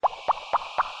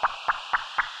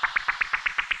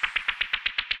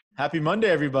Happy Monday,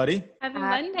 everybody. Happy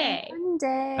Monday.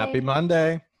 Happy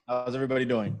Monday. How's everybody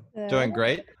doing? Doing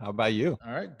great. How about you?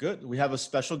 All right, good. We have a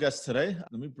special guest today.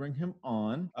 Let me bring him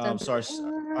on.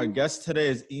 Our guest today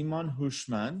is Iman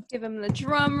Huschmand. Give him the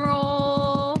drum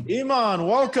roll. Iman,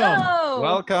 welcome. Hello.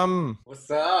 Welcome.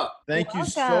 What's up? Thank you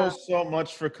so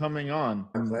much for coming on.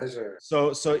 My pleasure.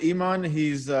 So Iman,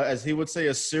 he's, as he would say,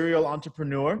 a serial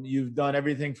entrepreneur. You've done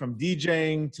everything from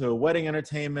DJing to wedding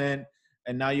entertainment.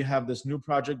 And now you have this new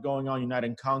project going on, Unite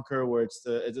and Conquer, where it's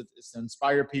to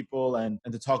inspire people and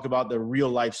to talk about their real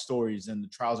life stories and the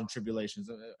trials and tribulations.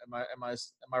 Am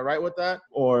I right with that?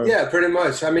 Or yeah, pretty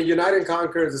much. I mean, Unite and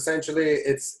Conquer is essentially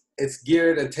it's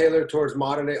geared and tailored towards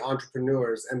modern day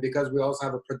entrepreneurs. And because we also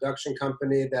have a production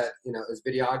company that is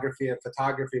videography and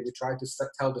photography, we try to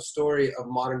tell the story of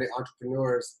modern day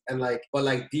entrepreneurs and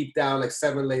but deep down,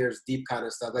 7 layers deep kind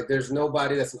of stuff. Like there's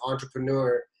nobody that's an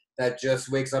entrepreneur that just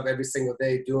wakes up every single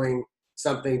day doing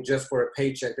something just for a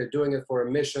paycheck. They're doing it for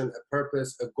a mission, a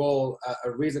purpose, a goal, a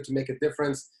reason to make a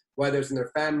difference, whether it's in their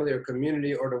family or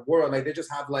community or the world. Like they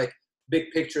just have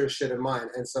big picture shit in mind.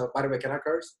 And so, by the way, can I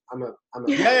curse? I'm a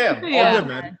yeah. All good,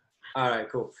 man. All right,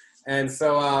 cool. And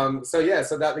so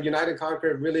that the Unite and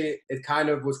Conquer really, it kind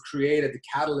of was created. The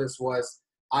catalyst was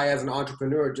I, as an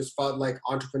entrepreneur, just felt like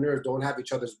entrepreneurs don't have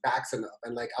each other's backs enough.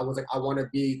 And I was like, I want to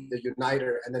be the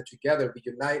uniter, and then together we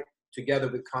unite, together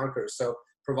we conquer. So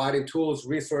providing tools,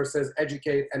 resources,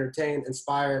 educate, entertain,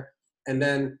 inspire. And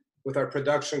then with our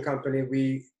production company,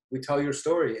 we tell your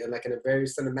story in a very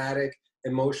cinematic,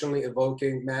 emotionally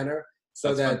evoking manner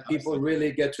so that fantastic. People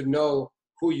really get to know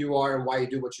who you are and why you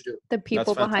do what you do. The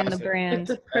people behind the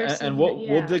brand. And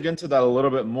we'll dig into that a little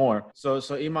bit more. So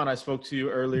Iman, I spoke to you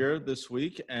earlier this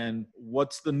week, and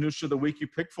what's the noosh of the week you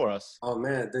picked for us? Oh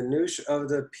man, the noosh of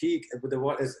the peak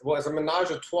was a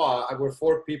menage a trois. We're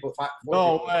 4 people.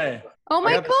 No people. way. Oh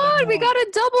my God, we got a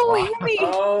double whammy.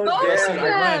 Oh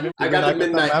damn. I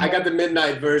got the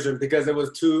midnight version because it was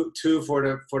two for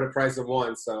the price of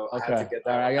one. So I had to get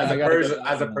that. Right,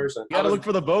 as a person. You gotta look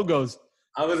for the BOGOs.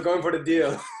 I was going for the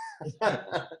deal.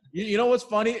 You know what's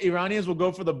funny? Iranians will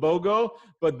go for the BOGO,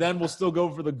 but then we'll still go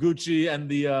for the Gucci and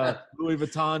the Louis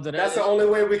Vuittons. And that's the only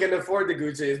way we can afford the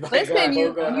Gucci. Listen,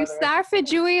 you start for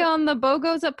Dewey on the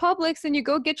BOGOs at Publix, and you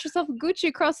go get yourself a Gucci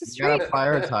across the street. You gotta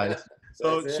prioritize.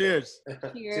 So cheers.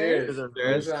 Cheers.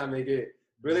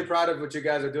 Really proud of what you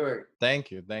guys are doing.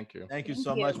 Thank you. Thank you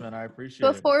so much, man. I appreciate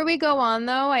it. Before we go on,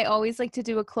 though, I always like to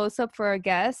do a close-up for our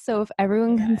guests. So if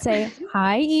everyone can say,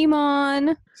 hi,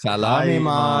 Iman. Salam,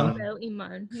 Iman. Hello,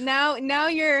 Iman. Now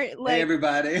you're hey,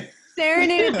 everybody.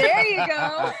 Serenaded. There you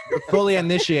go. You're fully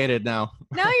initiated now.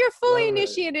 Now you're fully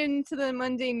initiated into the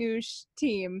Monday Noosh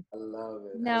team. I love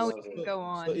it. Now we can go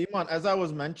on. So Iman, as I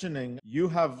was mentioning, you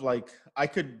have I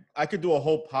could do a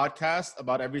whole podcast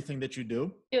about everything that you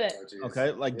do. Do it. Oh,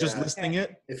 okay, just listing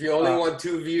it. If you only want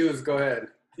 2 views, go ahead.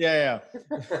 Yeah.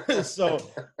 So,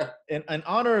 in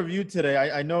honor of you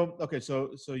today, I know. Okay,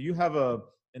 so you have an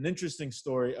interesting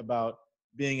story about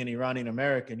being an Iranian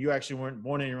American. You actually weren't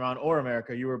born in Iran or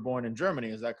America. You were born in Germany.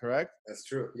 Is that correct? That's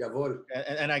true. Jawohl.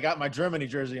 And I got my Germany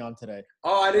jersey on today.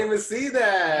 Oh, I didn't even see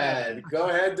that. Go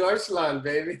ahead, Deutschland,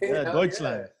 baby. Yeah,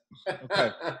 Deutschland. Yeah.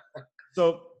 Okay.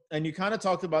 So, and you kind of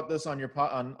talked about this on your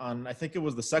pod, on I think it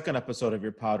was the 2nd episode of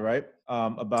your pod, right?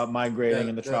 About migrating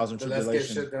and the trials and tribulations.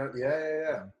 Let's Get Shit Done.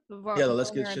 Yeah. Yeah, the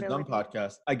Let's Get Shit Done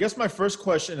podcast. I guess my first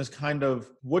question is kind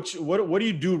of what do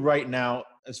you do right now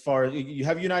as far as you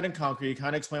have Unite and Conquer? You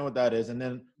kind of explain what that is, and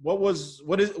then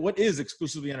what is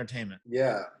exclusively entertainment?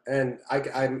 Yeah, and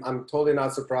I'm totally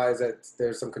not surprised that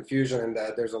there's some confusion in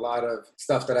that. There's a lot of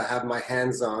stuff that I have my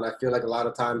hands on. I feel like a lot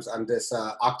of times I'm this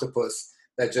octopus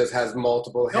that just has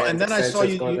multiple hands. And then I saw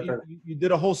you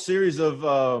did a whole series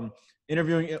of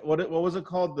interviewing. What was it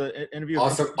called? The interview.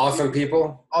 Awesome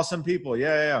people. Awesome people.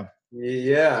 Yeah.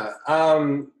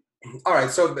 All right.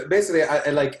 So basically,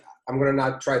 I'm gonna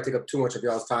not try to take up too much of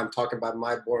y'all's time talking about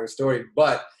my boring story,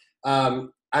 but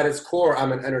at its core,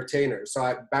 I'm an entertainer.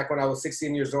 So back when I was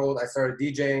 16 years old, I started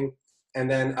DJing, and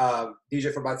then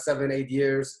DJ for about 7-8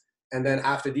 years. And then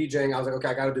after DJing, I was like, okay,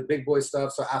 I got to do big boy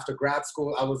stuff. So after grad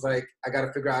school, I was like, I got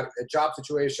to figure out a job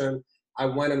situation. I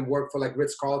went and worked for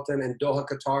Ritz-Carlton in Doha,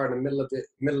 Qatar, in the middle of the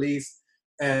Middle East.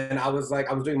 And I was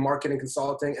doing marketing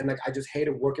consulting, and I just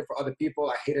hated working for other people.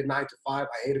 I hated 9 to 5.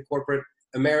 I hated corporate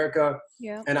America.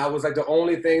 Yeah. And I was like, the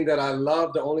only thing that I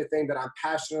love, the only thing that I'm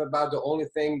passionate about, the only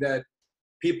thing that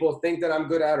people think that I'm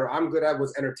good at or I'm good at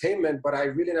was entertainment. But I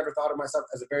really never thought of myself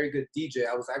as a very good DJ.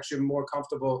 I was actually more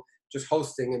comfortable just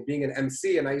hosting and being an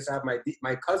MC. And I used to have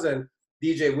my cousin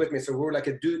DJ with me. So we were like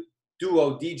a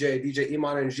duo DJ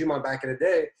Iman and Jiman back in the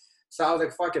day. So I was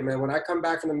like, fuck it, man. When I come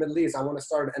back from the Middle East, I want to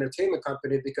start an entertainment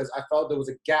company because I felt there was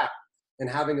a gap in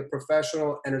having a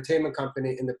professional entertainment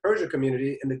company in the Persian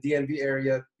community in the DMV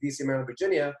area, DC, Maryland,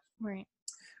 Virginia. Right.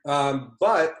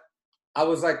 But I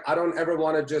was like, I don't ever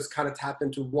want to just kind of tap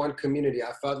into one community.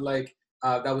 I felt like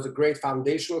that was a great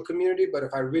foundational community, but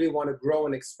if I really want to grow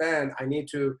and expand, I need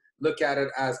to look at it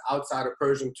as outside of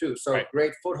Persian too. So Right.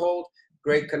 Great foothold,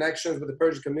 great connections with the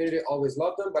Persian community, always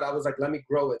loved them, but I was like, let me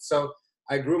grow it. So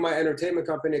I grew my entertainment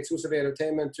company, Exclusive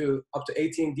Entertainment, to up to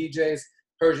 18 DJs,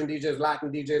 Persian DJs,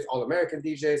 Latin DJs, All-American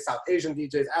DJs, South Asian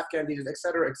DJs, Afghan DJs, et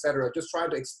cetera, just trying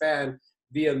to expand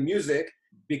via music,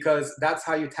 because that's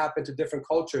how you tap into different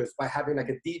cultures, by having like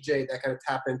a DJ that kind of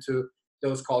tap into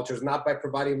those cultures, not by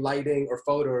providing lighting or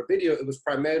photo or video. It was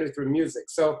primarily through music.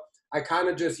 So I kind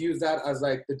of just use that as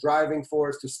like the driving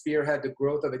force to spearhead the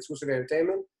growth of Exclusive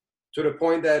Entertainment, to the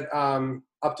point that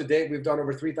up to date, we've done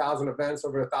over 3,000 events,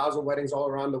 over 1,000 weddings all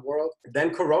around the world.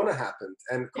 Then Corona happened,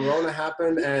 and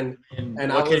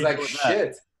I was like,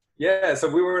 shit. Yeah, so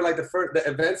we were like the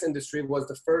events industry was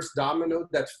the first domino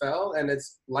that fell, and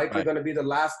it's likely going to be the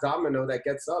last domino that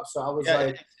gets up. So I was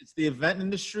like, it's the event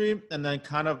industry, and then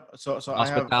kind of so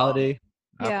Hospitality.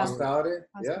 Hospitality.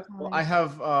 Yeah. Well, I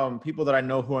have people that I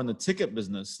know who are in the ticket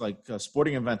business, like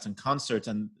sporting events and concerts,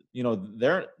 and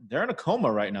they're in a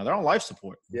coma right now. They're on life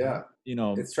support. Yeah.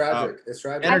 It's tragic. It's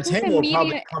tragic. Entertainment will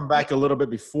probably come back a little bit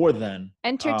before then.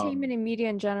 Entertainment and media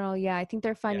in general, I think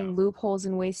they're finding loopholes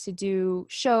and ways to do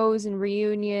shows and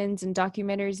reunions and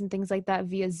documentaries and things like that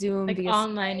via Zoom, like via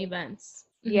online events.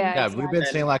 Yeah, exactly. We've been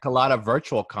seeing like a lot of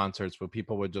virtual concerts where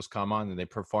people would just come on and they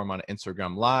perform on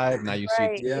Instagram Live. Now you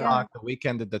see TikTok. The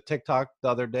Weeknd did the TikTok the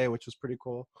other day, which was pretty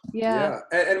cool.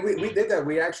 And we did that.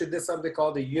 We actually did something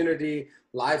called the Unity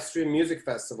Live Stream Music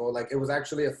Festival. Like, it was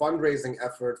actually a fundraising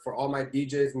effort for all my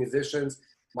DJs, musicians,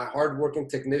 my hardworking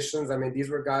technicians. I mean, these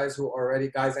were guys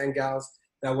and gals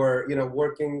that were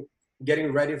working,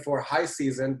 getting ready for high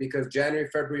season, because January,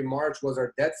 February, March was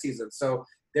our dead season. So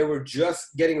they were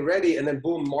just getting ready, and then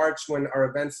boom, March, when our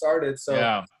event started.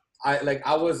 So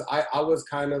I was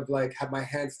kind of like, had my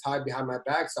hands tied behind my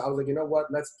back. So I was like, you know what,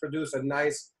 let's produce a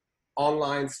nice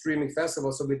online streaming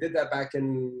festival. So we did that back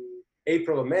in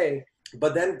April or May,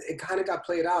 but then it kind of got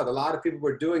played out. A lot of people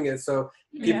were doing it. So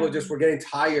people just were getting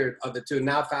tired of it too.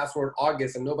 Now fast forward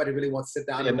August, and nobody really wants to sit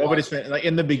down and nobody's like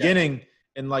in the beginning,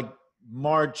 in like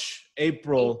March,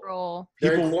 April.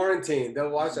 They're in quarantine. They'll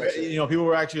watch that shit. People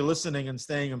were actually listening and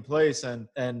staying in place,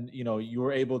 and you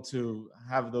were able to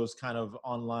have those kind of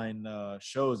online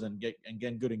shows and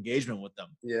get good engagement with them.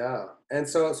 Yeah. And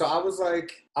so I was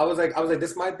like,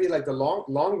 this might be like the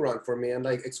long run for me. And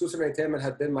like, Exclusive Entertainment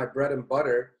had been my bread and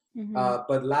butter.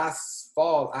 But last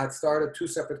fall, I had started two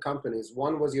separate companies.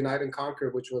 One was Unite and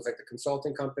Conquer, which was like the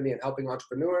consulting company and helping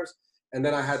entrepreneurs. And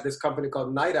then I had this company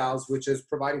called Night Owls, which is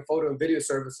providing photo and video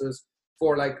services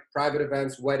for like private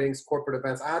events, weddings, corporate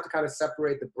events. I had to kind of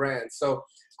separate the brands. So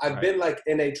I've been like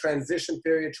in a transition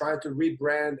period trying to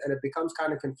rebrand, and it becomes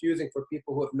kind of confusing for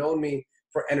people who have known me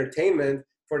for entertainment,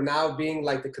 for now being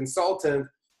like the consultant.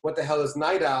 What the hell is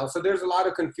Night Owl? So there's a lot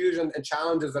of confusion and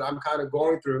challenges that I'm kind of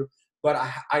going through. But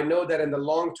I know that in the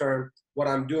long term, what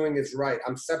I'm doing is right.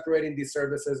 I'm separating these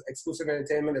services. Exclusive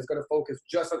Entertainment is going to focus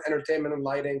just on entertainment and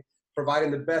lighting,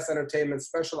 providing the best entertainment,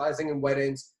 specializing in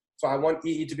weddings. So I want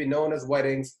EE to be known as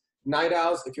weddings. Night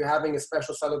Owls, if you're having a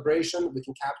special celebration, we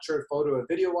can capture it photo and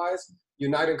video-wise.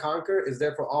 Unite and Conquer is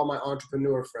there for all my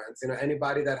entrepreneur friends.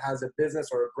 Anybody that has a business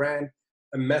or a brand,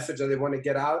 a message that they want to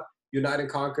get out, Unite and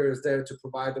Conquer is there to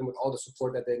provide them with all the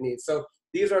support that they need. So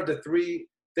these are the three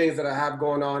things that I have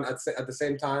going on at the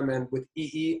same time. And with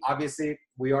EE, obviously,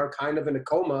 we are kind of in a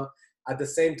coma. At the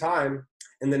same time,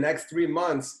 in the next 3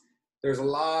 months, there's a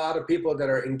lot of people that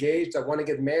are engaged that want to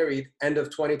get married end of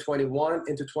 2021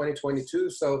 into 2022.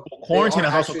 So quarantine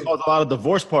has also caused a lot of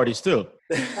divorce parties too.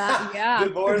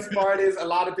 Divorce parties. A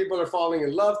lot of people are falling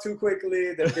in love too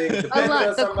quickly. They're being dependent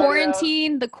on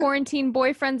the quarantine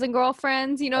boyfriends and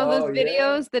girlfriends. Those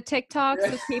videos, the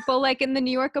TikToks with people like in the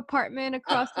New York apartment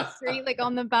across the street, like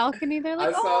on the balcony. They're like,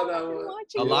 I saw that one.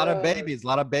 A lot of babies, a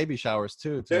lot of baby showers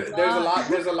too.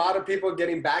 There's a lot of people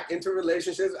getting back into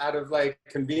relationships out of like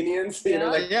convenience.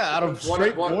 Out of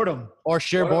straight boredom or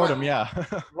sheer boredom.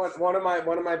 One of my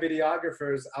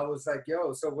videographers, I was like,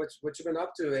 yo, so what you been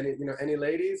up to? Any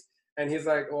ladies? And he's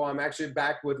like, oh, I'm actually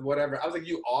back with whatever. I was like,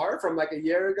 you are from like a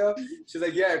year ago? She's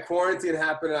like, yeah, quarantine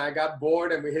happened and I got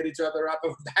bored and we hit each other up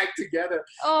and we're back together.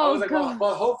 I was like,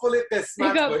 well, hopefully this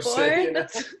not bullshit.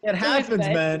 It happens,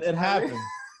 man. It happens.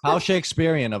 How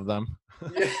Shakespearean of them.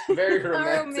 Yeah, very How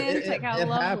romantic. romantic. How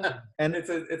lovely. And It's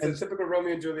a typical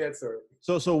Romeo and Juliet story.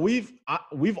 So we've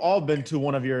all been to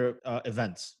one of your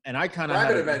events, and I kind of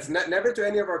private events, never to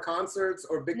any of our concerts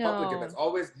or big public No. events.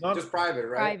 Always just private,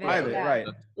 right? Private. Yeah. right?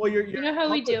 Well, your You know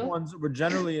how we public do. ones were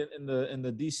generally in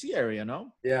the DC area,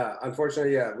 no? Yeah,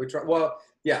 unfortunately, yeah, we try. Well,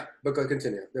 yeah, but go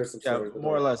continue. There's some stories.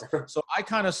 More or less. So I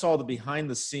kind of saw the behind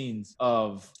the scenes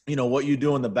of what you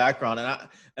do in the background,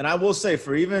 and I will say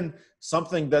for even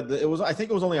something that I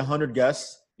think it was only 100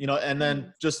 guests, and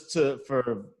then just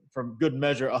for good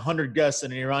measure, 100 guests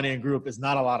in an Iranian group is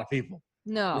not a lot of people.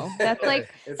 No, that's like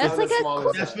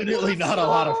definitely not a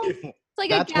lot of people. It's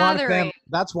like a gathering.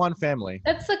 That's one family.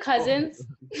 That's the cousins.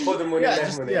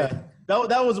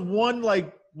 That was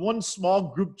one small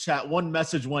group chat, one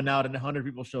message went out and 100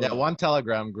 people showed up. Yeah, one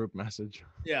Telegram group message.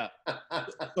 Yeah.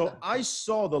 So I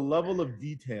saw the level of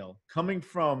detail coming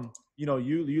from, you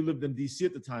lived in DC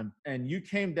at the time, and you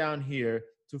came down here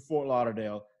to Fort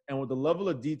Lauderdale, and with the level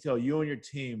of detail you and your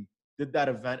team did that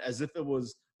event as if it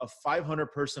was a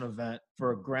 500-person event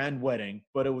for a grand wedding,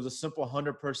 but it was a simple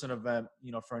 100-person event,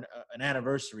 for an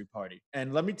anniversary party.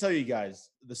 And let me tell you guys,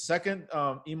 the second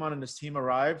Iman and his team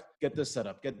arrived, get this set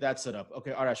up, get that set up.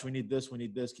 Okay, Arash, we need this.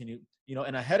 Can you,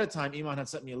 and ahead of time, Iman had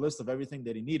sent me a list of everything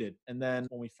that he needed. And then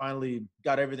when we finally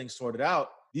got everything sorted out,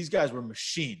 these guys were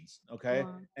machines, okay?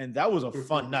 Wow. And that was a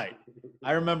fun night.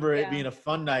 I remember it being a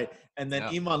fun night. And then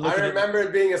Iman looked I remember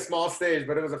it being a small stage,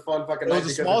 but it was a fun fucking night. It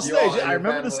was a small stage. I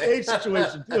remember the stage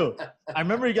situation too. I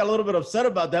remember you got a little bit upset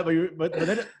about that, but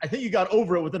then I think you got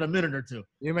over it within a minute or two.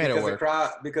 You made it work.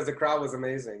 Because the crowd was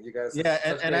amazing. You guys. Yeah,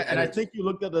 and I think you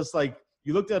looked at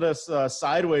us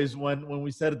sideways when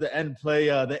we said at the end, play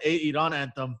the 8 Iran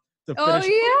anthem to finish. Oh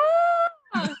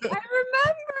yeah, I remember.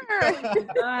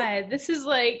 God, this is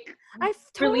like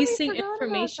releasing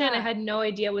information I had no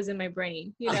idea was in my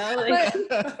brain.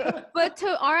 But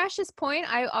to Arash's point,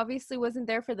 I obviously wasn't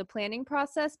there for the planning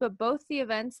process, but both the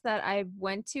events that I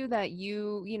went to that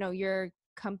your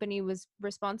company was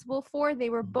responsible for, they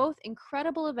were both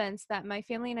incredible events that my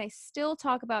family and I still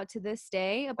talk about to this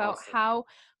day, about how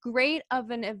great of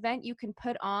an event you can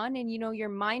put on, and you're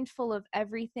mindful of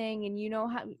everything, and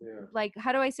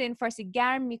how do I say in Farsi,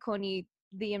 garm mikoni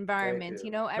the environment,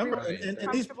 Remember, in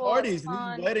these parties,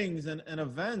 and these weddings and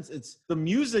events, it's the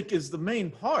music is the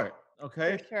main part.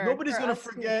 Okay, sure. Nobody's gonna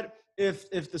forget if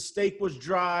the steak was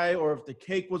dry or if the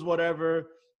cake was whatever.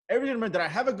 Everyone remember that I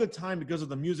have a good time because of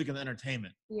the music and the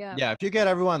entertainment. Yeah. Yeah, if you get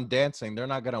everyone dancing, they're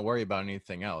not gonna worry about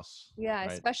anything else. Yeah,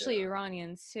 right? Especially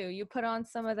Iranians too. You put on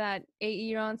some of that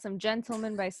Iran, some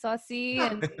Gentleman by Saucy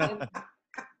and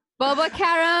Baba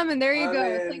Karam, and there you go.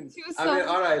 It's like 2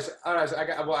 songs. all right.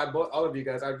 I bought all of you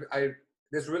guys.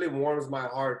 This really warms my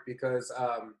heart because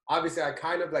obviously I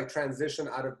kind of transition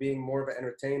out of being more of an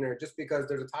entertainer just because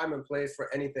there's a time and place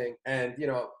for anything. And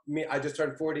I just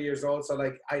turned 40 years old, so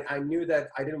I knew that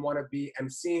I didn't want to be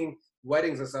emceeing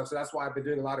weddings and stuff. So that's why I've been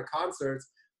doing a lot of concerts.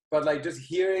 But just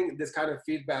hearing this kind of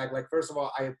feedback, first of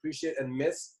all, I appreciate and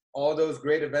miss all those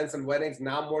great events and weddings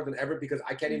now more than ever because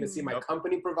I can't even see my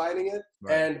company providing it.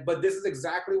 Right. But this is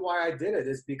exactly why I did it,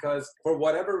 is because for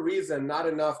whatever reason, not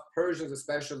enough Persians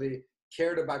especially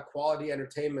cared about quality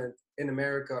entertainment in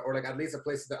America, or at least the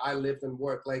places that I lived and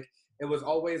worked. It was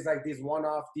always these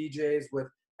one-off DJs with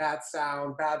bad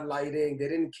sound, bad lighting. They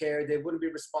didn't care. They wouldn't be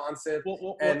responsive.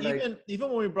 Even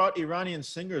when we brought Iranian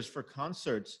singers for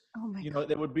concerts,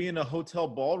 they would be in a hotel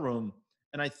ballroom.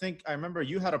 And I remember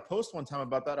you had a post one time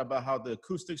about that, about how the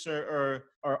acoustics are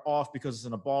off because it's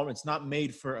in a ballroom. It's not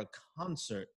made for a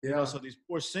concert. Yeah. So these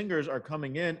poor singers are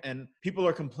coming in and people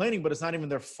are complaining, but it's not even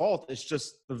their fault. It's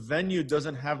just the venue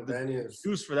doesn't have the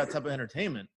juice for that type of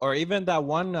entertainment. Or even that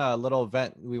one little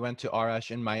event we went to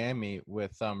Arash in Miami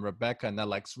with Rebecca, and that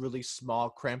really small,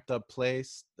 cramped up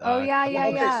place.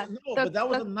 Yeah. But that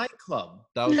was a nightclub.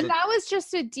 That was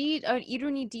just an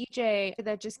Irani DJ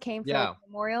that just came for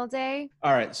Memorial Day.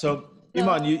 All right, so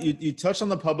Iman, you touched on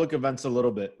the public events a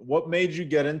little bit. What made you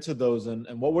get into those, and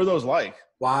what were those like?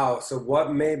 Wow, so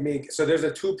what made me, so there's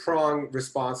a two-pronged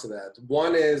response to that.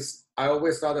 One is, I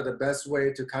always thought that the best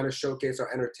way to kind of showcase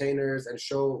our entertainers and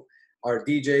show our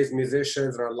DJs,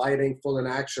 musicians, and our lighting full in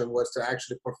action was to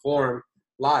actually perform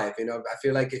live. I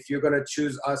feel like if you're gonna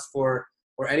choose us or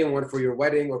anyone for your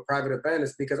wedding or private event,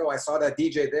 it's because, I saw that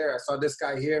DJ there, I saw this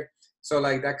guy here. So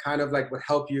that kind of would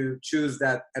help you choose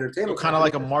that entertainment. So kind of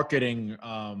like a marketing.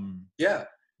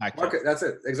 Market. That's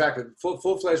it. Exactly.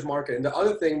 Full-fledged market. And the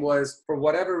other thing was, for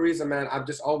whatever reason, man, I've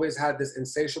just always had this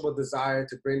insatiable desire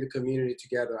to bring the community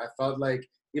together. I felt like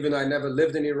even though I never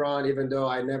lived in Iran, even though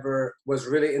I never was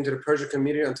really into the Persian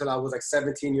community until I was like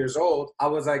 17 years old, I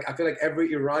was like, I feel like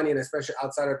every Iranian, especially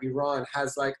outside of Iran,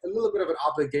 has like a little bit of an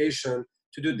obligation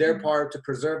to do their part to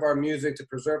preserve our music, to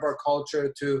preserve our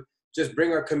culture, to just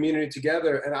bring our community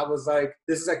together. And I was like,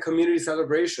 this is like community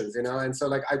celebrations, you know? And so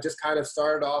like, I just kind of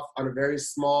started off on a very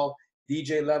small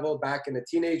DJ level back in the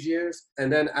teenage years. And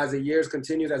then as the years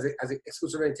continued, as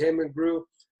exclusive entertainment grew,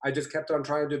 I just kept on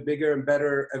trying to do bigger and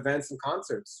better events and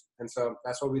concerts. And so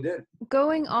that's what we did.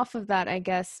 Going off of that, I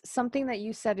guess, something that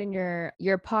you said in your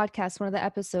podcast, one of the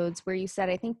episodes where you said,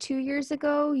 I think 2 years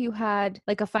ago, you had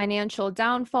like a financial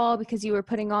downfall because you were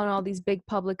putting on all these big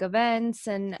public events.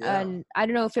 And I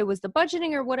don't know if it was the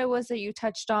budgeting or what it was that you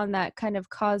touched on that kind of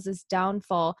caused this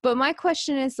downfall. But my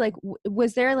question is like,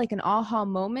 was there like an aha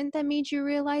moment that made you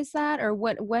realize that? Or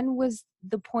when was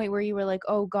the point where you were like,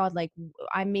 oh God, like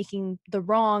I'm making the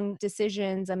wrong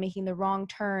decisions, I'm making the wrong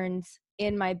turns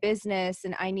in my business,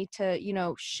 and I need to, you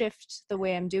know, shift the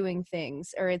way I'm doing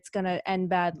things, or it's gonna end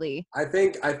badly? I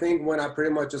think when I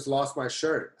pretty much just lost my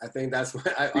shirt. I think that's when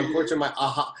unfortunately my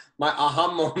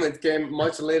aha moment came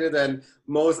much later than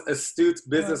most astute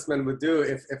businessmen would do.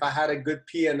 If I had a good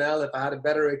P&L, if I had a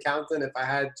better accountant, if I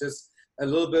had just a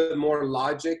little bit more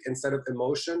logic instead of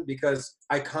emotion, because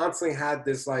I constantly had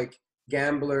this like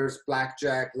gamblers,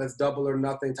 blackjack, let's double or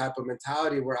nothing type of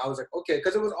mentality where I was like, okay,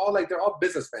 because it was all like, they're all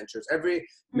business ventures. Every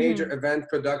major event,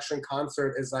 production,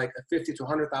 concert is like a $50,000 to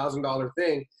 $100,000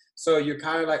 thing. So you're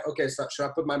kind of like, okay, so should I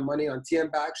put my money on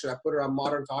TM Back? Should I put it on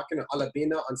Modern Talking, on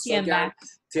Alabina, on Sogan?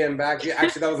 TM Back. Yeah,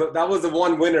 actually, that was the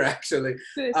one winner actually.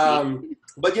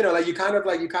 But you know, like you kind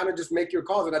of just make your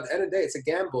calls, and at the end of the day, it's a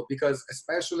gamble, because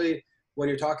especially when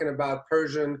you're talking about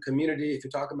Persian community, if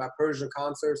you're talking about Persian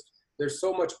concerts, there's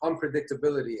so much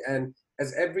unpredictability. And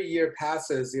as every year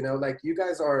passes, you know, like you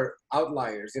guys are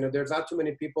outliers. You know, there's not too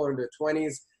many people in their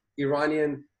 20s,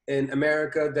 Iranian in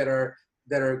America, that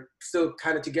are still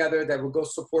kind of together, that will go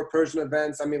support Persian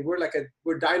events. I mean,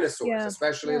 we're dinosaurs,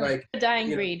 especially like a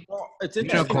dying breed. Well, it's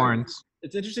interesting.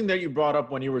 It's interesting that you brought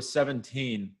up when you were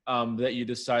 17, that you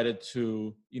decided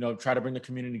to, you know, try to bring the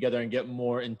community together and get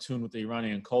more in tune with the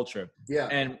Iranian culture. Yeah.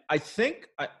 And I think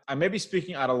I may be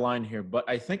speaking out of line here, but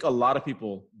I think a lot of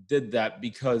people did that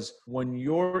because when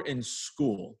you're in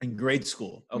school, in grade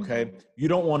school, okay, you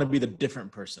don't want to be the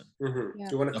different person. Yeah.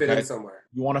 You want to fit in somewhere.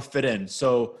 You want to fit in.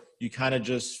 So you kind of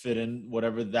just fit in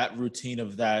whatever that routine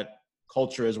of that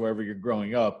culture is, wherever you're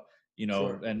growing up, you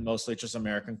know, and mostly it's just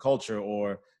American culture,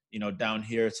 or you know, down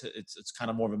here, it's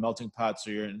kind of more of a melting pot. So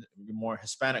you're more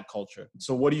Hispanic culture.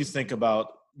 So what do you think about,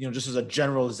 you know, just as a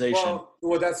generalization?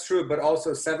 Well, that's true. But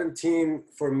also 17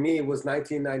 for me was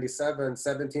 1997.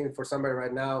 17 for somebody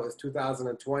right now is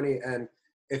 2020. And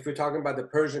if we're talking about the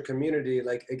Persian community,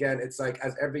 like, again, it's like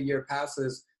as every year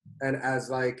passes and as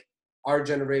like our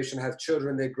generation has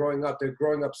children, they're growing up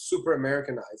super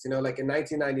Americanized. You know, like in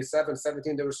 1997,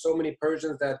 17, there were so many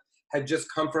Persians that had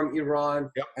just come from Iran,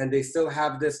 and they still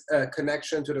have this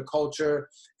connection to the culture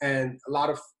and a lot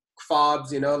of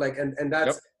fobs, you know, like, and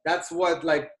that's what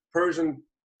like Persian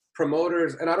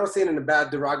promoters, and I don't say it in a bad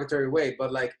derogatory way,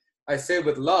 but like I say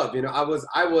with love, you know, I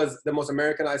was the most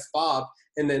Americanized fob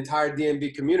in the entire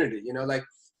DMV community, you know, like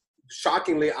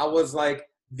shockingly, I was like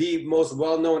the most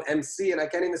well-known MC, and I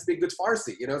can't even speak good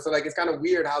Farsi, you know, so like it's kind of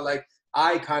weird how like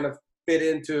I kind of fit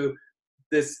into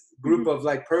this group of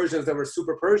like Persians that were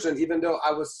super Persian, even though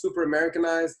I was super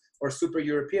Americanized or super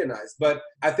Europeanized. But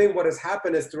I think what has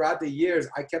happened is throughout the years,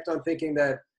 I kept on thinking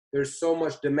that there's so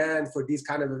much demand for these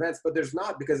kind of events, but there's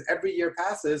not, because every year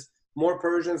passes, more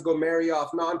Persians go marry off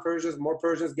non-Persians, more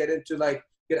Persians get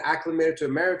acclimated to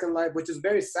American life, which is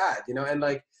very sad, you know, and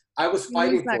like I was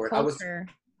fighting for it.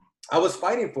 I was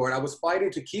fighting for it. I was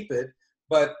fighting to keep it,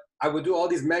 but I would do all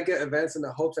these mega events in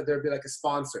the hopes that there'd be like a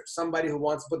sponsor, somebody who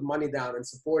wants to put money down and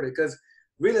support it. Because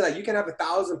really, like, you can have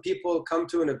 1,000 people come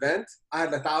to an event. I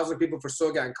had 1,000 people for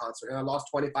Sogan concert, and I lost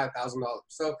 $25,000.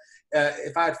 So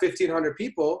if I had 1,500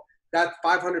 people, that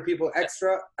 500 people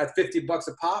extra at $50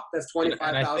 a pop, that's $25,000.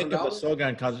 I think of the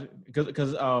Sogan concert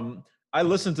because I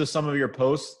listened to some of your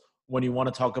posts when you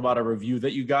want to talk about a review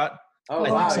that you got. Oh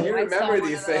wow! You remember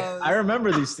these things? I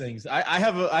remember these things. I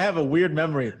have a weird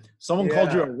memory. Someone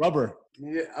called you a rubber.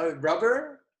 Yeah,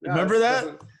 rubber. No, remember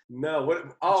that? No.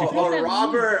 What? Oh,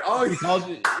 Robert. Oh, he called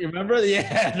you. You remember?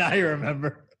 Yeah, now you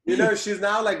remember. You know, she's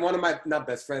now like one of my not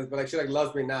best friends, but like she like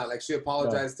loves me now. Like she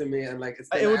apologized to me, and like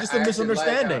it was just a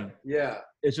misunderstanding. Yeah,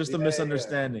 it's just a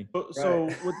misunderstanding. Yeah. So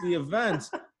with the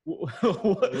events,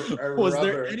 was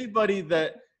there anybody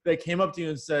that came up to you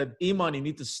and said, Iman, you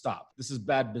need to stop. This is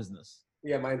bad business?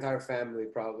 Yeah, my entire family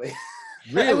probably.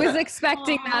 Really? I was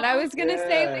expecting that. I was gonna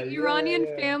say like Iranian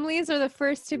yeah. families are the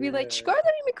first to be like,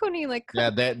 "Shkardari mikoni," like. Yeah,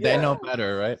 they know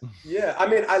better, right? Yeah, I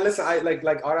mean, I like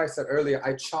Ara said earlier,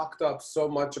 I chalked up so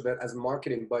much of it as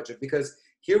marketing budget because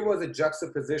here was a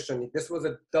juxtaposition. This was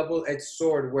a double-edged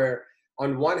sword where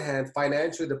on one hand,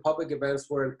 financially, the public events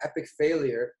were an epic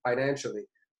failure financially,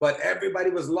 but everybody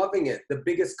was loving it. The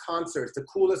biggest concerts, the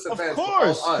coolest events. Of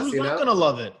course, all us, who's you not know? gonna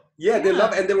love it? Yeah, they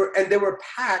love, and they were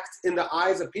packed in the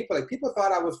eyes of people. Like people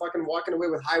thought I was fucking walking away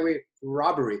with highway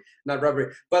robbery, not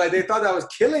robbery, but like they thought I was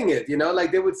killing it. You know,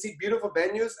 like they would see beautiful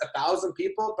venues, 1,000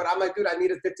 people, but I'm like, dude, I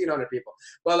needed 1,500 people.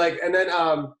 But like, and then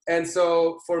and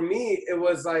so for me, it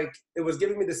was like it was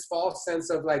giving me this false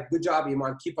sense of like, good job,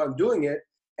 Iman, keep on doing it.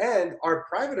 And our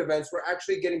private events were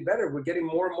actually getting better. We're getting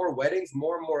more and more weddings,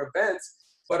 more and more events.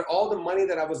 But all the money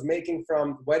that I was making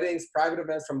from weddings, private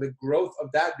events, from the growth of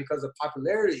that because of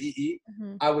popularity,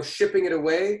 I was shipping it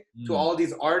away to all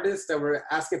these artists that were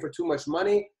asking for too much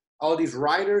money, all these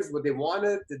writers, what they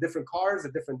wanted, the different cars,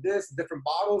 the different this, different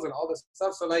bottles, and all this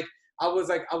stuff. So I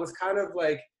was kind of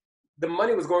like, the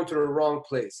money was going to the wrong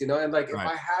place, you know? And like, if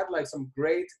I had like some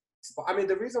great, I mean,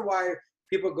 the reason why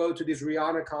people go to these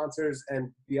Rihanna concerts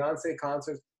and Beyonce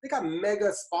concerts, they got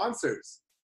mega sponsors.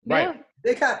 Right.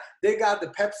 They got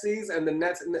the Pepsis and the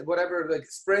Nets and whatever, like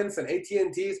Sprints and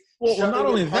AT&Ts. Well, not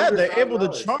only that, they're able to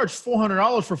charge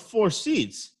 $400 for 4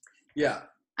 seats. Yeah.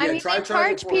 I mean, they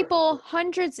charge people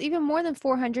hundreds, even more than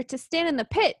 400, to stand in the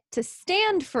pit, to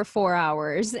stand for 4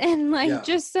 hours, and like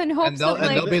just in hopes of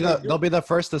like they'll be the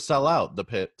first to sell out the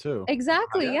pit too.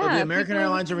 Exactly. So the American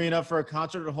Airlines Arena for a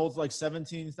concert that holds like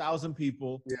 17,000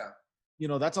 people. Yeah. You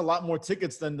know, that's a lot more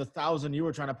tickets than the 1,000 you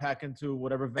were trying to pack into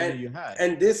whatever venue you had.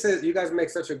 And this is, you guys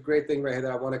make such a great thing right here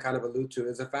that I want to kind of allude to,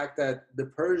 is the fact that the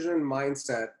Persian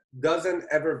mindset doesn't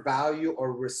ever value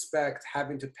or respect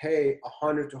having to pay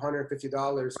 $100 to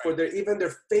 $150 for even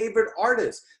their favorite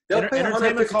artists. They'll pay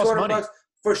 $150 to $200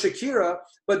 for Shakira,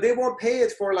 but they won't pay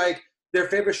it for like their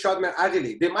favorite Shadman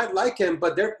Aghili. They might like him,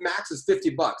 but their max is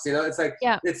 $50. You know, it's like,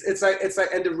 it's like,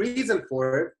 and the reason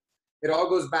for it, it all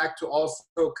goes back to also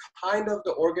kind of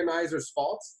the organizers'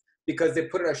 faults because they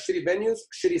put it at shitty venues,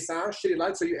 shitty sound, shitty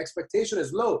lights, so your expectation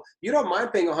is low. You don't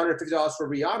mind paying $150 for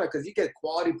Rihanna because you get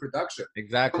quality production.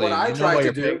 Exactly. What I try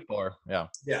to do,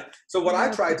 yeah. So what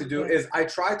I try to do is I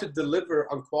try to deliver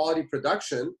on quality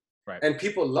production, and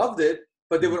people loved it,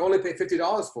 but they would only pay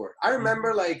 $50 for it. I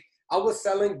remember like I was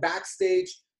selling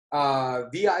backstage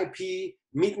VIP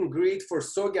meet and greet for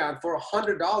Sogan for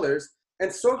 $100. And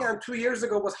Sogan 2 years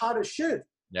ago was hot as shit.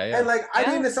 Yeah. And like I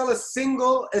didn't even sell a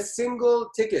single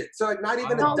ticket. So like not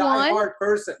even a diehard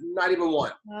person, not even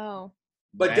one. Wow.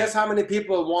 But guess how many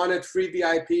people wanted free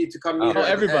VIP to come meet her?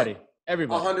 Everybody.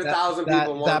 100,000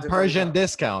 people wanted that Persian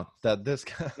discount. That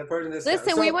discount. The Persian discount.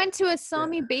 Listen, we went to a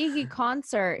Sami Begi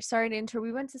concert. Sorry to interrupt.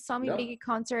 We went to Sami Begi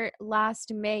concert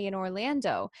last May in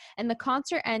Orlando, and the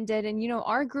concert ended. And you know,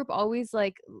 our group always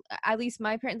like, at least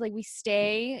my parents, like we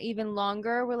stay even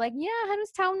longer. We're like, yeah, how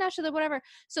does town national whatever.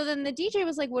 So then the DJ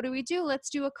was like, what do we do? Let's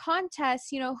do a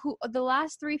contest. You know, who the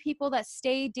last 3 people that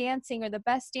stay dancing or the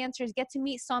best dancers get to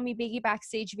meet Sami Begi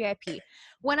backstage VIP.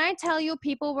 When I tell you,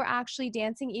 people were actually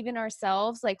dancing, even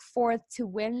ourselves, like to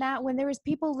win that. When there was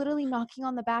people literally knocking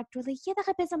on the back door, like,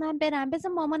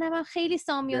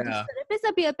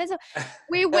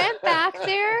 we went back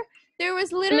there. There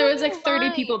was literally like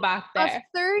 30 people back there.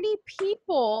 30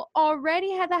 people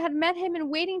already that had met him and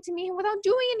waiting to meet him without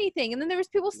doing anything. And then there was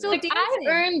people still dancing. I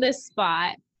earned this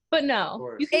spot. But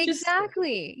no, you can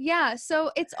exactly. Yeah. So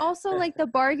it's also like the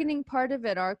bargaining part of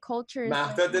it. Our culture is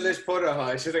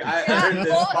she's like, I earned this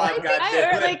spot,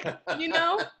 like, you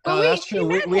know. No, that's true.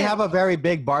 We have a very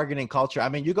big bargaining culture. I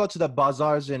mean, you go to the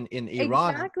bazaars in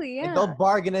Iran. Exactly. Yeah. And they'll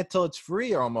bargain it till it's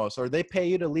free almost, or they pay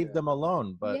you to leave them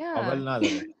alone. But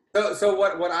so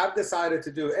what I've decided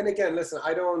to do, and again, listen,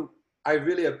 I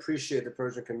really appreciate the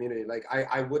Persian community. Like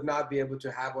I would not be able to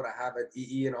have what I have at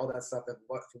EE and all that stuff if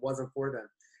it wasn't for them.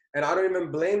 And I don't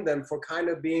even blame them for kind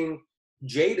of being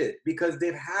jaded because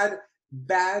they've had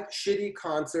bad, shitty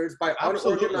concerts by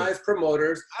unorganized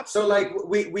promoters. So like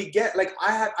we get, like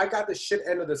I got the shit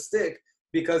end of the stick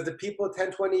because the people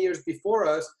 10, 20 years before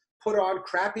us put on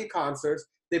crappy concerts.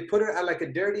 They put it at like a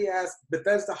dirty ass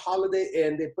Bethesda Holiday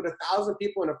Inn. They put 1,000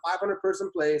 people in a 500 person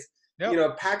place, you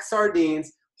know, packed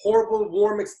sardines, horrible,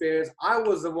 warm experience. I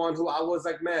was the one who I was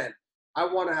like, man, I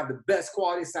want to have the best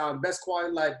quality sound, best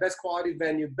quality light, best quality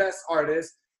venue, best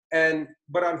artist.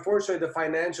 But unfortunately, the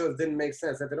financials didn't make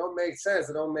sense. If it don't make sense,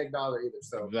 it don't make dollar either.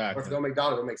 So, or if it don't make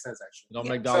dollar, it don't make sense actually. Don't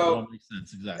make dollar, don't make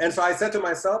sense. Exactly. And so I said to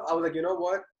myself, I was like, you know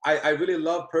what? I really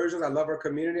love Persians. I love our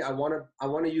community. I want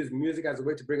to use music as a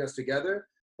way to bring us together.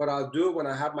 but I'll do it when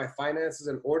I have my finances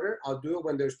in order. I'll do it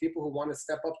when there's people who want to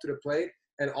step up to the plate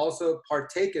and also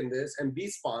partake in this and be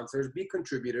sponsors, be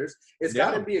contributors. It's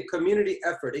got to be a community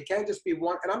effort. It can't just be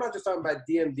one. And I'm not just talking about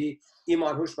DMD,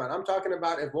 Iman, Huschmand. I'm talking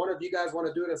about if one of you guys want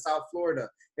to do it in South Florida,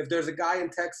 if there's a guy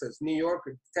in Texas, New York,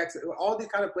 Texas, all these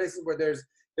kind of places where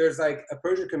there's like a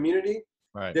Persian community.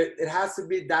 Right. It has to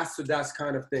be das to das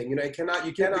kind of thing. You know, you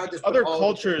cannot just other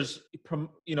cultures,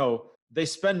 you know, they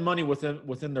spend money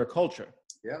within their culture.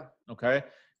 Yeah. Okay.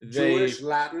 Jewish,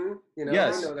 Latin, you know,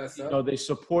 yes, I know that stuff. You know, they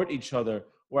support each other.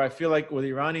 Where I feel like with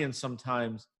Iranians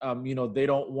sometimes, you know, they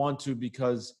don't want to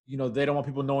because, you know, they don't want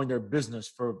people knowing their business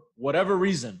for whatever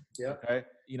reason. Yeah. Okay.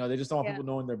 You know, they just don't want people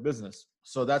knowing their business.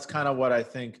 So that's kind of what I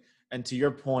think. And to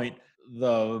your point,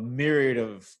 the myriad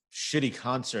of shitty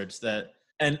concerts that,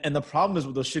 and the problem is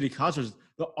with those shitty concerts,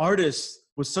 the artist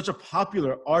was such a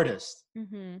popular artist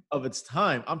of its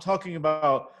time. I'm talking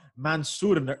about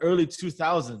Mansoor in the early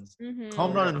 2000s,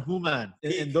 Kamran and Human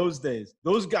in those days.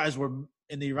 Those guys were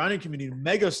in the Iranian community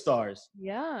mega stars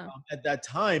at that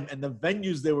time, and the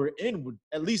venues they were in would,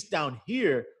 at least down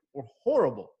here, were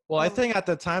horrible. Well, I think at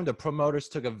the time the promoters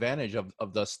took advantage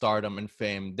of the stardom and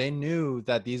fame. They knew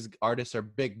that these artists are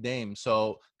big names,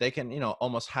 so they can, you know,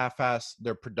 almost half-ass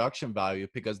their production value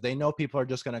because they know people are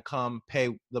just going to come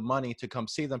pay the money to come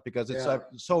see them because it's like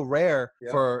so rare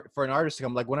for an artist to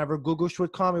come. Like whenever Gugush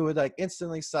would come, it would like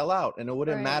instantly sell out, and it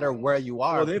wouldn't matter where you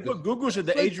are. Well, they put Gugush at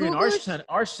the Adrian Arch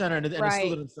Center, and it still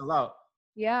didn't sell out.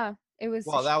 Yeah, it was.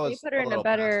 Well, that was they put her in a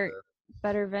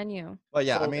better venue. Well,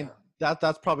 yeah, so, I mean.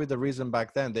 That's probably the reason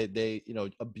back then they you know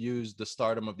abused the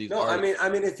stardom of these artists. I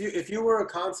mean if you were a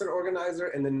concert organizer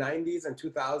in the 90s and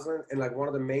 2000 in like one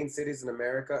of the main cities in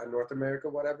America and North America,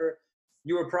 whatever,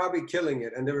 you were probably killing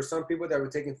it. And there were some people that were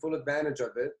taking full advantage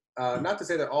of it. Not to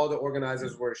say that all the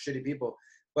organizers were shitty people,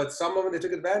 but some of them, they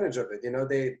took advantage of it. You know,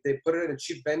 they put it in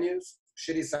cheap venues,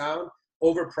 shitty sound,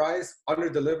 overpriced,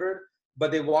 under-delivered. But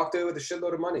they walked away with a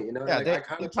shitload of money, you know. Yeah, like,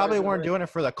 they probably weren't doing it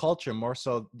for the culture, more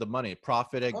so the money,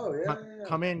 profit.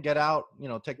 Come in, get out, you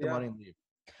know, take the money and leave.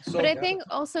 So, but I think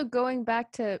also going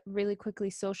back to really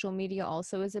quickly, social media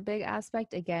also is a big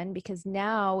aspect again, because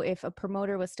now if a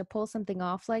promoter was to pull something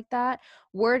off like that,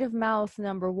 word of mouth,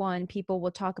 number one, people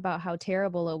will talk about how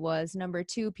terrible it was. Number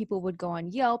two, people would go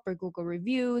on Yelp or Google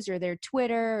reviews or their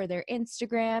Twitter or their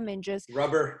Instagram and just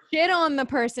shit on the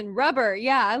person.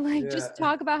 Just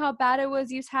talk about how bad it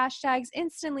was, use hashtags.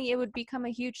 Instantly, it would become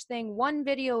a huge thing. One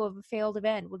video of a failed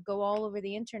event would go all over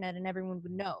the internet and everyone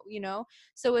would know, you know?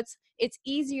 So it's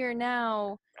easier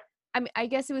now. I mean, I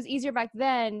guess it was easier back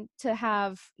then to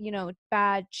have, you know,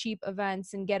 bad, cheap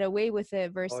events and get away with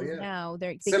it versus now.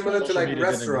 They're similar to like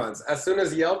restaurants. As soon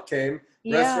as Yelp came,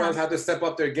 restaurants had to step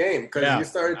up their game because you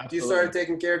started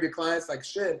taking care of your clients like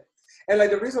shit. And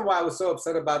like the reason why I was so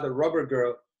upset about the Rubber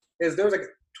Girl is there was like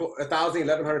 1,000,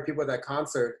 1,100 people at that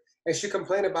concert. And she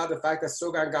complained about the fact that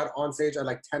Sogan got on stage at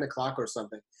like 10 o'clock or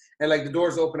something. And like the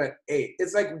doors open at 8.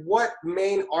 It's like, what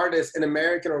main artist in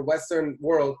American or Western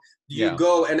world do you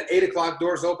go and 8 o'clock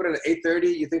doors open and at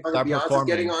 8:30 you think fucking Beyonce's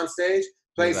getting on stage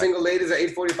playing Single Ladies at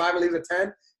 8:45 and leaves at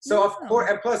 10? So of course,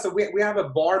 and plus, so we have a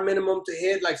bar minimum to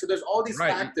hit. Like, so there's all these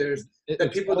factors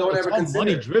that people don't ever consider.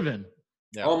 Money driven.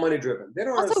 Yeah. All money driven. They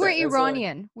don't also, we're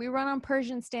Iranian. We run on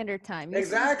Persian Standard Time.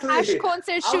 Exactly. Exactly.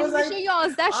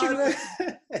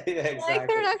 Like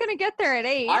they're not gonna get there at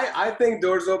 8. I think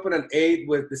doors open at 8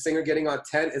 with the singer getting on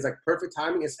 10 is like perfect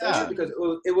timing, especially because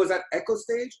it was at Echo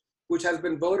Stage, which has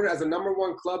been voted as the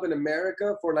 #1 club in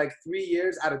America for like 3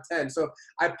 years out of 10. So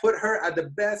I put her at the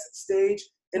best stage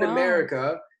in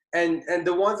America, and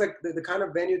the ones like the kind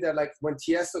of venue that like when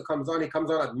Tiesto comes on, he comes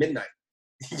on at midnight.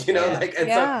 You know, like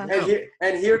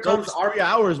and here comes our 3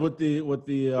 hours with the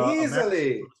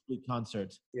easily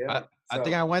concerts. Yeah, I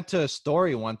think I went to a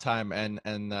story one time and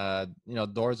you know,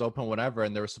 doors open whenever,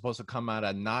 and they were supposed to come out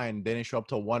at 9. They didn't show up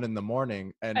till 1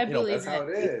 a.m. And I you know, believe that's how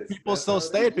it is. People still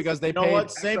stayed because they know what?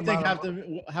 Same thing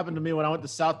happened to me when I went to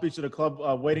South Beach to the club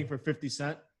waiting for 50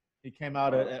 Cent. He came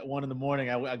out at 1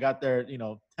 a.m. I got there, you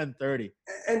know, 10:30.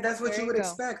 And that's what you would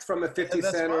expect from a 50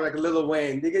 Cent or like Lil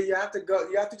Wayne. You have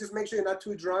to just make sure you're not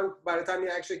too drunk by the time you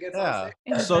actually get on stage.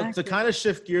 Exactly. So to kind of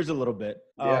shift gears a little bit,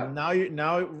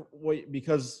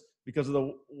 because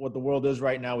of what the world is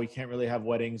right now, we can't really have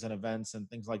weddings and events and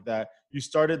things like that. You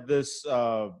started this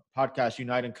podcast,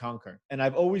 Unite and Conquer, and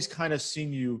I've always kind of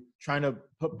seen you trying to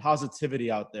put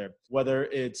positivity out there, whether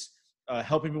it's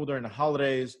helping people during the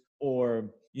holidays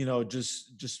or, you know,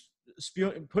 just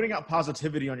putting out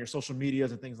positivity on your social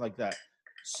medias and things like that.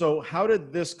 So how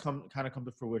did this come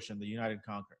to fruition, the Unite and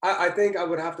Conquer? I think I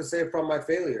would have to say from my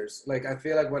failures. Like, I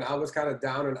feel like when I was kind of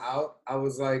down and out, I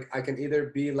was like, I can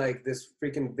either be like this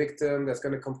freaking victim that's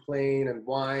going to complain and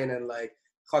whine and like,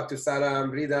 khak tu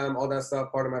salam, ridam, all that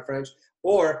stuff, part of my French.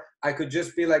 Or I could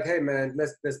just be like, hey man,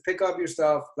 let's pick up your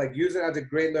stuff, like use it as a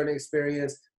great learning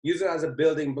experience, use it as a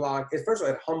building block. First of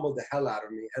all, it humbled the hell out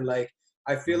of me. And like,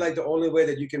 I feel like the only way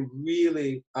that you can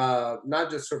really not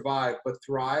just survive, but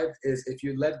thrive is if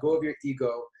you let go of your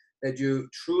ego, that you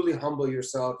truly humble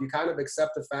yourself. You kind of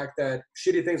accept the fact that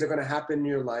shitty things are going to happen in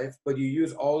your life, but you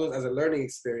use all those as a learning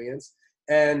experience.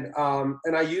 And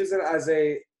I use it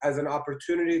as an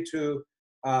opportunity to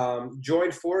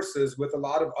join forces with a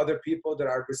lot of other people that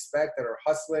I respect, that are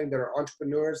hustling, that are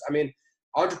entrepreneurs. I mean,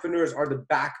 entrepreneurs are the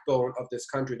backbone of this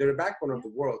country. They're the backbone of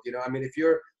the world. You know, I mean, if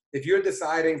you're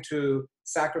deciding to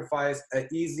sacrifice an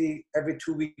easy every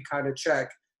 2-week kind of check,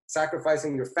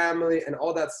 sacrificing your family and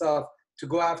all that stuff to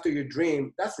go after your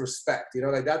dream, that's respect. You know,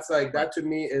 like that's like, that to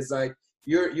me is like,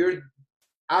 you're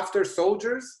after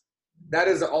soldiers. That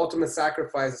is the ultimate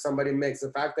sacrifice that somebody makes.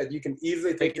 The fact that you can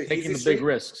easily taking the big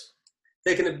risks.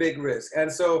 Taking a big risk.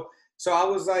 And so I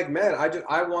was like, man,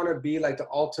 I want to be like the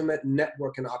ultimate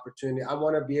networking opportunity. I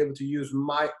want to be able to use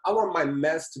I want my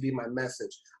mess to be my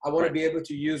message. I want to be able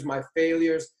to use my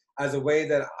failures as a way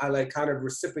that I like kind of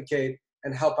reciprocate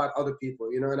and help out other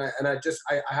people, you know? And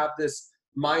I have this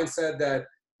mindset that,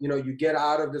 you know, you get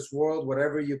out of this world,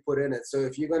 whatever you put in it. So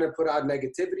if you're going to put out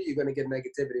negativity, you're going to get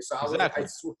negativity. So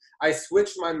I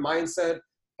switched my mindset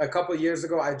a couple of years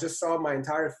ago. I just saw my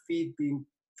entire feed being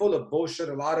full of bullshit,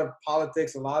 a lot of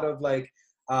politics, a lot of like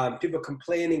people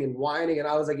complaining and whining. And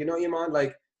I was like, you know, Iman,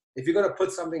 like if you're going to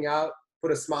put something out,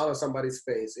 put a smile on somebody's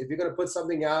face. If you're going to put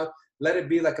something out, let it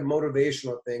be like a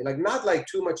motivational thing, like not like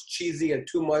too much cheesy and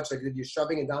too much like you're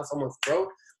shoving it down someone's throat,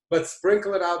 but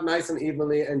sprinkle it out nice and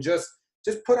evenly and just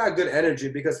put out good energy.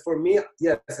 Because for me,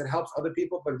 yes, it helps other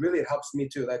people, but really it helps me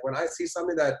too. Like when I see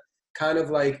something that kind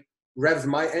of like revs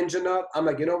my engine up, I'm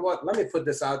like, you know what, let me put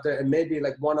this out there, and maybe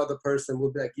like one other person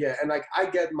will be like, yeah. And like I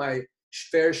get my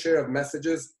fair share of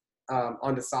messages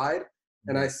on the side,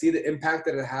 and I see the impact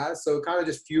that it has, so it kind of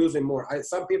just fuels me more.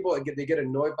 Some people they get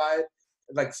annoyed by it,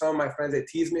 like some of my friends, they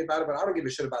tease me about it, but I don't give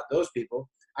a shit about those people.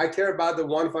 I care about the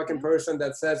one fucking person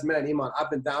that says, man, Iman,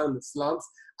 I've been down in the slumps,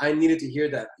 I needed to hear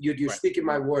that, you're speaking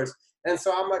my words. And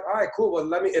so I'm like, all right, cool, well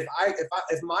let me, if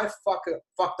my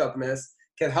fucked upness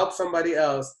can help somebody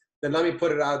else, then let me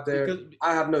put it out there. Because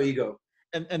I have no ego.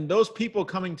 And those people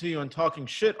coming to you and talking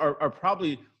shit are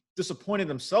probably disappointed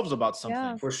themselves about something.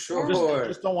 Yeah. For sure.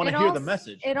 Just don't want to hear the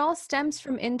message. It all stems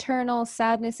from internal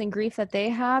sadness and grief that they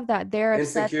have, that they're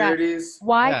upset insecurities. That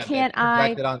why can't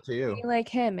I onto you. be like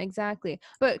him? Exactly.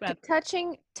 But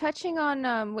touching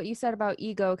on what you said about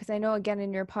ego, because I know again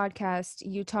in your podcast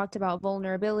you talked about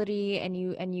vulnerability, and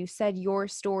you said your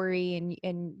story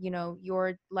and you know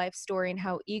your life story, and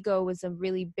how ego was a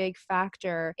really big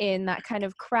factor in that kind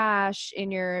of crash in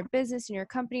your business, in your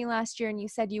company last year. And you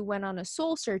said you went on a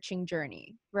soul searching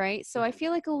journey, right? So I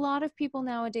feel like a lot of people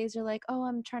nowadays are like, oh,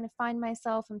 I'm trying to find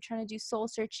myself, I'm trying to do soul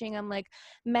searching, I'm like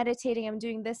meditating, I'm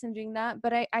doing this, I'm doing that.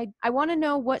 But I want to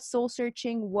know what soul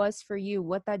searching was for you,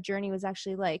 what that journey was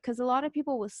actually like, because a lot of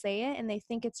people will say it and they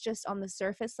think it's just on the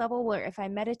surface level, where if I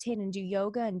meditate and do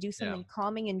yoga and do something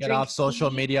calming and get drink off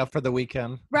social media for the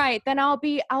weekend, right, then I'll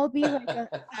be like a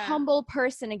humble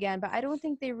person again. But I don't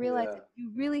think they realize that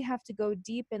you really have to go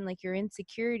deep in like your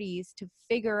insecurities to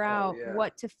figure out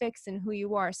what to fix and who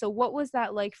you are. So what was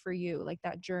that like for you, like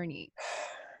that journey?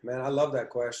 Man, I love that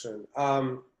question.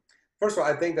 First of all,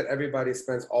 I think that everybody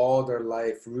spends all their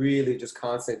life really just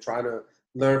constantly trying to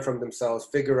learn from themselves,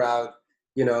 figure out,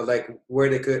 you know, like where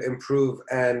they could improve.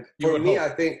 And for me, I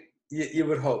think you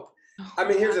would hope. I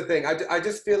mean, here's the thing. I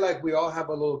just feel like we all have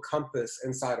a little compass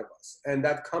inside of us. And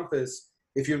that compass,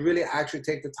 if you really actually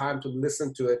take the time to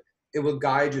listen to it, it will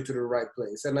guide you to the right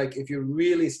place. And like, if you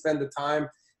really spend the time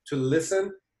to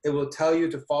listen, it will tell you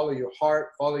to follow your heart,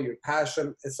 follow your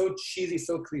passion. It's so cheesy,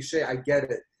 so cliche, I get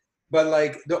it. But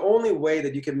like the only way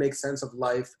that you can make sense of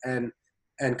life and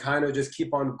kind of just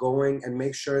keep on going and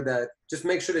make sure that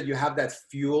you have that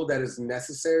fuel that is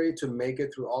necessary to make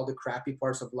it through all the crappy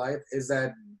parts of life is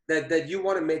that you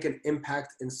want to make an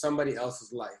impact in somebody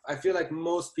else's life. I feel like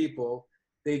most people,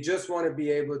 they just want to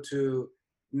be able to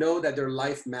know that their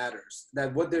life matters,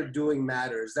 that what they're doing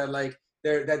matters, that like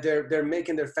they're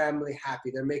making their family happy,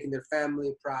 they're making their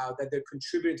family proud, that they're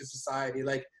contributing to society.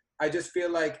 Like I just feel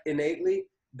like innately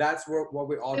that's what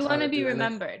we all want to be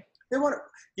remembered. They want to,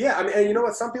 yeah. I mean, and you know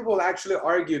what? Some people will actually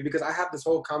argue because I have this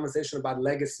whole conversation about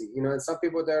legacy, you know, and some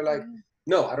people they're like,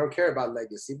 no, I don't care about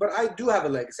legacy, but I do have a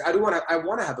legacy. I want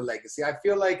to have a legacy. I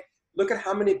feel like, look at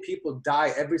how many people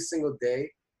die every single day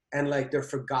and like they're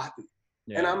forgotten.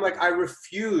 Yeah. And I'm like, I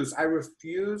refuse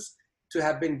to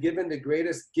have been given the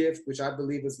greatest gift, which I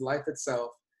believe is life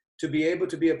itself, to be able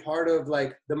to be a part of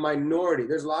like the minority.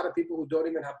 There's a lot of people who don't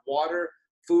even have water,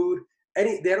 food,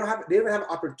 they don't even have an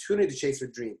opportunity to chase their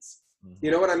dreams. Mm-hmm.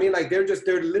 You know what I mean? Like they're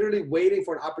literally waiting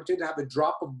for an opportunity to have a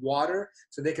drop of water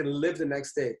so they can live the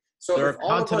next day. So there if are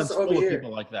all of us over here,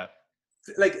 people like that.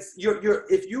 Like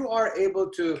if you are able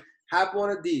to have one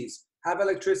of these, have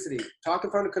electricity, talk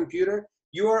in front of a computer,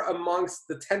 you are amongst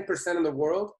the 10% in the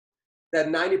world that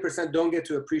 90% don't get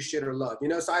to appreciate or love. You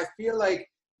know, so I feel like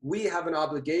we have an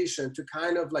obligation to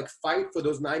kind of like fight for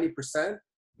those 90%,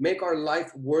 make our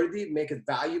life worthy, make it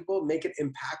valuable, make it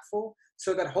impactful,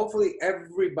 so that hopefully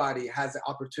everybody has the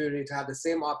opportunity to have the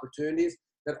same opportunities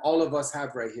that all of us have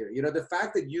right here. You know, the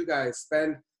fact that you guys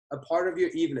spend a part of your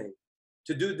evening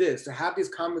to do this, to have these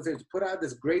conversations, put out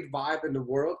this great vibe in the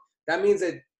world, that means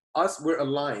that we're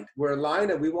aligned. We're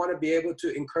aligned, and we want to be able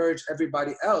to encourage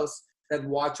everybody else that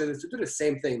watches to do the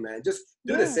same thing, man. Just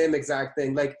do the same exact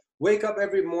thing. Like, wake up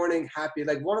every morning happy.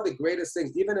 Like, one of the greatest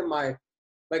things, even in my,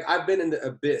 like, I've been in the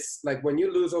abyss. Like, when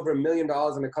you lose over $1 million in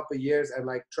a couple of years, and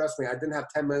like, trust me, I didn't have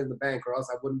 10 million in the bank, or else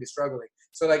I wouldn't be struggling.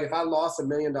 So like, if I lost $1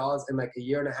 million in like a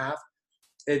year and a half,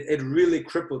 it really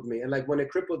crippled me. And like, when it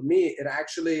crippled me, it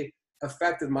actually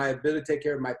affected my ability to take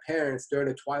care of my parents during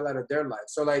the twilight of their life.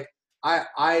 So like, I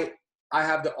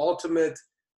have the ultimate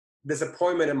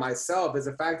disappointment in myself is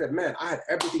the fact that, man, I had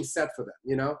everything set for them,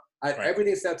 you know? I had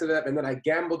everything set to them, and then I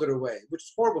gambled it away, which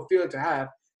is a horrible feeling to have.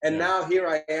 And now here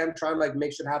I am trying to like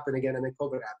make shit happen again, and then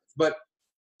COVID happens. But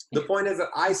the point is that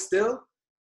I still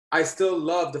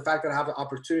love the fact that I have the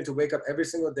opportunity to wake up every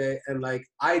single day and like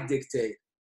I dictate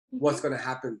what's going to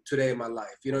happen today in my life.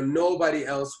 You know, nobody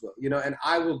else will, you know, and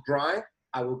I will grind.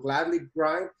 I will gladly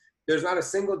grind. There's not a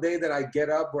single day that I get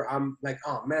up where I'm like,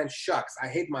 oh man, shucks, I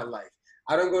hate my life.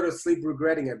 I don't go to sleep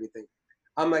regretting everything.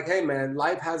 I'm like, hey man,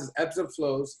 life has its ebbs and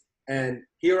flows, and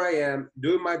here I am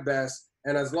doing my best.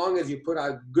 And as long as you put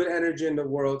out good energy in the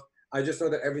world, I just know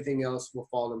that everything else will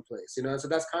fall in place, you know? So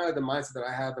that's kind of the mindset that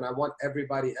I have. And I want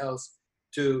everybody else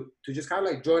to just kind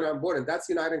of like join on board. And that's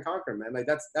Unite and Conquer, man. Like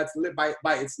that's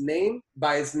by its name,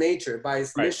 by its nature, by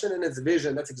its mission and its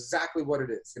vision. That's exactly what it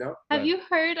is, you know? Have you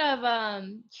heard of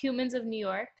Humans of New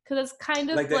York? Because it's kind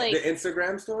of like the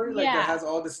Instagram story, like that has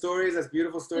all the stories, that's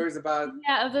beautiful stories about.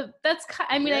 Yeah,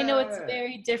 I know it's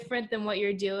very different than what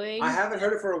you're doing. I haven't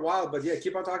heard it for a while, but yeah,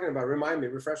 keep on talking about it. Remind me,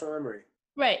 refresh my memory.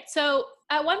 Right. So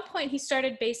at one point he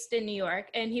started based in New York,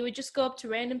 and he would just go up to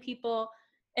random people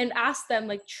and ask them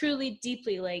like truly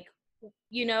deeply, like,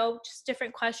 you know, just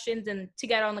different questions, and to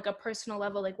get on like a personal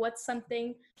level, like what's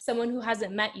something someone who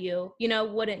hasn't met you, you know,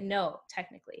 wouldn't know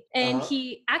technically. And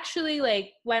he actually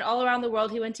like went all around the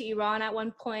world. He went to Iran at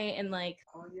one point, and like,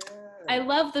 I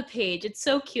love the page. It's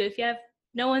so cute. If you have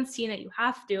no one's seen it, you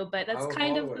have to, but that's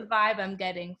kind of the vibe I'm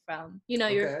getting from, you know,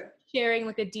 you're sharing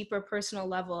like a deeper personal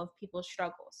level of people's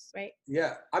struggles, right?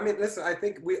 Yeah. I mean, listen, I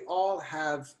think we all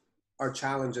have our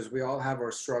challenges. We all have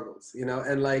our struggles, you know,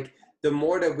 and like, the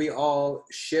more that we all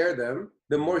share them,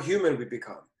 the more human we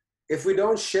become. If we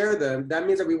don't share them, that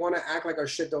means that we want to act like our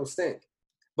shit don't stink.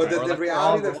 But the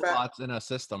reality of the fact, in a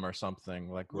system or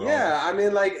something like. I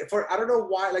mean, like I don't know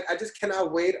why. Like I just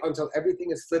cannot wait until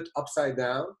everything is flipped upside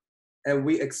down, and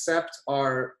we accept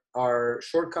our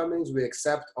shortcomings. We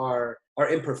accept our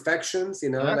imperfections. You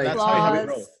know, like that's how you have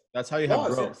growth. That's how you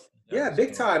have growth. Yeah,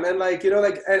 big time. And like, you know,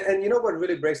 like, and you know what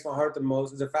really breaks my heart the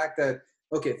most is the fact that,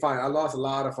 okay, fine, I lost a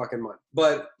lot of fucking money,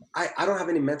 but I don't have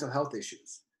any mental health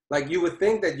issues. Like, you would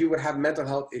think that you would have mental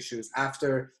health issues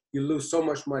after you lose so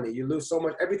much money, you lose so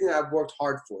much, everything that I've worked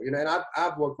hard for, you know, and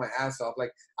I've worked my ass off.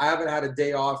 Like, I haven't had a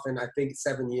day off in, I think,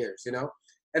 7 years, you know,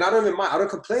 and I don't even mind. I don't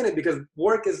complain it because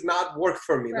work is not work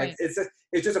for me. Right. Like,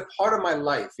 it's just a part of my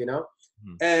life, you know,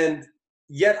 and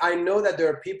yet I know that there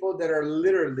are people that are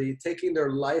literally taking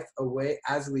their life away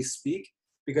as we speak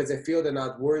because they feel they're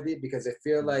not worthy, because they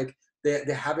feel like they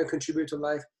haven't contributed to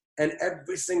life. And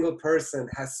every single person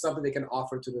has something they can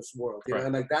offer to this world, you know?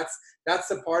 And like, that's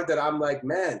the part that I'm like,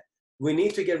 man, we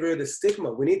need to get rid of the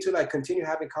stigma. We need to like continue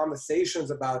having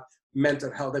conversations about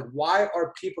mental health. Like, why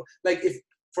are people, like, if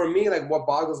for me, like what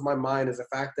boggles my mind is the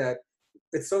fact that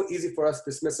it's so easy for us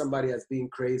to dismiss somebody as being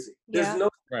crazy. There's no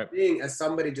being as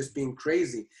somebody just being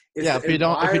crazy. It's if you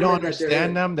don't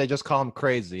understand them, they just call them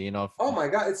crazy, you know? Oh my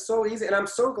God, it's so easy. And I'm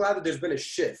so glad that there's been a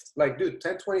shift. Like, dude,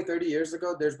 10, 20, 30 years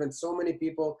ago, there's been so many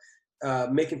people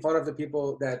making fun of the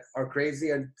people that are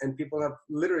crazy, and people have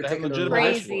literally They have taken their legitimate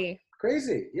lives. Crazy.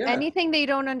 Crazy, yeah. Anything they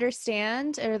don't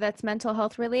understand or that's mental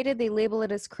health related, they label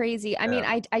it as crazy. I mean,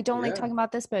 I don't like Yeah. talking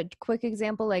about this, but quick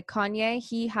example, like Kanye,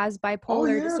 he has Oh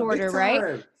bipolar yeah, disorder, big right?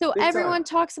 time. So Big everyone time.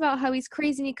 talks about how he's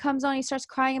crazy and he comes on, he starts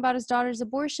crying about his daughter's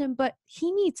abortion, but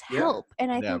he needs Yeah. help.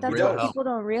 And I Yeah, think that's real what does. help. people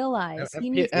don't realize.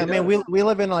 He needs I He mean, does. we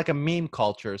live in like a meme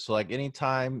culture. So like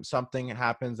anytime something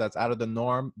happens that's out of the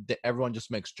norm, everyone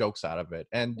just makes jokes out of it.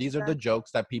 And these are the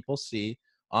jokes that people see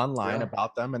online Yeah.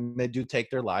 about them, and they do take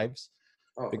their lives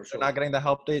Oh, for because sure. they're not getting the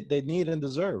help they need and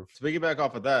deserve. To piggyback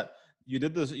off of that, you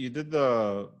did the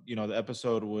the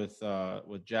episode with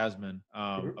Jasmine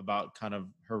Mhm. about kind of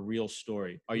her real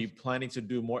story. Are you planning to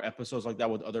do more episodes like that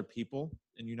with other people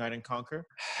in Unite and Conquer?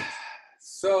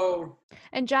 So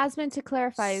And Jasmine, to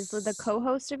clarify, is the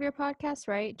co-host of your podcast,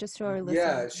 right? Just so our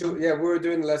listeners. yeah, we were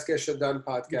doing Let's Get Shit Done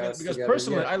podcast Because together.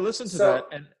 personally, Yeah. I listened to So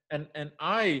that and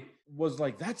I was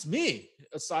like, that's me.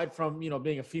 Aside from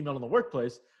being a female in the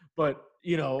workplace, but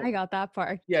I got that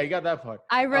part. yeah, you got that part.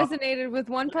 I resonated with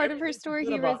one But part of her everything she story.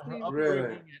 said He about her resonated. Really?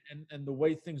 upbringing and the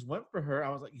way things went for her, I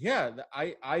was like, yeah,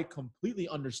 I completely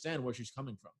understand where she's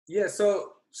coming from. yeah,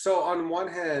 so on one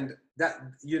hand, that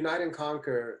Unite and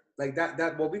Conquer, like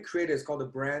that what we created is called a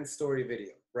brand story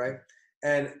video, right?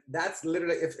 And that's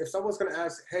literally if someone's gonna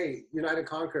ask, hey, Unite and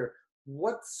Conquer,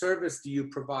 what service do you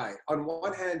provide? On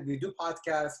one hand, we do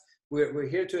podcasts, we're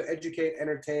here to educate,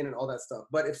 entertain, and all that stuff.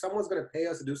 But if someone's gonna pay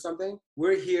us to do something,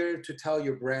 we're here to tell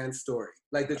your brand story,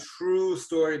 like the true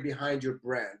story behind your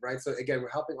brand, right? So again, we're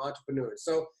helping entrepreneurs.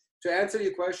 So to answer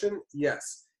your question,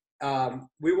 yes.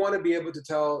 We want to be able to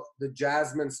tell the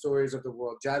Jasmine stories of the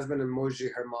world, Jasmine and Moji,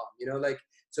 her mom, like,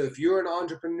 so if you're an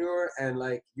entrepreneur and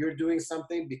like you're doing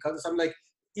something because of something, like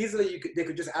easily they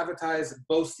could just advertise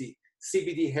Bosi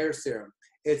CBD hair serum.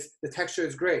 The texture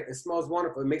is great. It smells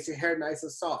wonderful. It makes your hair nice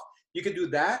and soft. You could do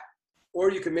that,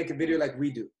 or you can make a video like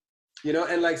we do,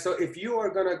 and like, so if you are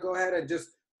going to go ahead and just,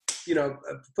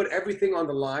 put everything on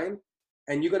the line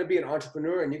and you're going to be an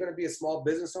entrepreneur and you're going to be a small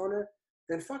business owner,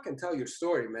 then fucking tell your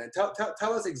story, man.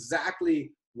 Tell us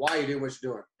exactly why you're doing what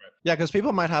you're doing. Yeah, because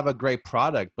people might have a great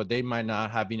product, but they might not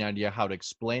have any idea how to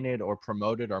explain it or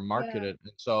promote it or market it.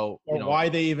 And so, Or why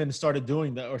they even started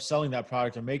doing that or selling that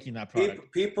product or making that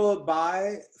product. People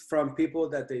buy from people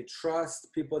that they trust,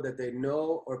 people that they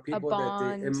know, or people that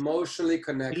they emotionally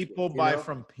connect People with. buy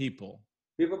from people.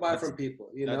 People buy from people.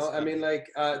 I mean, like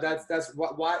that's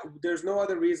why there's no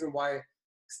other reason why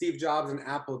Steve Jobs and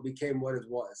Apple became what it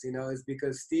was, is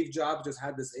because Steve Jobs just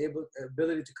had this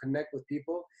ability to connect with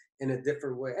people in a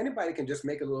different way. Anybody can just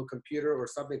make a little computer or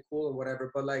something cool and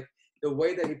whatever, but like the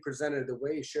way that he presented, the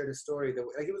way he shared his story,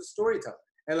 like he was a storyteller.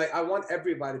 And like, I want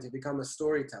everybody to become a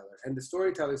storyteller. And the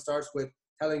storytelling starts with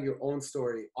telling your own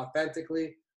story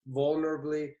authentically,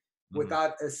 vulnerably,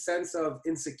 without a sense of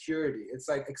insecurity. It's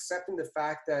like accepting the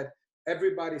fact that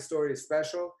everybody's story is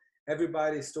special.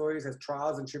 Everybody's stories has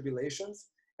trials and tribulations.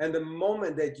 And the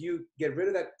moment that you get rid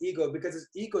of that ego, because it's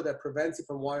ego that prevents you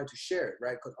from wanting to share it,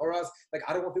 right? Or else, like,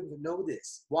 I don't want people to know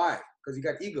this. Why? Because you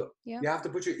got ego. Yeah. You have to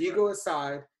put your ego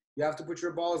aside. You have to put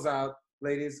your balls out,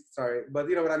 ladies. Sorry, but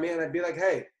you know what I mean? And I'd be like,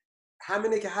 hey,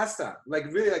 hamine ke hasta? Like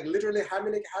really, like literally,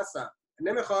 hamine ke hasta?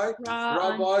 نمیخوای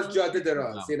را باز جاده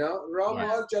دراز, را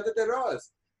باز جاده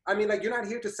دراز. I mean, like, you're not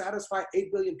here to satisfy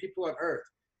 8 billion people on earth.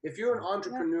 If you're an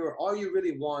entrepreneur, all you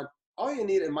really want, all you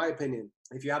need, in my opinion,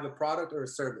 if you have a product or a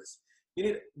service, you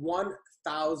need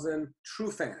 1,000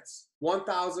 true fans,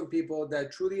 1,000 people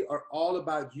that truly are all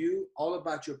about you, all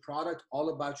about your product, all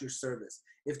about your service.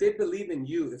 If they believe in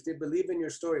you, if they believe in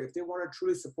your story, if they want to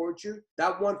truly support you,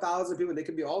 that 1,000 people, they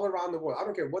could be all around the world. I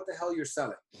don't care what the hell you're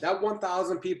selling. That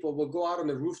 1,000 people will go out on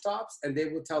the rooftops and they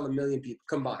will tell 1 million people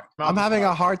combined. I'm having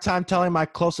a hard time telling my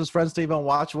closest friends to even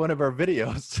watch one of our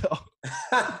videos. So.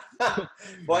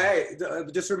 Well, hey,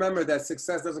 just remember that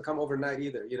success doesn't come overnight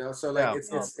either, So like,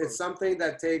 it's something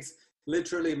that takes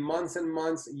literally months and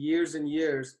months, years and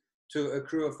years to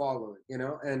accrue a following,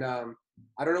 And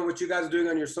I don't know what you guys are doing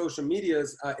on your social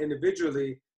medias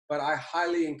individually, but I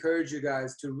highly encourage you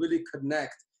guys to really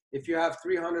connect. If you have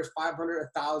 300, 500,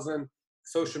 1,000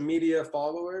 social media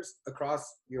followers across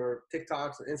your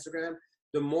TikToks and Instagram,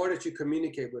 the more that you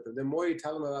communicate with them, the more you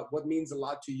tell them about what means a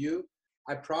lot to you,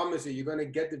 I promise you, you're going to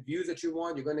get the views that you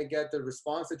want. You're going to get the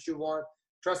response that you want.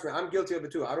 Trust me, I'm guilty of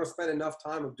it too. I don't spend enough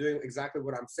time of doing exactly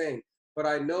what I'm saying, but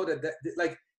I know that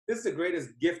like, this is the greatest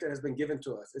gift that has been given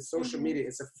to us. It's social media.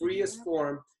 It's the freest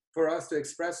form for us to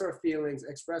express our feelings,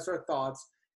 express our thoughts.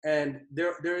 And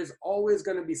there is always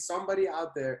going to be somebody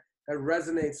out there that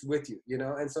resonates with you,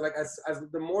 And so like, as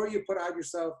the more you put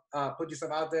yourself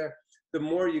out there, the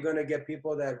more you're going to get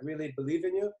people that really believe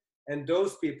in you. And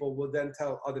those people will then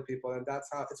tell other people. And that's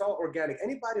how it's all organic.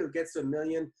 Anybody who gets to 1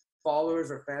 million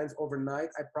followers or fans overnight,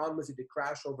 I promise you, they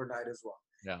crash overnight as well.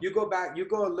 Yeah. You go back, you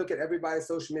go and look at everybody's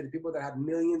social media, people that have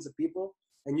millions of people,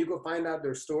 and you go find out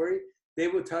their story, they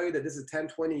will tell you that this is 10,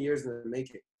 20 years in the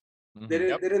making. Mhm. They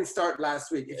didn't start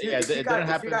last week. If you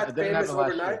got famous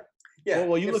overnight, yeah.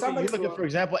 Well, you look at, for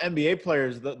example, NBA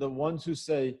players, the ones who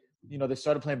say, you know, they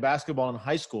started playing basketball in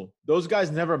high school. Those guys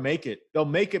never make it. They'll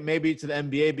make it maybe to the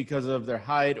NBA because of their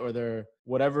height or their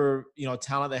whatever, you know,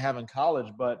 talent they have in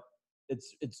college. But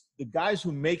it's the guys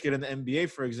who make it in the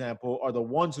NBA, for example, are the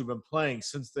ones who've been playing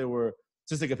since they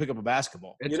could pick up a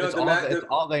basketball. It's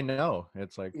all they know.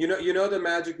 It's like you know the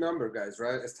magic number, guys,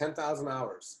 right? It's 10,000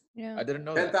 hours. Yeah. I didn't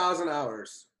know 10,000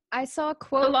 hours. I saw a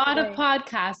quote. A lot today. of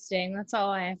podcasting. That's all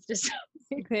I have to say.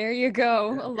 There you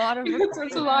go. A lot of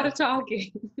It's a lot of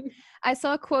talking. I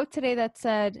saw a quote today that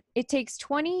said, "It takes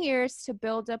 20 years to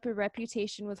build up a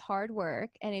reputation with hard work,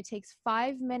 and it takes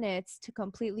 5 minutes to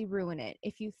completely ruin it.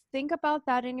 If you think about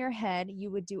that in your head,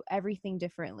 you would do everything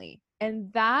differently."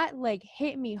 And that like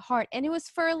hit me hard. And it was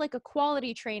for like a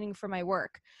quality training for my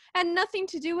work. And nothing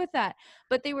to do with that.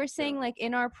 But they were saying like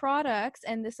in our products,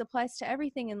 and this applies to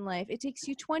everything in life, it takes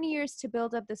you 20 years to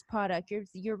build up this product,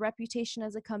 your reputation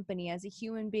as a company, as a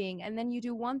human being. And then you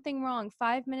do one thing wrong,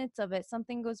 5 minutes of it,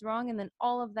 something goes wrong, and then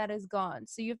all of that is gone.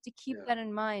 So you have to keep that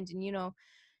in mind. And, you know,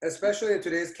 especially in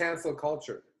today's cancel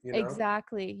culture, you know?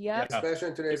 Exactly. Yep. Yeah. Especially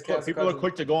in today's People, cancel people culture. are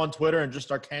quick to go on Twitter and just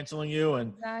start canceling you,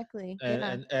 and Exactly.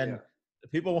 and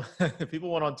people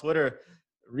went on Twitter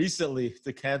recently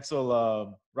to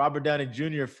cancel Robert Downey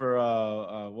Jr. for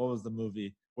what was the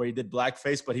movie where he did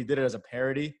blackface, but he did it as a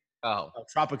parody.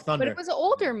 Tropic Thunder. But it was an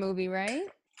older movie, right?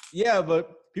 Yeah,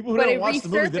 but people who But don't it watch the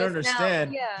movie didn't resurfaced now,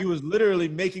 understand. yeah. He was literally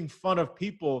making fun of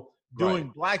people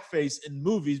doing blackface in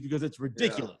movies because it's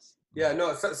ridiculous. Yeah,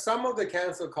 no, so some of the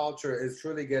cancel culture is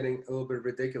truly getting a little bit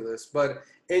ridiculous. But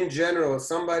in general,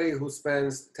 somebody who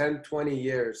spends 10, 20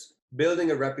 years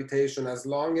building a reputation, as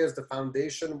long as the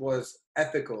foundation was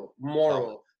ethical,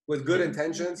 moral, with good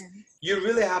intentions, you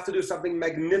really have to do something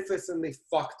magnificently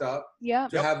fucked up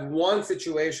to have one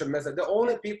situation mess up. The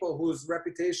only people whose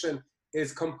reputation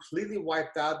is completely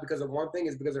wiped out because of one thing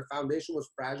is because their foundation was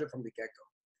fragile from the get-go.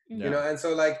 You know, and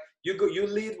so like you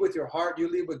lead with your heart, you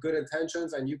lead with good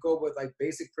intentions, and you go with like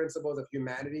basic principles of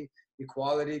humanity,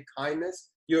 equality,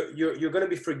 kindness. You're going to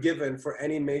be forgiven for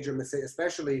any major mistake,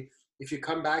 especially if you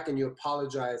come back and you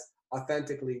apologize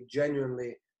authentically,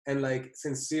 genuinely, and like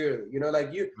sincerely. You know,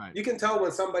 like you can tell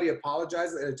when somebody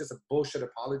apologizes and it's just a bullshit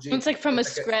apology. It's like from a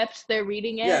script, they're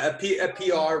reading it. Yeah, a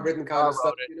PR written kind of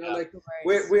stuff. You know, like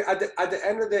we at the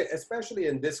end of the day, especially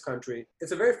in this country,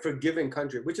 it's a very forgiving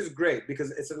country, which is great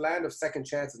because it's a land of second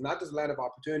chances, not just a land of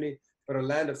opportunity, but a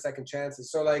land of second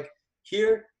chances. So like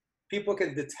here, people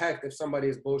can detect if somebody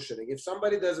is bullshitting. If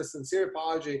somebody does a sincere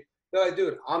apology, they're like,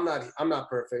 dude, I'm not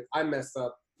perfect. I messed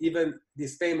up. Even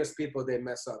these famous people, they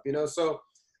mess up. You know, so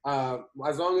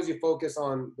as long as you focus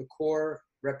on the core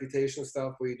reputation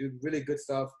stuff, where you do really good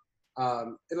stuff,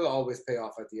 it'll always pay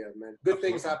off at the end, man. Good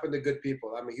things happen to good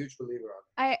people. I'm a huge believer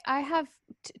on it. I have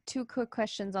two quick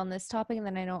questions on this topic, and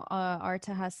then I know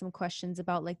Arta has some questions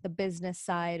about like the business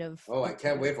side of. Oh, I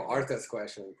can't wait for Arta's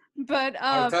question. But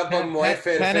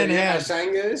pen in hand.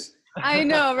 I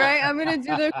know, right? I'm gonna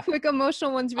do the quick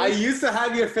emotional ones. I used to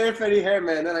have your fair fetty hair,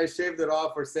 man. Then I shaved it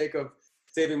off for sake of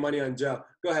saving money on gel.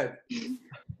 Go ahead.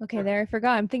 Okay, there I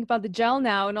forgot. I'm thinking about the gel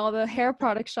now and all the hair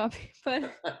product shopping.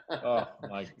 But oh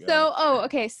my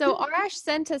god. So Arash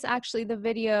sent us actually the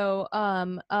video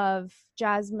of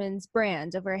Jasmine's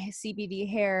brand, of her CBD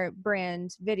hair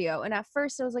brand video. And at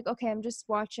first I was like, okay, I'm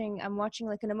watching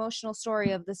like an emotional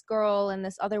story of this girl and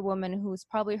this other woman who's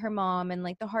probably her mom, and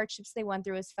like the hardships they went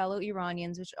through as fellow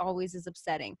Iranians, which always is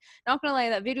upsetting. Not gonna lie,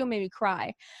 that video made me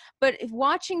cry. But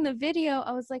watching the video,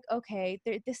 I was like, okay,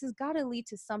 this has got to lead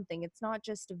to something. It's not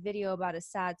just a video about a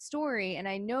sad story. And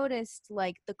I noticed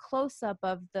like the close-up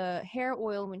of the hair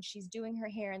oil when she's doing her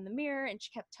hair in the mirror, and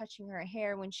she kept touching her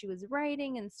hair when she was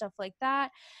writing and stuff like that.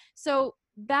 So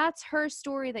that's her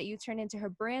story that you turn into her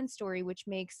brand story, which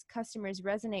makes customers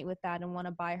resonate with that and want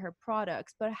to buy her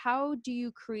products. But how do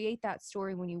you create that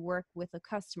story when you work with a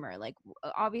customer? Like,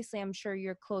 obviously I'm sure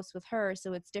you're close with her,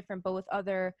 so it's different, but with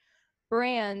other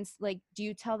brands, like, do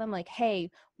you tell them like, hey,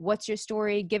 what's your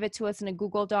story, give it to us in a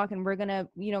Google Doc and we're gonna,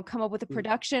 you know, come up with a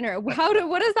production? Or how does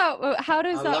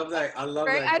that I love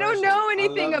right? that I don't know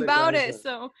anything about it,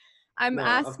 so I'm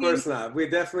asking. Of course not. We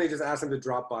definitely just asked him to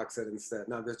Dropbox it instead.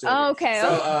 No, I'm just joking. Oh, okay.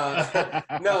 So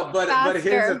no, but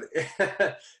here's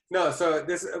no. So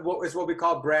this is what we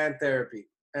call brand therapy.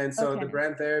 And so the Okay.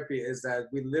 brand therapy is that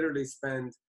we literally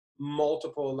spend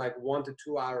multiple, like 1 to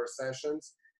 2 hour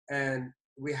sessions, and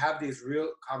we have these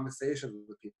real conversations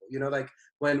with people. You know, like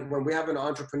when we have an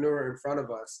entrepreneur in front of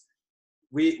us,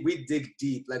 we dig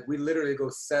deep. Like we literally go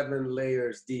 7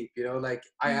 layers deep. You know, like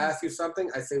I ask you something,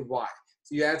 I say why.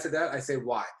 So you answer that, I say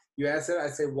why. You answer it, I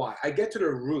say why. I get to the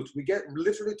root. We get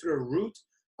literally to the root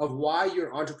of why you're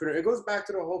an entrepreneur. It goes back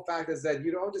to the whole fact is that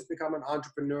you don't just become an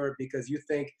entrepreneur because you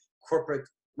think corporate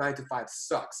 9 to 5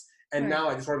 sucks and now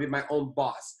I just want to be my own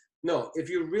boss. No, if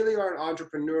you really are an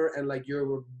entrepreneur and like you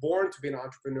were born to be an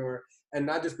entrepreneur and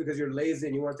not just because you're lazy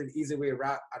and you want an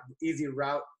easy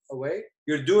route away,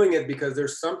 you're doing it because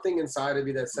there's something inside of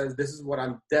you that says this is what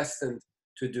I'm destined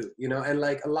to do, you know? And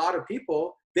like a lot of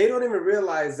people, they don't even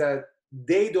realize that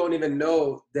they don't even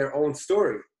know their own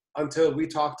story until we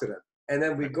talk to them. And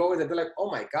then we go in and they're like,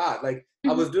 oh my God, like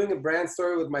I was doing a brand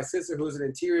story with my sister who's an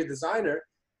interior designer.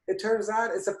 It turns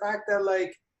out it's the fact that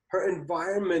like her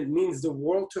environment means the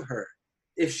world to her.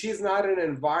 If she's not in an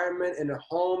environment, in a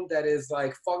home that is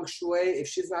like feng shui, if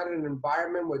she's not in an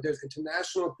environment where there's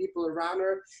international people around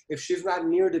her, if she's not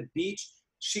near the beach,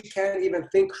 she can't even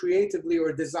think creatively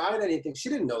or design anything. She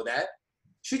didn't know that.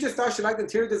 She just thought she liked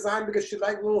interior design because she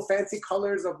liked little fancy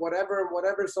colors of whatever and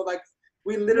whatever. So like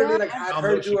we literally like had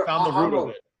her do her found the root of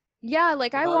it. Yeah,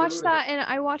 like I Found the watched root of that, and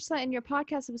I watched that in your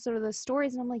podcast episode of the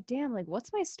stories, and I'm like, damn, like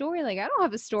what's my story? Like I don't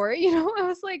have a story, you know? I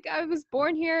was like, I was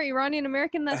born here, Iranian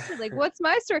American, that's it. Like what's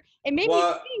my story? It made me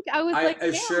Well, think. I was I like, damn,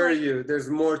 assure like, you, there's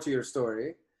more to your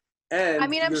story, and I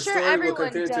mean, I'm your sure story will everyone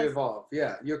continue to does. evolve.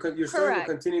 Yeah, your story will Correct.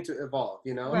 continue to evolve.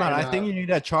 You know, Man, Right. I think you need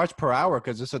to charge per hour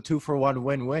because it's a 2-for-1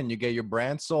 win-win. You get your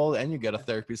brand sold and you get a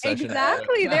therapy session.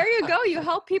 Exactly. There you go. You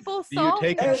help people Do you solve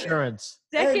take insurance?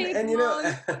 and you know,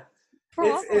 decades-long it's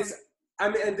problems. I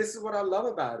mean, and this is what I love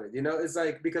about it. You know, it's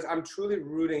like because I'm truly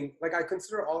rooting. Like I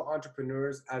consider all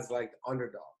entrepreneurs as like the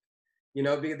underdog. You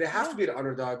know, because they have to be the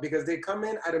underdog because they come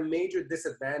in at a major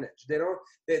disadvantage. They don't.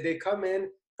 They come in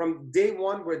from day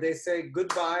one where they say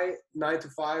goodbye 9 to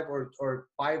 5 or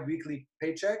bi-weekly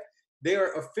paycheck. They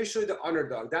are officially the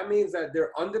underdog. That means that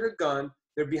they're under the gun.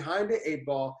 They're behind the 8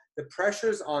 ball. The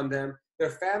pressure's on them. Their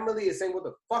family is saying, what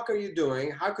the fuck are you doing?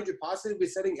 How could you possibly be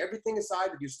setting everything aside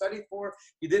that you studied for?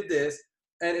 You did this.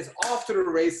 And it's off to the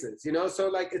races, you know? So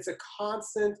like, it's a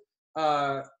constant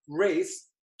race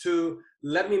to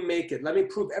let me make it. Let me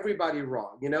prove everybody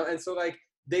wrong, you know? And so like,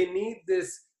 they need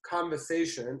this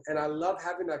conversation. And I love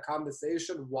having that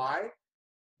conversation. Why?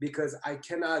 Because I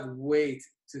cannot wait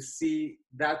to see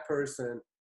that person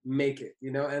make it,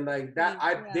 you know? And like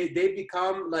that, they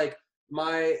become like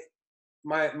my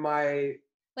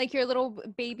like your little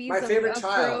babies. My favorite of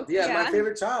child. growth. Yeah, my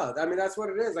favorite child. I mean, that's what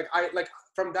it is. Like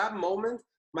from that moment,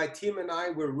 my team and I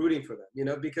were rooting for them, you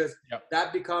know, because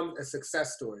that becomes a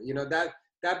success story. You know,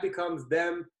 that becomes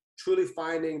them truly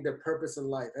finding their purpose in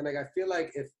life. And like I feel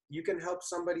like if you can help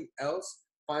somebody else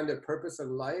find their purpose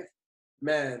in life,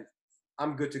 man,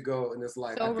 I'm good to go in this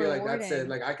life. So I feel like that's it.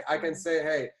 Like I can say,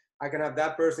 hey, I can have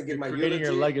that person give my eulogy,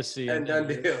 your legacy and done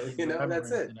deal. You know, that's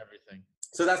it. And everything.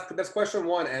 So that's question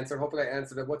 1 answered. Hopefully I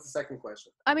answered it. What's the second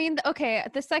question? I mean, okay,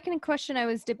 the second question I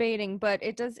was debating, but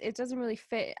it doesn't really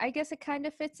fit. I guess it kind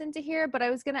of fits into here, but I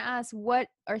was going to ask, what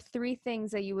are 3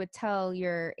 things that you would tell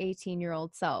your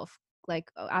 18-year-old self,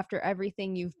 like after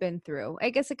everything you've been through? I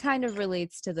guess it kind of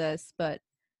relates to this, but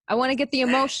I want to get the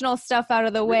emotional stuff out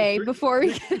of the way before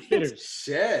we get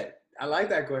Shit. I like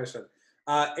that question.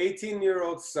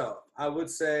 18-year-old self, I would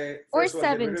say. Or First of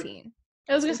all, get rid of- 17.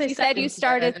 I was gonna say You said you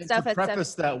started And stuff to at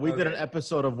preface that, we did an Okay.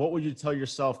 episode of what would you tell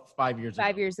yourself 5 years ago?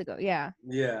 5 years ago. Yeah.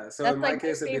 Yeah. So That's in my like my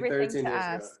case, it'd be favorite thing 13 to years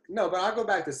ago. ask. No, but I'll go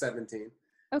back to 17.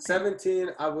 Okay.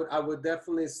 17, I would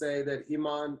definitely say that,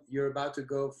 Iman, you're about to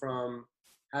go from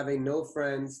having no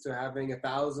friends to having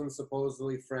 1,000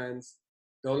 supposedly friends.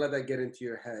 Don't let that get into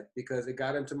your head, because it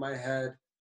got into my head,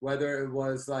 whether it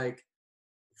was like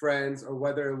friends or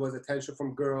whether it was attention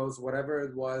from girls, whatever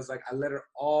it was, like I let it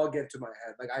all get to my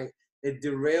head. Like it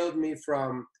derailed me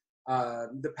from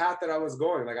the path that I was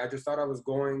going. Like I just thought I was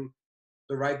going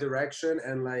the right direction,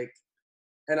 and I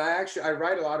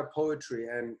write a lot of poetry,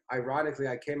 and ironically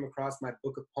I came across my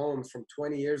book of poems from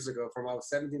 20 years ago, from I was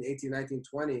 17, 18, 19,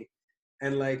 20,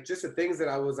 and like just the things that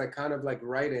I was like kind of like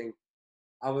writing,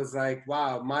 I was like,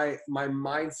 wow, my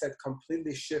mindset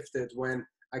completely shifted when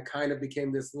I kind of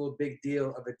became this little big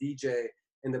deal of a DJ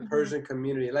in the Persian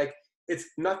community. Like, it's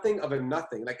nothing of a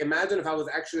nothing. Like, imagine if I was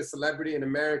actually a celebrity in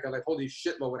America, like, holy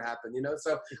shit, what would happen, you know?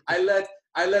 So I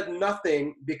let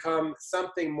nothing become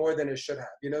something more than it should have,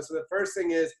 you know? So the first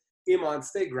thing is Iman,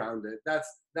 stay grounded.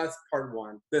 That's part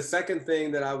one. The second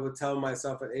thing that I would tell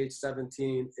myself at age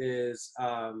 17 is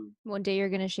One day you're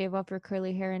gonna shave off your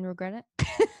curly hair and regret it.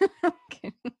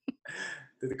 Okay.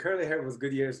 the curly hair was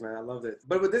good years, man. I loved it.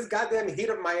 But with this goddamn heat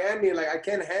of Miami, like I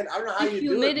can't handle. I don't know how The you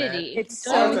do it, man. humidity. It's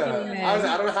Don't so do humid. it.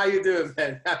 I don't know how you do it,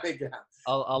 man.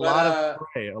 A lot of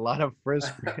spray, a lot of frizz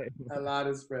spray. A lot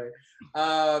of spray.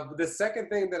 The second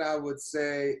thing that I would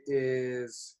say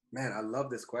is, man, I love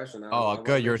this question. Oh,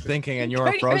 good. You're thinking and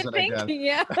you're frozen again.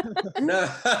 Yeah. No,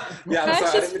 yeah, I'm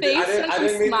That's sorry. his face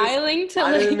as he's smiling to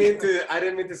I like.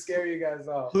 didn't mean to scare you guys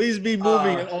off. Please be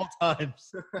moving at all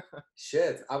times.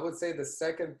 Shit, I would say the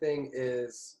second thing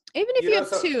is. Even if you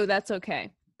have two, that's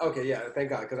okay. Okay, yeah,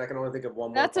 thank God, because I can only think of one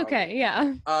more. That's okay.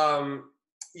 Yeah.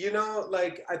 You know,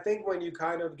 like I think when you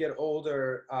kind of get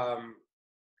older,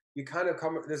 you kind of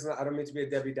come. I don't mean to be a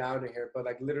Debbie Downer here, but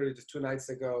like literally just 2 nights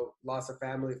ago, lost a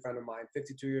family friend of mine,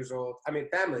 52 years old. I mean,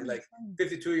 family, like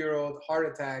 52-year-old,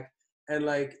 heart attack, and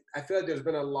like I feel like there's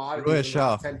been a lot of these in the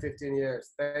last 10, 15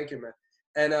 years. Thank you, man.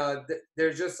 And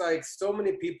there's just like so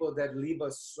many people that leave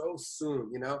us so soon,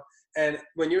 you know. And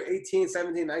when you're 18,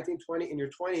 17, 19, 20, in your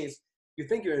 20s, you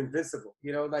think you're invincible,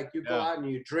 you know, like you go out and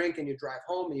you drink and you drive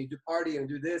home and you do party and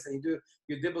do this and you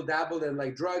dibble dabble and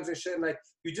like drugs and shit. And like,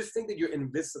 you just think that you're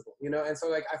invisible, you know? And so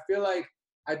like, I feel like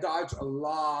I dodged a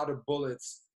lot of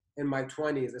bullets in my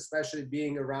 20s, especially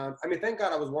being around. I mean, thank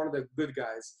God I was one of the good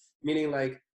guys, meaning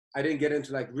like, I didn't get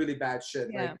into like really bad shit.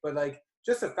 Yeah. Like, but like,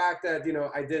 just the fact that, you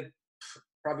know, I did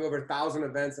probably over 1,000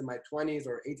 events in my 20s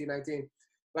or 18, 19,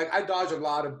 like I dodged a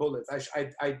lot of bullets.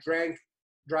 I drank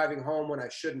driving home when I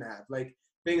shouldn't have, like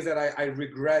things that I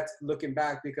regret looking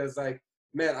back because like,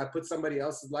 man, I put somebody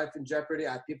else's life in jeopardy.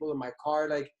 I had people in my car.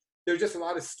 Like there's just a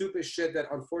lot of stupid shit that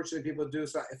unfortunately people do.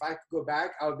 So if I could go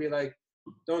back, I would be like,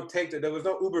 don't take that. There was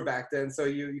no Uber back then. So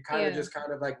you kind of just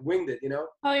kind of like winged it, you know?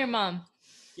 Call your mom.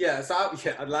 Yeah. So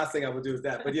the last thing I would do is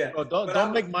that, but yeah. Bro,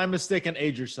 don't make my mistake and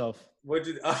age yourself. What'd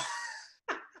you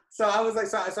So I was like,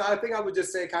 so I think I would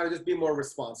just say kind of just be more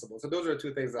responsible. So those are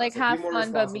 2 things. Like have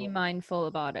fun, but be mindful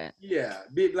about it. Yeah,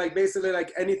 be like basically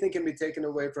like anything can be taken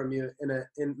away from you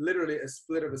in literally a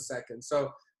split of a second.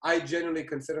 So I genuinely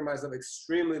consider myself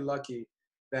extremely lucky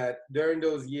that during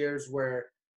those years where,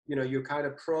 you know, you're kind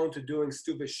of prone to doing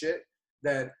stupid shit,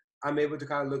 that I'm able to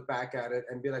kind of look back at it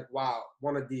and be like, wow,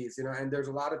 one of these, you know. And there's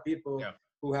a lot of people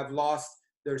who have lost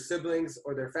their siblings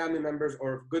or their family members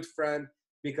or a good friend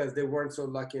because they weren't so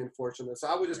lucky and fortunate. So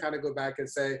I would just kind of go back and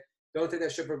say, don't take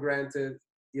that shit for granted.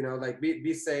 You know, like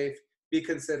be safe, be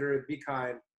considerate, be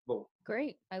kind. Boom.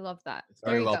 Great. I love that. It's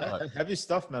very well go. put. Heavy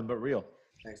stuff, man, but real.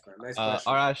 Thanks, man. Nice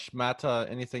question. Arash, Mata,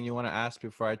 anything you want to ask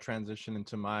before I transition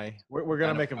into my? We're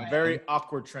gonna make a very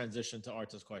awkward transition to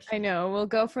Arta's question. I know. We'll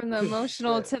go from the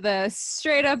emotional to the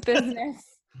straight up business.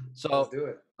 So let's do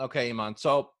it. Okay, Iman.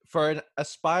 So for an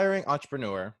aspiring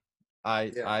entrepreneur,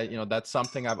 I you know, that's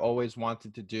something I've always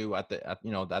wanted to do at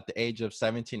the age of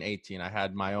 17, 18. I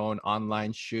had my own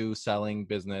online shoe selling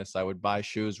business. I would buy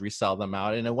shoes, resell them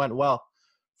out, and it went well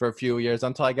for a few years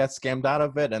until I got scammed out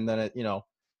of it. And then it, you know,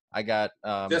 I got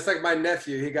just like my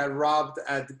nephew, he got robbed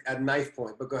at knife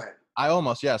point, but go ahead. I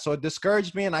almost, so it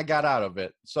discouraged me and I got out of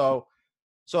it. So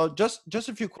just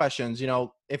a few questions. You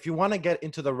know, if you want to get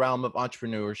into the realm of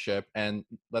entrepreneurship and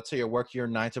let's say you're working your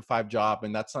 9-to-5 job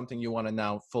and that's something you want to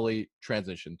now fully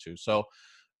transition to. So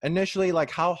initially,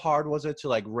 like how hard was it to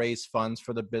like raise funds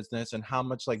for the business and how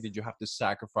much like did you have to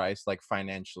sacrifice like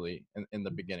financially in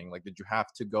the beginning? Like did you have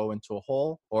to go into a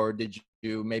hole or did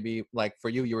you maybe like for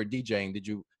you were DJing, did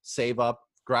you save up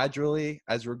gradually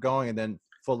as you were going and then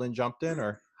full in jumped in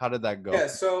or how did that go? Yeah,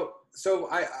 so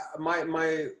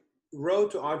my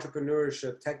road to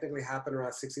entrepreneurship technically happened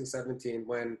around 16, 17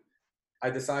 when I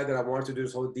decided I wanted to do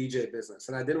this whole DJ business.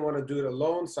 And I didn't want to do it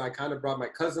alone, so I kind of brought my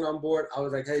cousin on board. I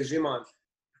was like, hey, Huschmand,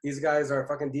 these guys are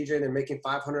fucking DJing and making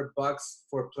 $500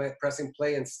 for pressing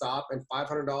play and stop, and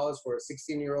 $500 for a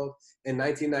 16-year-old in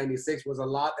 1996 was a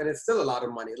lot, and it's still a lot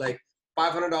of money. Like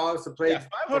 $500 to play. Yeah,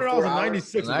 $500 in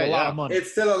 96 is a lot of money.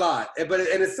 It's still a lot, but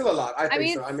it's still a lot. I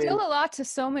think so. It's still a lot to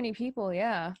so many people,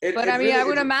 yeah. But I mean, I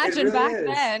would imagine back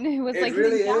then it was like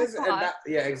really is,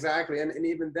 yeah, exactly. And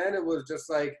even then it was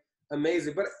just like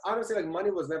amazing. But honestly, like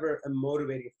money was never a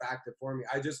motivating factor for me.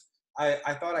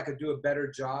 I thought I could do a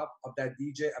better job of that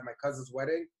DJ at my cousin's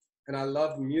wedding, and I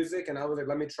loved music, and I was like,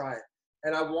 let me try it.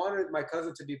 And I wanted my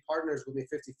cousin to be partners with me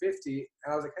 50-50,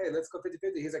 and I was like, hey, let's go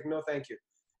 50-50. He's like, no, thank you.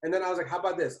 And then I was like, how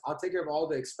about this? I'll take care of all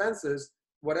the expenses.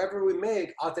 Whatever we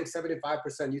make, I'll take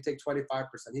 75%. You take 25%.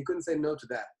 He couldn't say no to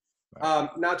that. Right.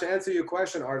 Now, to answer your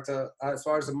question, Arta, as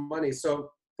far as the money.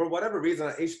 So for whatever reason,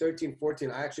 at age 13,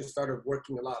 14, I actually started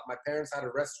working a lot. My parents had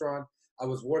a restaurant. I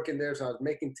was working there, so I was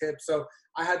making tips. So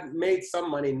I had made some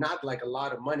money, not like a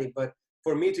lot of money, but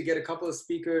for me to get a couple of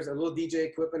speakers, a little DJ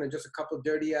equipment, and just a couple of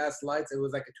dirty ass lights, it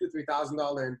was like a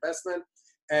 $2,000-3,000 investment.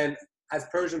 And as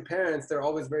Persian parents, they're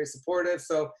always very supportive.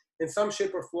 So in some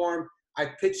shape or form,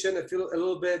 I pitched in a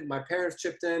little bit. My parents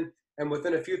chipped in, and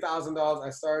within a few $1,000s, I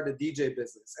started a DJ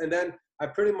business. And then I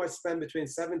pretty much spent between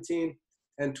 17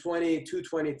 and 22,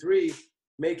 23,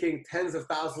 making tens of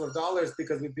thousands of dollars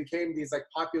because we became these like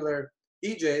popular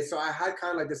DJs. So I had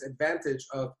kind of like this advantage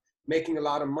of making a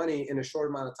lot of money in a short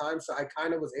amount of time. So I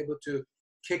kind of was able to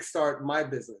kickstart my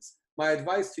business. My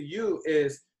advice to you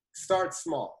is start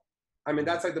small. I mean,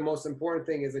 that's like the most important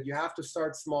thing, is that you have to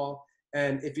start small.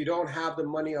 And if you don't have the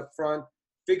money up front,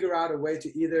 figure out a way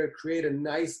to either create a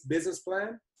nice business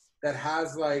plan that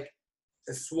has like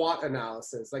a SWOT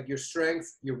analysis, like your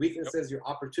strengths, your weaknesses, your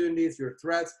opportunities, your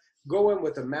threats. Go in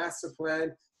with a master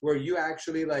plan where you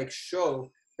actually like show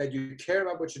that you care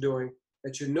about what you're doing,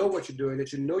 that you know what you're doing,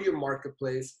 that you know your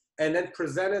marketplace, and then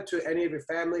present it to any of your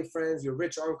family, friends, your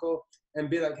rich uncle, and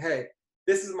be like, hey,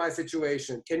 this is my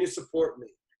situation. Can you support me?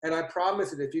 And I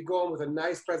promise you that if you go in with a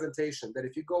nice presentation, that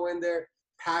if you go in there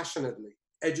passionately,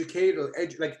 educated,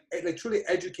 like truly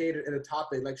educated in a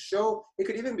topic, like show, it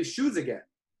could even be shoes again.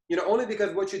 You know, only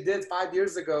because what you did 5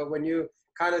 years ago when you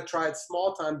kind of tried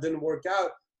small time didn't work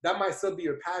out, that might still be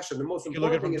your passion. The most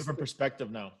important thing is from a different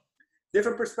perspective now.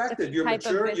 Different perspective. You're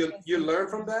mature. You learn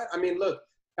from that. I mean, look,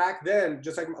 back then,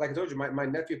 just like I told you, my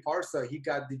nephew Parsa, he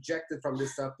got dejected from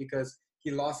this stuff because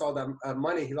he lost all that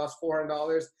money. He lost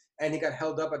 $400 and he got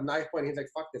held up at knife point. He's like,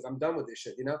 fuck this, I'm done with this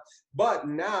shit, you know? But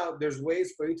now there's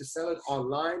ways for you to sell it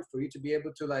online, for you to be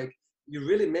able to like, you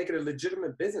really make it a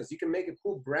legitimate business. You can make a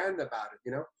cool brand about it,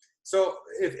 you know? So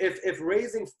if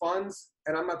raising funds,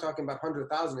 and I'm not talking about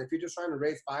 100,000, if you're just trying to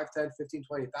raise 5, 10, 15,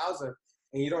 20,000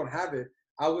 and you don't have it,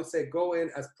 I would say go in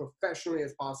as professionally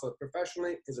as possible.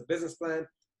 Professionally is a business plan.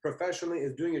 Professionally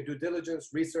is doing your due diligence,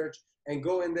 research, and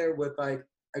go in there with like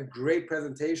a great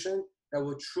presentation that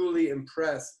will truly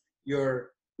impress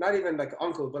your, not even like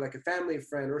uncle, but like a family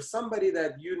friend or somebody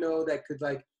that you know that could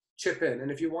like chip in.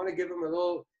 And if you want to give them a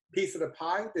little piece of the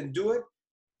pie, then do it.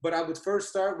 But I would first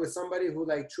start with somebody who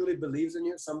like truly believes in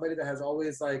you, somebody that has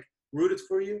always like rooted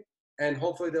for you. And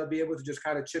hopefully they'll be able to just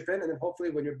kind of chip in. And then hopefully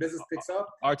when your business picks up,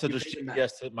 Arta just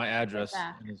GPS hit my address.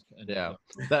 Yeah.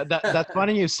 That's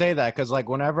funny you say that, because like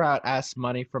whenever I ask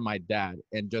money from my dad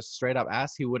and just straight up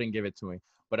ask, he wouldn't give it to me.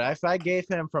 But if I gave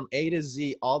him from A to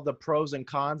Z all the pros and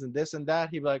cons and this and that,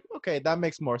 he'd be like, okay, that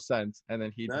makes more sense. And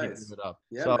then he'd give it up.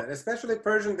 Yeah, so, man. Especially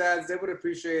Persian dads, they would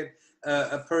appreciate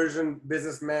a Persian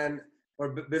businessman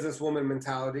or businesswoman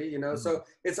mentality, you know? So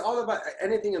it's all about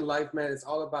anything in life, man. It's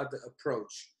all about the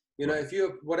approach. You know, if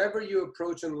you, whatever you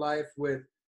approach in life with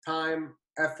time,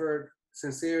 effort,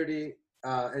 sincerity,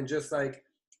 and just like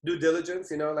due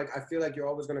diligence, you know, like I feel like you're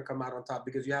always going to come out on top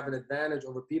because you have an advantage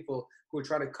over people who are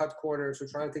trying to cut corners, who are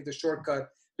trying to take the shortcut.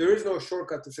 There is no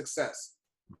shortcut to success.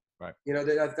 Right. You know,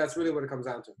 that's really what it comes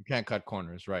down to. You can't cut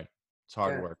corners, right? It's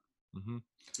hard work. Mm-hmm.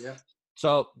 Yeah.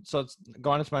 So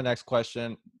going into my next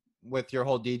question, with your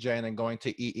whole DJ and then going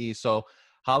to EE. So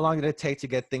how long did it take to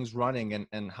get things running,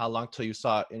 and how long till you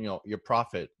saw, you know, your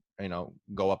profit, you know,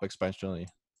 go up exponentially?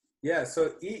 Yeah,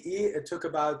 so EE, it took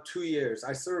about 2 years.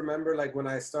 I still remember like when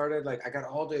I started, like I got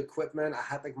all the equipment. I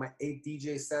had like my 8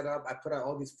 DJ set up. I put out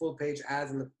all these full page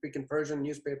ads in the freaking Persian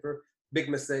newspaper. Big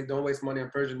mistake. Don't waste money on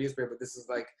Persian newspaper. This is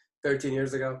like 13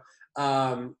 years ago.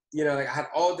 You know, like I had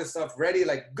all this stuff ready,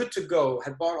 like good to go.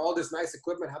 Had bought all this nice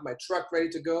equipment, had my truck ready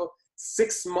to go.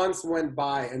 6 months went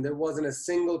by and there wasn't a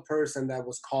single person that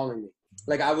was calling me.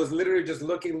 Like I was literally just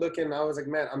looking. And I was like,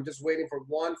 man, I'm just waiting for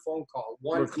one phone call.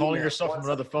 You were calling yourself from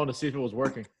another phone to see if it was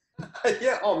working.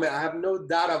 Yeah. Oh man, I have no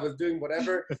doubt I was doing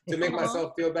whatever to make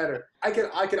myself feel better. I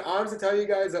can honestly tell you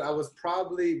guys that I was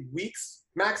probably weeks,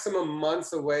 maximum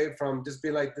months away from just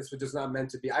being like, this was just not meant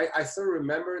to be. I still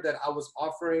remember that I was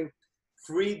offering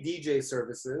free DJ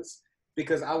services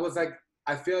because I was like,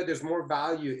 I feel like there's more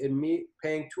value in me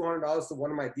paying $200 to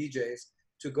one of my DJs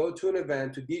to go to an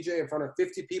event, to DJ in front of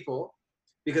 50 people,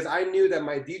 because I knew that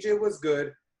my DJ was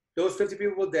good. Those 50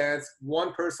 people will dance.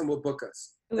 One person will book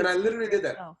us. And I literally did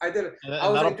that. I did it. And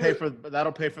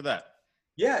that'll pay for that.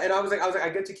 Yeah. And I was like, I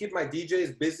get to keep my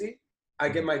DJs busy. I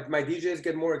get my DJs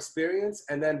get more experience.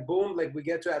 And then boom, like we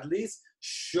get to at least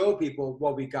show people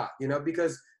what we got, you know,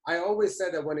 because I always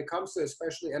said that when it comes to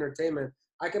especially entertainment,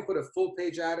 I can put a full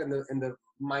page ad in the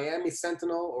Miami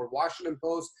Sentinel or Washington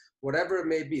Post, whatever it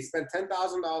may be, spend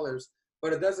 $10,000,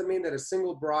 but it doesn't mean that a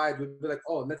single bride would be like,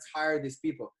 oh, let's hire these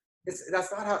people.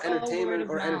 That's not how entertainment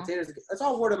or entertainers, it's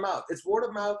all word of mouth. It's word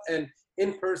of mouth and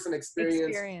in-person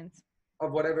experience.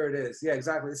 of whatever it is. Yeah,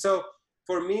 exactly. So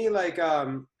for me, like,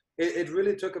 it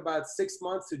really took about 6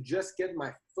 months to just get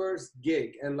my first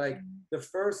gig. And like the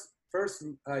first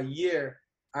year,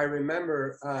 I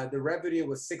remember the revenue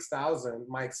was 6,000.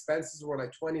 My expenses were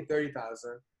like 20,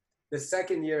 30,000. The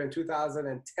second year in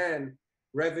 2010,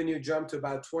 revenue jumped to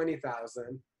about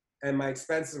 20,000. And my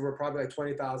expenses were probably like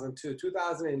 20,000 too.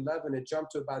 2011, it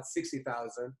jumped to about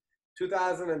 60,000.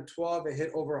 2012, it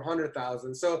hit over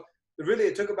 100,000. So really,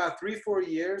 it took about 3-4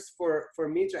 years for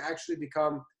me to actually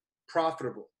become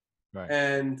profitable. Right.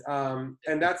 And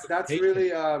that's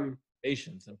really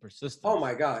patience and persistence. Oh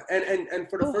my God. And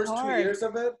for the So first hard. 2 years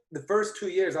of it, the first 2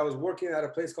 years, I was working at a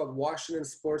place called Washington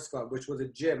Sports Club, which was a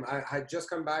gym. I had just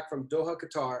come back from Doha,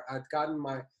 Qatar. I'd gotten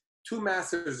my 2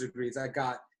 master's degrees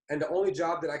and the only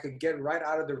job that I could get right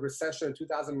out of the recession in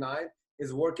 2009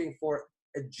 is working for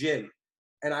a gym.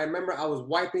 And I remember I was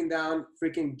wiping down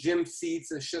freaking gym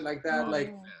seats and shit like that,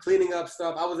 like cleaning up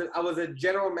stuff. I was a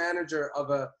general manager of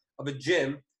a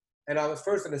gym. And I was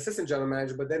first an assistant general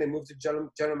manager, but then it moved to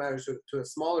general manager to a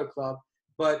smaller club.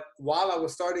 But while I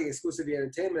was starting Exclusively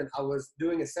Entertainment, I was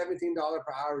doing a $17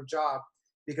 per hour job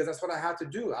because that's what I had to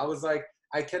do. I was like,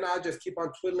 I cannot just keep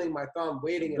on twiddling my thumb,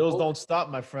 waiting. Bills don't stop,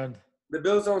 my friend. The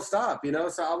bills don't stop, you know?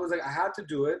 So I was like, I had to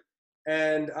do it.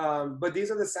 And, but these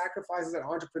are the sacrifices that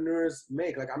entrepreneurs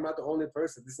make. Like, I'm not the only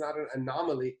person. This is not an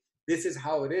anomaly. This is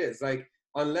how it is. Like,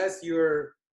 unless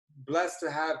you're blessed to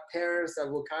have parents that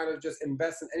will kind of just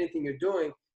invest in anything you're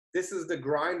doing, this is the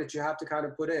grind that you have to kind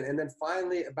of put in. And then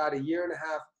finally, about 1.5 years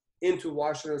into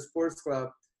Washington Sports Club,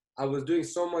 I was doing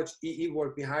so much EE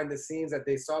work behind the scenes that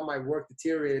they saw my work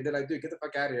deteriorate. They're like, dude, get the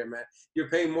fuck out of here, man. You're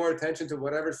paying more attention to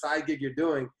whatever side gig you're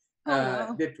doing.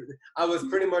 Wow. I was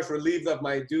pretty much relieved of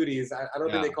my duties. I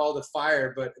don't think they called it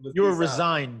fire, but it was you were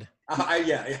resigned.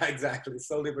 Yeah, exactly.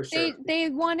 Slowly but surely. They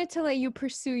wanted to let you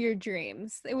pursue your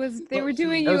dreams. They were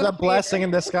doing It you was a blessing in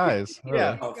disguise.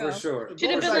 Yeah. Oh, for sure. Should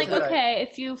have been like, okay,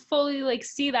 if you fully like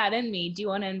see that in me, do you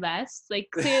want to invest? Like,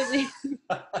 clearly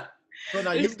So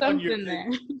now there's you've done something there.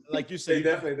 like you said, They you've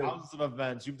done definitely did. thousands of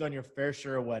events. You've done your fair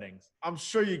share of weddings. I'm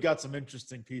sure you got some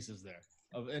interesting pieces there,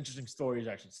 of interesting stories,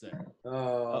 I should say.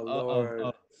 Oh,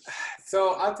 Lord.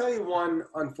 So I'll tell you one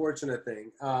unfortunate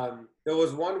thing. There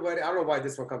was one wedding. I don't know why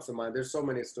this one comes to mind. There's so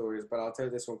many stories, but I'll tell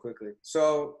you this one quickly.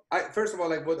 So first of all,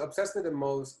 like what obsessed me the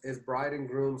most is bride and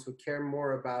grooms who care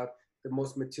more about the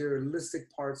most materialistic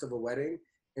parts of a wedding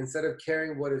instead of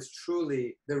caring what is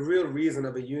truly the real reason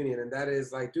of a union. And that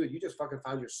is like, dude, you just fucking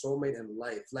found your soulmate in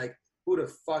life. Like, who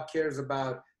the fuck cares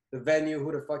about the venue?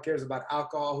 Who the fuck cares about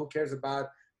alcohol? Who cares about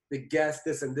the guests,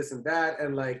 this and that?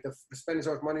 And like the spending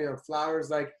so much money on flowers.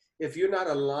 Like, if you're not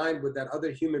aligned with that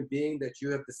other human being that you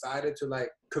have decided to like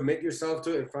commit yourself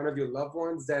to in front of your loved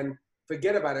ones, then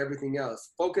forget about everything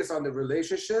else. Focus on the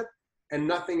relationship and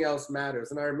nothing else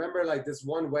matters. And I remember like this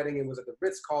one wedding, it was at the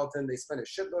Ritz-Carlton. They spent a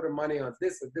shitload of money on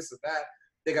this and this and that.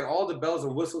 They got all the bells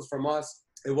and whistles from us.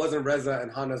 It wasn't Reza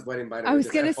and Hannah's wedding, by the way. I was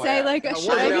gonna say, like, should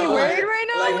I be know, worried right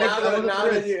now? Like now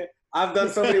that I've done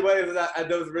so many weddings at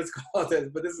those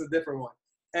Ritz-Carltons, but this is a different one.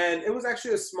 And it was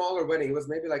actually a smaller wedding. It was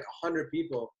maybe like 100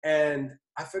 people. And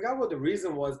I forgot what the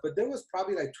reason was, but there was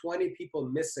probably like 20 people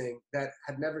missing that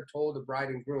had never told the bride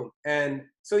and groom. And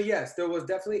so, yes, there was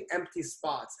definitely empty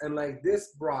spots. And like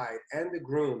this bride and the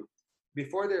groom,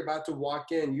 before they're about to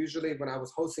walk in, usually when I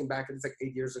was hosting back, it's like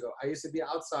 8 years ago, I used to be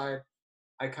outside.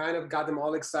 I kind of got them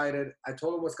all excited. I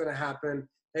told them what's going to happen.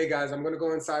 Hey, guys, I'm going to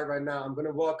go inside right now. I'm going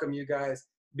to welcome you guys.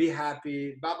 Be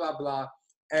happy, blah, blah, blah.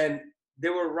 And they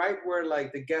were right where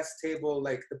like the guest table,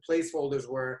 like the placeholders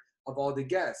were of all the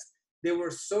guests. They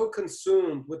were so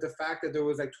consumed with the fact that there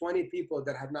was like 20 people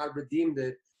that had not redeemed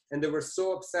it. And they were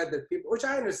so upset that people, which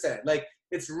I understand, like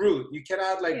it's rude. You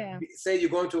cannot like say you're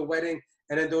going to a wedding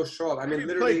and then don't show up. I mean,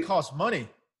 literally it costs money.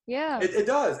 Yeah. It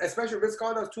does, especially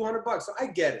Ritz-Carlton was $200. So I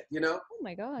get it, you know? Oh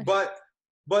my God.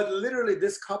 But literally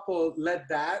this couple let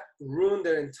that ruin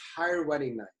their entire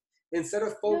wedding night. Instead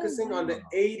of focusing on the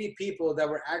 80 people that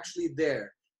were actually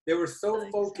there, they were so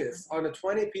focused on the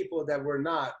 20 people that were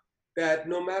not, that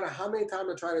no matter how many times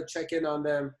I try to check in on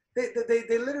them, they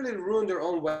literally ruined their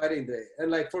own wedding day.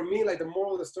 And like for me, like the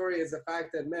moral of the story is the fact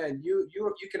that, man, you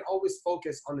can always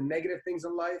focus on the negative things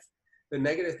in life, the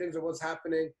negative things of what's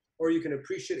happening, or you can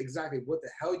appreciate exactly what the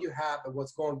hell you have and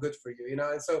what's going good for you, you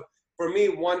know? And so for me,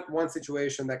 one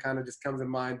situation that kind of just comes in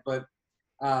mind, but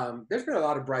there's been a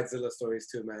lot of Bridezilla stories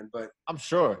too, man. But I'm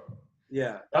sure.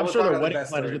 Yeah, I'm sure the wedding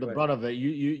planners get the brunt of it.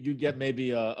 You get maybe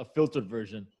a filtered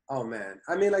version. Oh man,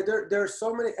 I mean, like there are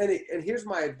so many. And here's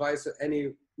my advice to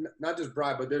any, not just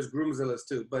bride, but there's groomzillas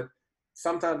too. But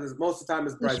sometimes, most of the time,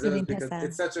 it's bridezillas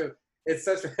because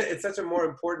it's such a more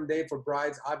important day for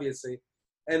brides, obviously.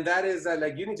 And that is that,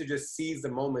 like, you need to just seize the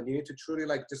moment. You need to truly,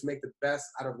 like, just make the best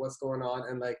out of what's going on.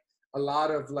 And like a lot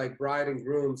of like bride and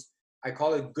grooms, I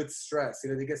call it good stress. You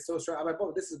know, they get so stressed. I'm like,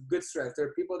 oh, this is good stress. There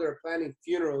are people that are planning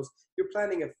funerals. You're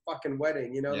planning a fucking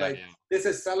wedding, you know, this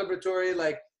is celebratory.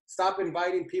 Like, stop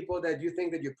inviting people that you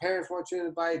think that your parents want you to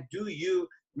invite. Do you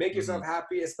make yourself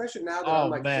happy, especially now that I'm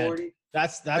like 40.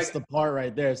 That's like, the part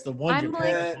right there. It's the one your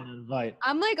parents want to invite.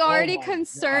 I'm like already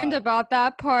concerned about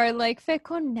that part. Like, this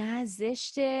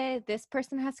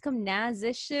person has to come,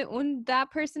 and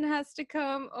that person has to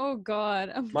come. Oh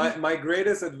God. My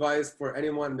greatest advice for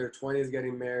anyone in their 20s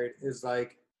getting married is,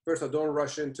 like, first of all, don't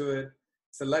rush into it.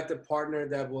 Select a partner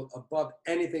that will, above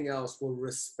anything else, will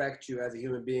respect you as a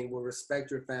human being, will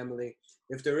respect your family.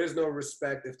 If there is no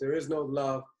respect, if there is no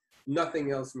love,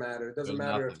 nothing else matters. It doesn't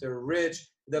matter if they're rich.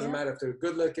 It doesn't matter if they're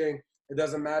good looking. It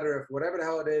doesn't matter if whatever the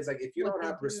hell it is. Like, if you don't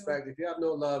have respect, if you have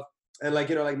no love, and like,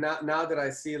 you know, like now that I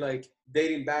see, like,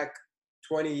 dating back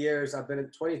 20 years,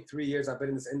 23 years, I've been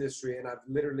in this industry, and I've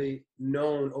literally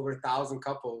known over 1,000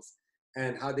 couples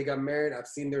and how they got married. I've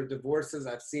seen their divorces.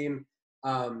 I've seen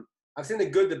the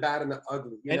good, the bad, and the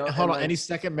ugly. You know? Hold on, like, any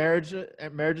second marriages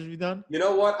you've done? You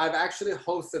know what? I've actually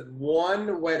hosted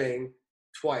one wedding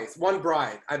twice. One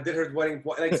bride. I did her wedding.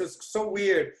 Like, so it's so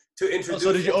weird to introduce.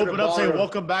 So did you open up saying,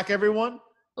 "Welcome back, everyone"?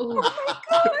 Oh my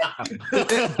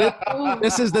God.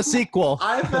 This is the sequel.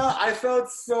 I felt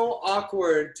so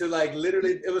awkward to, like,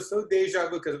 literally, it was so deja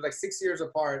vu because it was like 6 years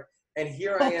apart, and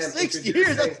here I am. 6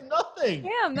 years, that's nothing.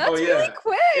 Damn, that's really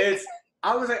quick.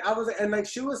 I was like, and like,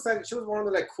 she was one of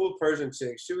the, like, cool Persian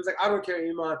chicks. She was like, I don't care,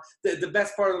 Iman. The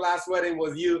best part of the last wedding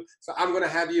was you, so I'm gonna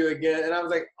have you again. And I was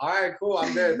like, all right, cool,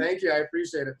 I'm there. Thank you, I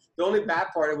appreciate it. The only bad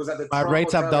part, it was at the Trump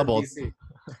rates have doubled. DC.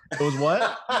 It was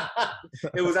what?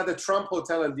 It was at the Trump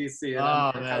Hotel in DC.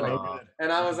 And,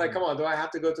 and I was like, come on, do I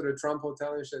have to go to the Trump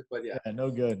Hotel and shit? But yeah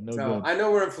no good. I know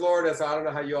we're in Florida, so I don't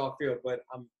know how you all feel, but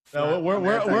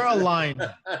we're aligned.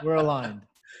 We're aligned.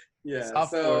 Yeah,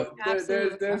 so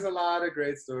there's a lot of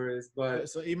great stories. But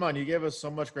so Iman, you gave us so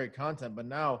much great content, but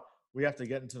now we have to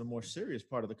get into the more serious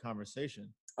part of the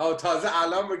conversation. Oh, Taza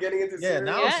Alam, we're getting into serious.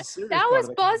 Now it's the serious that part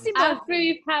was bossy. After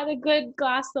you've had a good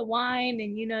glass of wine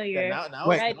and you know you're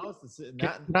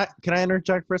Can I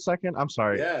interject for a second? I'm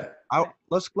sorry. Yeah.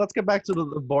 Let's get back to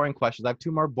the boring questions. I have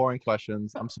 2 more boring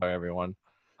questions. I'm sorry, everyone.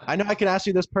 I know I can ask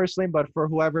you this personally, but for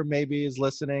whoever maybe is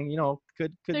listening, you know,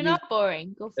 could they're not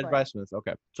boring. Go for advice from this.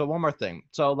 Okay. So one more thing.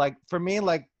 So, like, for me,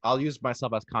 like, I'll use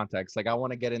myself as context. Like, I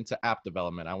want to get into app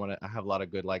development. I have a lot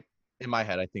of good, like, in my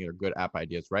head, I think they're good app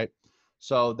ideas, right?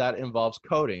 So that involves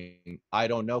coding. I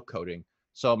don't know coding.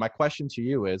 So my question to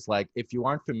you is, like, if you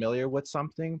aren't familiar with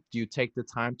something, do you take the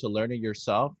time to learn it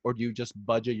yourself, or do you just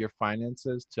budget your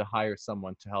finances to hire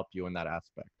someone to help you in that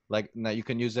aspect? Like, now you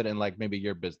can use it in, like, maybe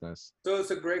your business. So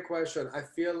it's a great question. I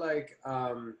feel like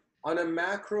on a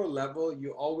macro level,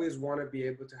 you always want to be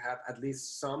able to have at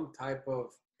least some type of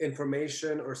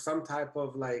information or some type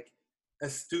of, like,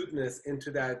 astuteness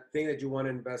into that thing that you want to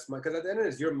invest money. Because at the end of it,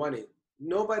 it's your money.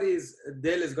 Nobody's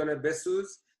deal is going to besuz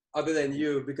other than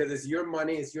you, because it's your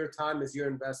money, it's your time, it's your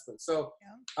investment. So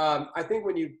I think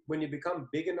when you become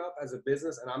big enough as a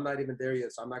business, and I'm not even there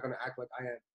yet, so I'm not going to act like I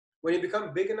am. When you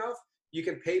become big enough, you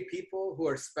can pay people who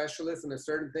are specialists in a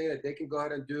certain thing that they can go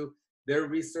ahead and do their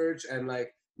research and,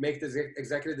 like, make this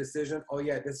executive decision. Oh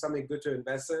yeah, this is something good to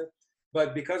invest in.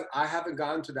 But because I haven't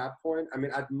gotten to that point, I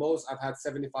mean, at most I've had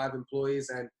 75 employees,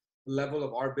 and the level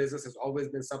of our business has always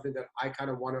been something that I kind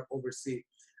of want to oversee.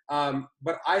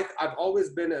 But I've always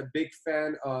been a big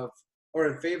fan of, or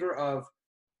in favor of,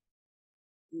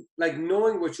 like,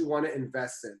 knowing what you want to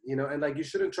invest in, you know, and, like, you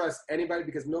shouldn't trust anybody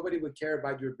because nobody would care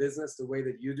about your business the way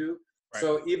that you do. Right.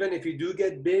 So even if you do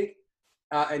get big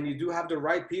and you do have the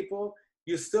right people,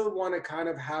 you still want to kind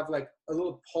of have, like, a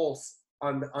little pulse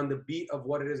on the beat of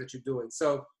what it is that you're doing.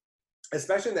 So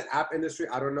especially in the app industry,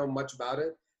 I don't know much about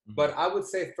it, but I would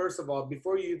say, first of all,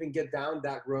 before you even get down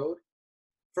that road,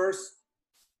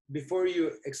 before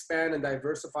you expand and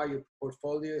diversify your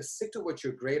portfolio, stick to what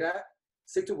you're great at,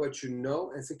 stick to what you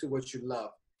know, and stick to what you love.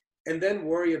 And then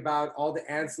worry about all the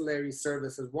ancillary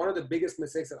services. One of the biggest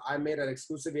mistakes that I made at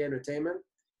Exclusively Entertainment.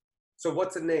 So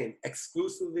what's the name?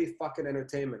 Exclusively fucking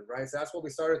Entertainment, right? So that's what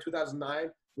we started in 2009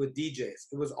 with DJs.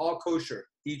 It was all kosher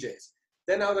DJs.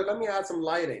 Then I was like, let me add some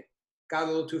lighting. Got a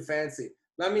little too fancy.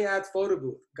 Let me add photo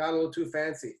booth. Got a little too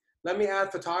fancy. Let me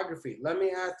add photography. Let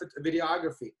me add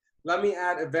videography. Let me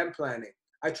add event planning.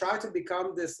 I tried to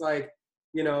become this, like,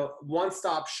 you know,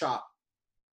 one-stop shop.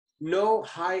 No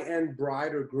high-end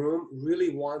bride or groom really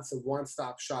wants a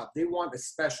one-stop shop. They want a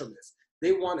specialist.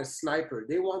 They want a sniper.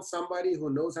 They want somebody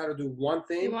who knows how to do one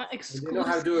They thing want and they know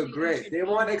how to do it great. They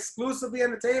want exclusively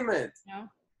entertainment. Yeah.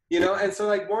 You know, and so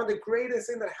like one of the greatest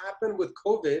things that happened with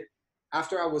COVID,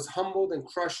 after I was humbled and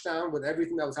crushed down with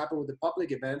everything that was happening with the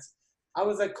public events, I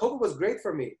was like, COVID was great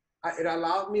for me. It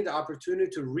allowed me the opportunity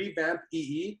to revamp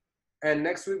EE. And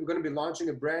next week, we're going to be launching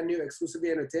a brand new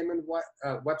exclusively entertainment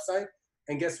website.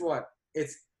 And guess what?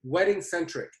 It's wedding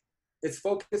centric. It's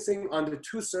focusing on the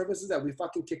two services that we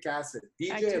fucking kick ass at,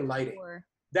 DJ and lighting.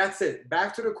 That's it.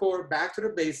 Back to the core, back to the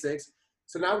basics.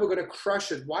 So now we're going to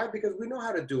crush it. Why? Because we know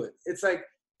how to do it. It's like,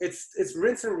 it's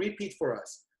rinse and repeat for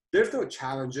us. There's no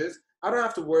challenges. I don't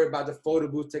have to worry about the photo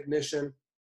booth technician,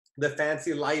 the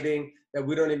fancy lighting that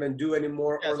we don't even do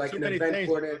anymore, or like an event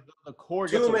coordinator.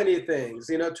 Too many things,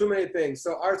 you know, too many things.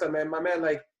 So Arta, man, my man,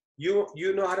 like you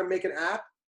know how to make an app.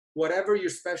 Whatever your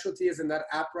specialty is in that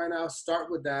app right now,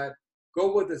 start with that.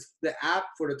 Go with the app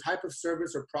for the type of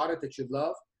service or product that you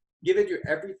love. Give it your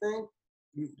everything.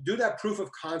 Do that proof of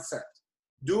concept.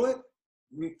 Do it.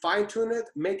 Fine tune it,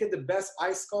 make it the best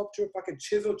ice sculpture, fucking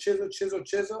chisel.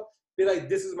 Be like,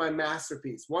 this is my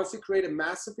masterpiece. Once you create a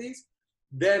masterpiece,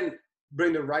 then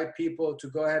bring the right people to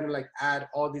go ahead and like add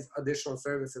all these additional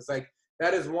services. Like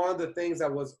that is one of the things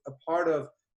that was a part of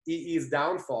EE's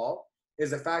downfall,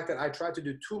 is the fact that I tried to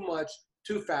do too much,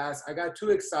 too fast. I got too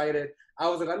excited. I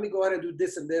was like, let me go ahead and do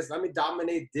this and this. Let me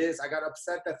dominate this. I got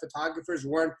upset that photographers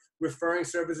weren't referring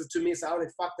services to me. So I was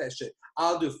like, fuck that shit.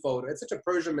 I'll do photo. It's such a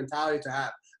Persian mentality to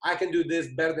have. I can do this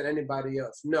better than anybody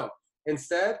else. No.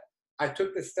 Instead, I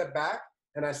took this step back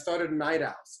and I started Night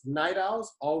Owls. Night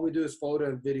Owls, all we do is photo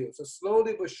and video. So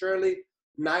slowly but surely,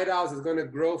 Night Owls is going to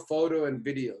grow photo and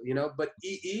video, you know, but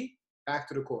EE, back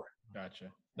to the core. Gotcha.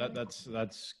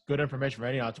 That's good information for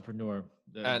any entrepreneur.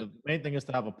 The main thing is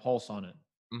to have a pulse on it.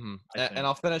 Mm-hmm. And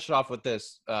I'll finish it off with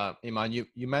this, Iman.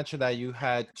 You mentioned that you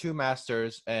had 2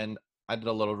 masters, and I did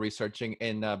a little researching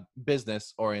in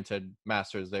business-oriented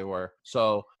masters they were.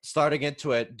 So starting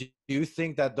into it, do you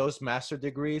think that those master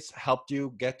degrees helped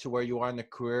you get to where you are in the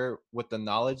career with the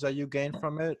knowledge that you gained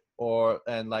from it?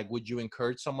 And like, would you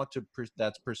encourage someone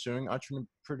that's pursuing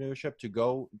entrepreneurship to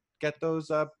go get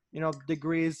those,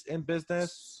 degrees in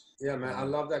business? Yeah, man, I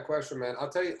love that question, man. I'll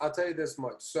tell you this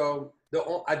much. So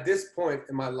at this point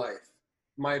in my life,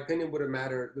 my opinion would have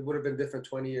mattered. It would have been different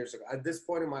 20 years ago. At this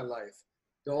point in my life,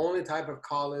 the only type of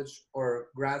college or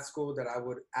grad school that I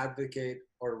would advocate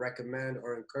or recommend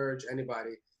or encourage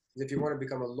anybody is if you want to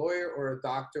become a lawyer or a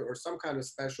doctor or some kind of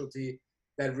specialty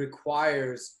that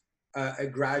requires a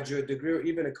graduate degree or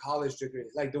even a college degree.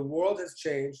 Like, the world has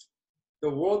changed. The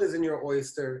world is in your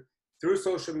oyster. Through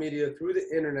social media, through the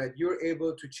internet, you're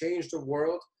able to change the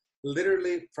world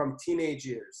literally from teenage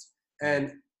years.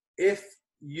 And if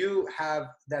you have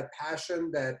that passion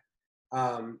that,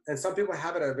 and some people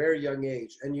have it at a very young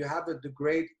age, and you have the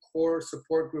great core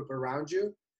support group around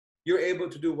you, you're able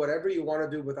to do whatever you want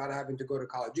to do without having to go to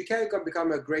college. You can't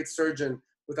become a great surgeon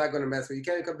without going to med school. You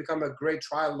can't become a great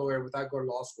trial lawyer without going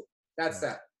to law school. That's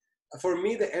that. For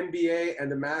me, the MBA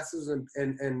and the Masters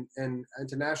in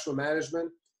International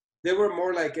Management, they were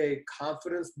more like a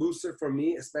confidence booster for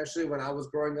me, especially when I was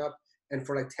growing up. And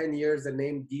for like 10 years, the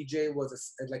name DJ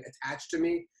was like attached to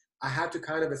me. I had to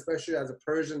kind of, especially as a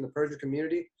Persian, the Persian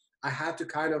community, I had to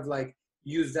kind of like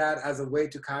use that as a way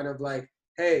to kind of like,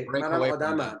 hey, Madam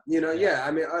Adama,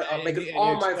 I mean, because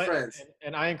all my friends.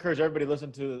 And I encourage everybody to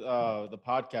listen to the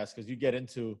podcast, because you get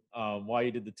into why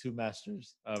you did the 2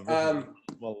 masters a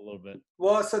little bit.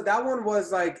 Well, so that one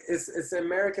was like, it's the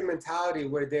American mentality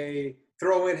where they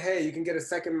throw in, hey, you can get a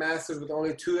second master's with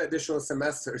only 2 additional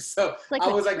semesters. So I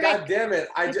was like, God damn it.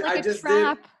 I just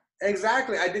did.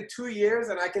 Exactly. I did 2 years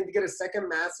and I can get a second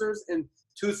master's in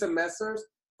 2 semesters.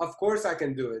 Of course I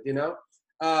can do it, you know?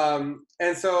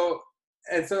 And so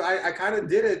I kind of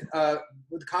did it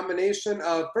with a combination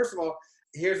of, first of all,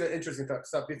 here's the interesting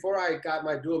stuff. Before I got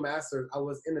my dual master's, I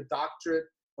was in a doctorate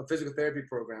of physical therapy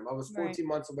program. I was 14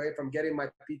 months away from getting my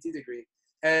PT degree.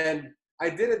 And I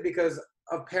did it because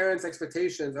of parents'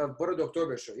 expectations of Bora Doctor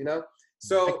Besho, you know?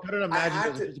 So I couldn't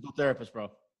imagine as a physical therapist, bro.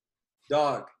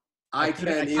 Dog. I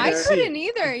can't either. I couldn't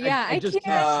either. Yeah, I just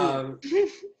can't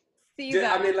see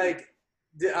that. I mean, like,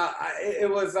 it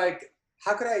was like,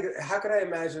 how could I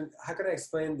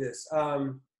explain this?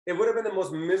 It would have been the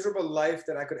most miserable life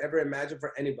that I could ever imagine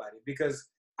for anybody, because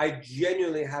I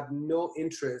genuinely have no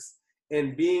interest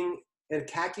in being in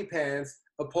khaki pants,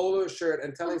 a polo shirt,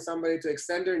 and telling somebody to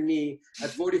extend their knee at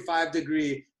 45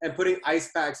 degree and putting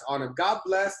ice packs on them. God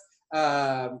bless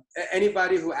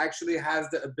anybody who actually has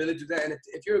the ability to do that. And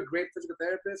if you're a great physical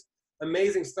therapist,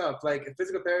 amazing stuff. Like, a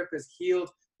physical therapist healed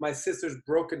my sister's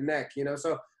broken neck, you know?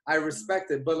 So I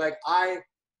respect it, but like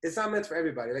it's not meant for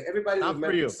everybody. Like everybody was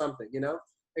meant for something, you know?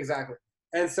 Exactly.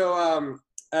 And so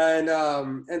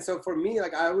and so for me,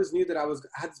 like I always knew that I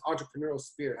had this entrepreneurial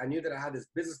spirit. I knew that I had this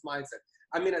business mindset.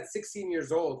 I mean, at 16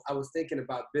 years old, I was thinking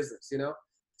about business, you know?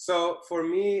 So for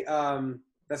me,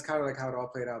 that's kind of like how it all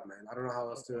played out, man. I don't know how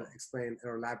else to explain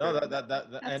or elaborate. No,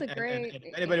 That's a great. and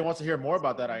if anybody wants to hear more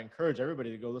about that, I encourage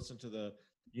everybody to go listen to the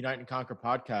Unite and Conquer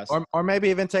podcast, or maybe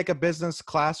even take a business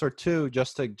class or two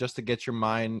just to get your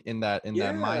mind in that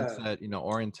mindset, you know,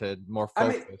 oriented, more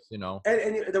focused, you know.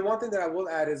 And the one thing that I will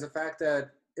add is the fact that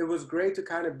it was great to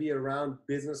kind of be around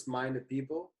business-minded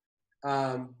people.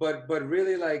 But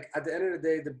really, like at the end of the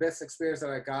day, the best experience that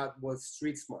I got was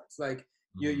street smarts. Like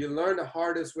you learn the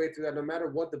hardest way through that, no matter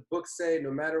what the books say,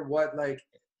 no matter what like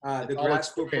the grad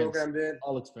school program did.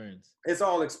 All experience. It's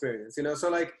all experience, you know. So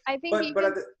like, I think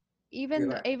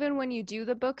even even when you do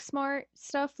the book smart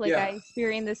stuff, like I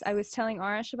experienced this, I was telling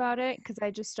Arash about it because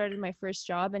I just started my first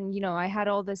job, and you know, I had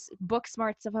all this book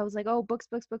smart stuff. I was like, oh, books,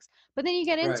 but then you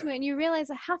get into it and you realize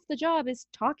that half the job is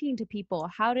talking to people,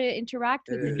 how to interact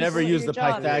with you never use the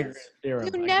Pythagorean theorem.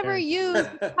 You never use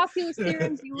calculus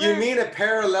theorems. You mean a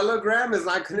parallelogram is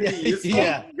not going to be useful?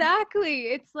 Exactly.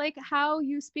 It's like how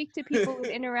you speak to people and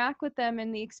interact with them,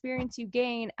 and the experience you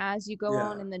gain as you go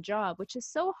on in the job, which is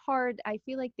so hard. I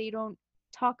feel like they don't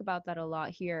talk about that a lot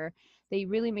here. They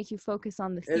really make you focus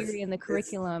on the theory and the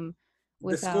curriculum.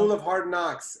 The school of hard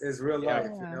knocks is real life,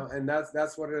 you know, and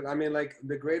that's what it. I mean, like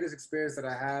the greatest experience that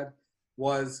I had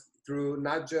was through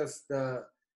not just the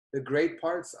great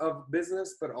parts of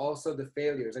business, but also the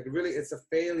failures. Like really, it's the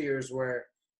failures where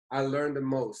I learned the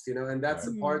most, you know, and that's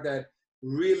the part that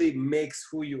really makes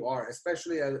who you are.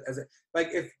 Especially like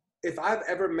if I've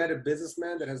ever met a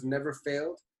businessman that has never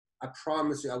failed, I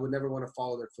promise you, I would never want to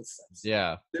follow their footsteps.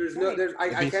 Yeah.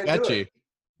 I can't do it.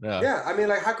 Yeah. I mean,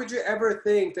 like, how could you ever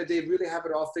think that they really have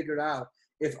it all figured out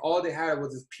if all they had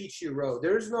was this peachy road?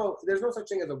 There's no such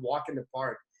thing as a walk in the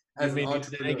park. As an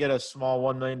entrepreneur. They get a small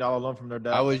 $1 million loan from their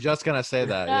dad. I was just gonna say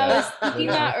that. I was thinking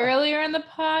that earlier in the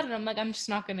pod, and I'm like, I'm just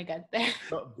not gonna get there.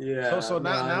 So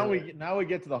now we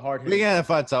get to the hard. We get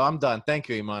fun. So I'm done. Thank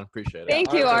you, Iman. Appreciate it.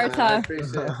 Thank you, Arta. I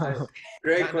appreciate it.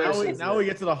 Great questions. Now we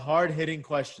get to the hard hitting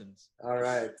questions. All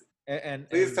right. And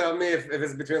please tell me if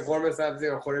it's between Hormuz Sabzi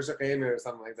or Khoresh Qaimi or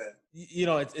something like that. You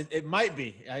know, it might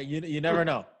be. You never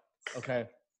know. Okay.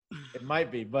 It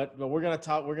might be, but we're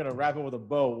gonna wrap it with a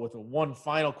bow with one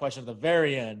final question at the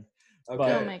very end. Okay.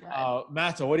 But, oh my God.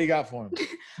 Mato, what do you got for him?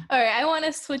 All right, I want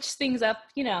to switch things up.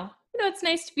 You know, it's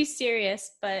nice to be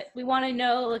serious, but we want to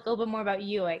know like a little bit more about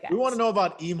you, I guess. We want to know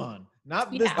about Iman,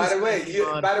 not business. By the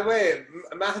way,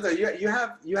 Mato,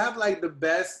 you have like the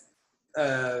best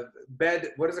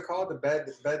bed. What is it called? The bed.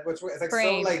 It's like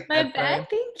frame. So like my bed.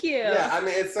 Thank you. Yeah, I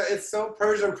mean it's so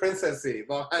Persian princessy.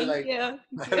 But Thank you. I mean,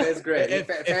 it's great. It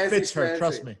fits her.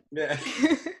 Trust me. Yeah.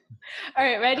 All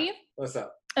right, ready? What's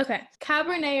up? Okay,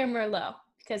 Cabernet or Merlot?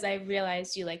 Because I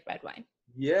realized you like red wine.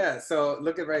 Yeah. So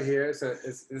look at right here. So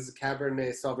this is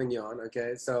Cabernet Sauvignon.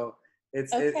 Okay. So it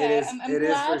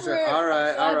is for sure. All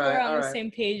right. We're on the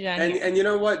same page on here. And you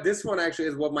know what? This one actually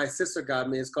is what my sister got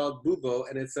me. It's called Bubo,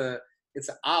 and it's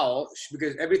an owl,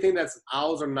 because everything that's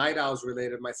owls or night owls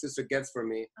related, my sister gets for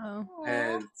me. Oh.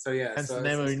 And so yeah. That's the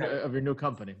name of your new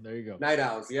company. There you go. Night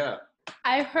owls. Yeah.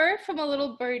 I heard from a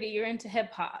little birdie you're into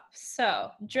hip hop. So,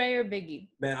 Dre or Biggie?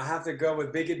 Man, I have to go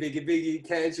with Biggie.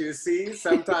 Can't you see?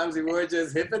 Sometimes you would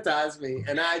just hypnotize me,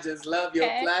 and I just love your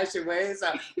flashy ways.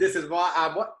 This is why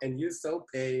I want, and you so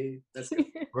paid.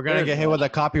 We're gonna get hit with a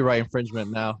copyright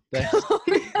infringement now.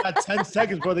 Got 10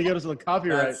 seconds before they get us to the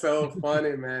copyright. That's so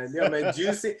funny, man. Yo, man,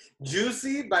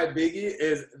 Juicy by Biggie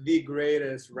is the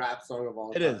greatest rap song of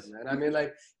all time. It is, man. I mean,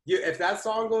 like, if that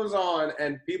song goes on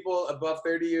and people above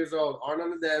 30 years old aren't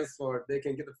on the dance floor, they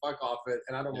can get the fuck off it,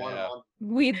 and I don't want them on.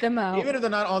 Weed them out. Even if they're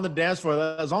not on the dance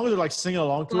floor, as long as they're like singing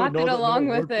along to it, along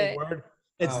with it.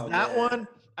 It's one.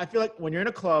 I feel like when you're in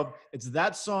a club, it's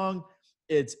that song.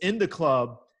 It's in the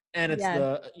club, and it's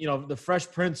the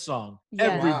Fresh Prince song. Yeah.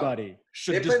 Everybody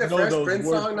should just know those words. They play the Fresh Prince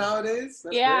song nowadays.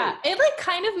 That's great. It like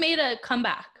kind of made a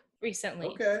comeback recently.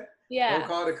 Okay. Yeah. Don't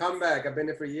call it a comeback. I've been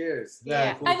there for years.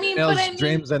 Yeah. Cool. I mean, for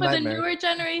the newer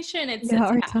generation, it's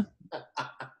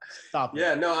Stop.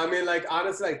 Yeah, no, I mean, like,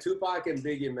 honestly, like, Tupac and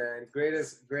Biggie, man,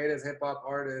 greatest hip-hop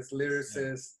artists,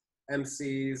 lyricists,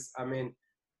 MCs. I mean,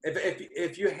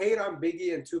 if you hate on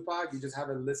Biggie and Tupac, you just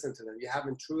haven't listened to them. You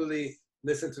haven't truly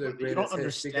listened to their greatest hits. You don't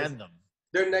understand them.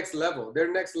 They're next level.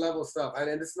 They're next level stuff. And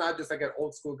it's not just like an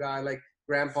old school guy like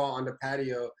Grandpa on the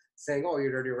patio saying, "Oh, you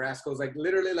dirty rascals." Like,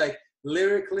 literally, like,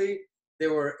 lyrically, they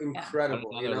were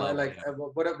incredible, you know, and like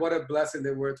what a blessing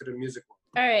they were to the music world.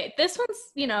 All right, this one's,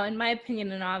 in my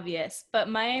opinion, an obvious, but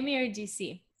Miami or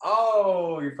DC?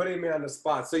 Oh, you're putting me on the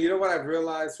spot. So you know what I've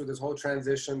realized through this whole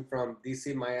transition from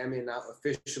DC, Miami, now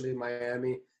officially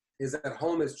Miami, is that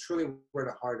home is truly where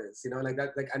the heart is. Like that.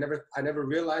 Like I never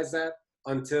realized that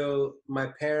until my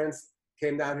parents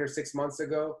came down here 6 months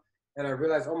ago, and I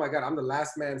realized, oh my God, I'm the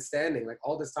last man standing. Like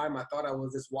all this time, I thought I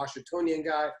was this Washingtonian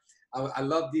guy. I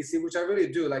love DC, which I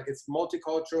really do. Like it's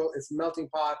multicultural, it's melting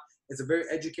pot. It's a very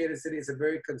educated city. It's a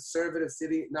very conservative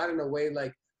city, not in a way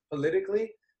like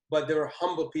politically, but there are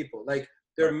humble people. Like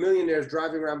there are millionaires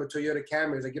driving around with Toyota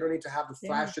Camrys. Like you don't need to have the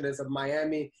flashiness of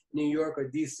Miami, New York, or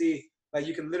DC. Like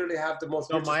you can literally have the most.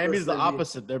 So Miami's the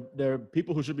opposite. They're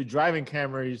people who should be driving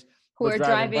Camrys who are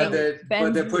driving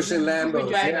but they're pushing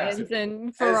Lambos,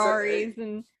 and Ferraris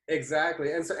and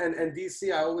exactly. And so and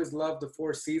DC, I always loved the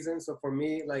Four Seasons. So for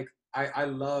me, like I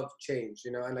love change,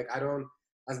 and like I don't,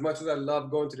 as much as I love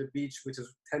going to the beach, which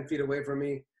is 10 feet away from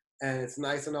me, and it's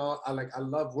nice and all. I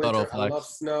love winter. I love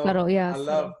snow. I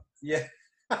love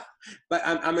but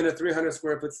I'm in a 300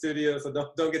 square foot studio, so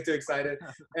don't get too excited.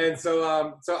 And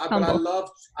so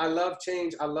but I love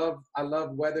change. I love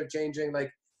weather changing. Like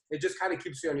it just kind of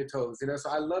keeps you on your toes, So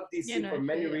I love DC for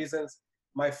many reasons.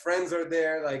 My friends are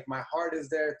there. Like my heart is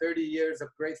there. 30 years of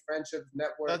great friendships,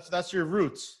 network. That's your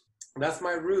roots. That's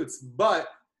my roots. But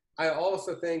I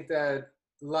also think that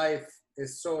life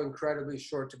is so incredibly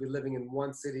short to be living in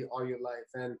one city all your life.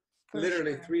 And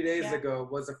literally 3 days ago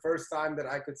was the first time that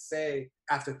I could say,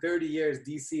 after 30 years,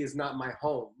 DC is not my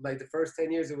home. Like the first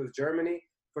 10 years, it was Germany.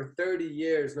 For 30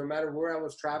 years, no matter where I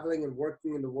was traveling and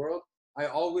working in the world, I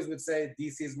always would say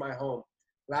DC is my home.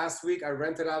 Last week, I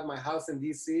rented out my house in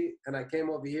DC and I came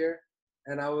over here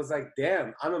and I was like,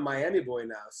 damn, I'm a Miami boy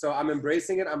now. So I'm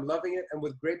embracing it. I'm loving it. And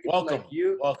with great people like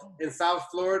you in South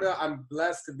Florida, I'm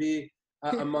blessed to be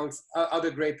amongst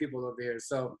other great people over here.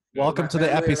 So welcome to the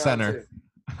epicenter.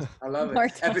 I love it.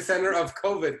 Epicenter of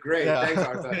COVID. Great. Thanks,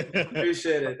 Arta.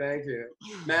 Appreciate it. Thank you.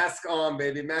 Mask on,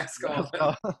 baby. Mask on.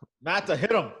 Matt, to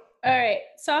hit him. All right.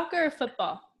 Soccer or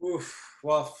football? Oof.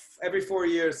 Well, every 4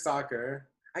 years, soccer.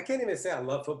 I can't even say I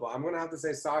love football. I'm going to have to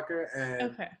say soccer.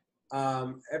 And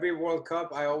every World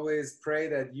Cup, I always pray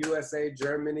that USA,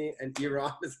 Germany, and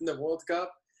Iran is in the World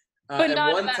Cup. But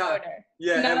not in that order.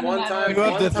 Yeah, not and one time. Two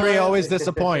of the three always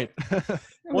disappoint.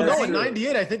 Well, no, in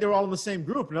 98, I think they were all in the same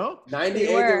group, no? 98,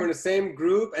 they were in the same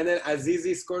group. And then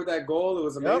Azizi scored that goal. It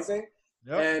was amazing.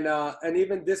 Yep. And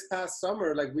even this past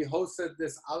summer, like we hosted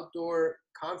this outdoor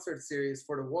concert series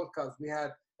for the World Cup. We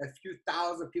had a few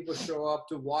thousand people show up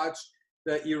to watch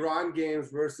the Iran games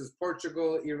versus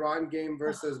Portugal, Iran game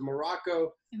versus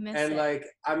Morocco. And like,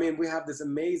 I mean, we have this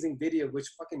amazing video, which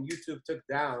fucking YouTube took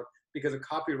down because of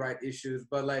copyright issues.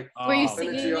 But like, were you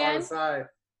singing again? Was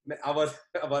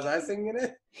I singing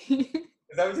it?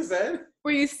 Is that what you said?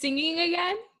 Were you singing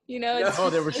again? No,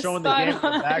 they were showing the game in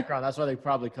the background. That's why they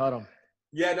probably cut them.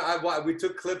 Yeah, no, we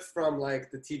took clips from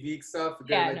like the TV stuff.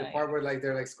 The part where like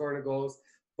they're like scoring the goals.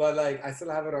 But like, I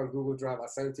still have it on Google Drive. I'll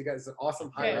send it to you guys. It's an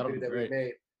awesome highlight video that we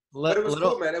made. But it was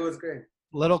cool, man. It was great.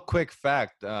 Little quick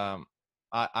fact. I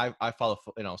follow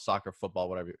soccer, football,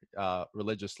 whatever,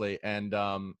 religiously, and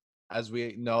as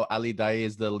we know, Ali Daei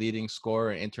is the leading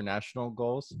scorer in international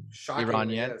goals,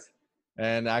 Iranian. Yes.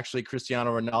 And actually,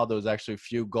 Cristiano Ronaldo is actually a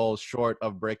few goals short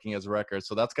of breaking his record.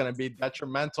 So that's going to be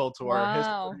detrimental to our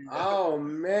history. Oh,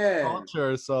 man.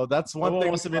 Culture. So that's one thing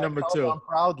wants to be number two.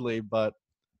 Proudly, but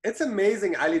it's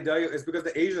amazing. Ali Daei is because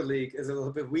the Asia League is a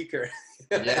little bit weaker.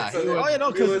 Yeah.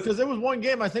 Because there was one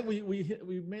game. I think we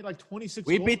made like 26.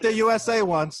 We beat the USA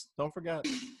once. Don't forget.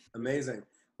 Amazing.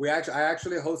 I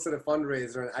actually hosted a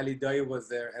fundraiser and Ali Daei was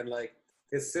there, and like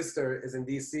his sister is in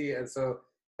DC, and so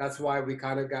that's why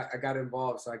I got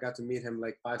involved. So I got to meet him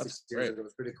like 5-6 years ago. It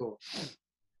was pretty cool.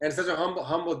 And such a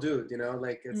humble dude,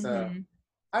 like it's I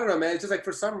don't know, man. It's just like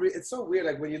for some reason it's so weird.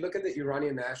 Like when you look at the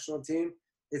Iranian national team,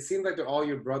 it seems like they're all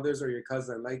your brothers or your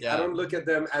cousin. Like I don't look at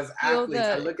them as athletes.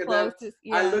 I look at them.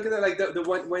 I look at them like the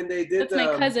one when they did. That's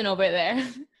my cousin over there.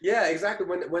 Yeah, exactly.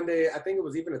 When they, I think it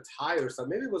was even a tie or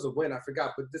something. Maybe it was a win. I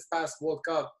forgot. But this past World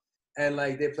Cup, and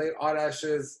like they played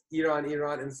Arash's Iran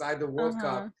inside the World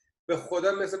Cup. But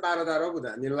خدا مثل برادرها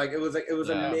بودن. Like it was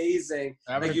amazing.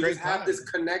 Like you just have this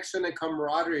connection and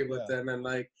camaraderie with them, and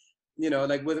like.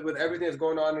 Like with everything that's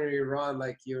going on in Iran,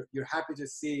 like you're happy to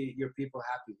see your people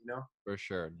happy, For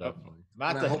sure, definitely.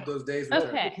 And I hope those days return.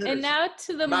 Okay, and now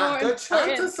to the more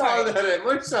important part.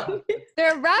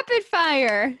 They're rapid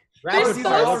fire. They're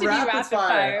supposed to be rapid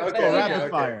fire. Okay, rapid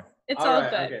fire. It's all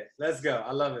good. Okay, let's go.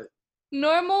 I love it.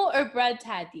 Normal or bread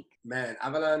tahdig? Man,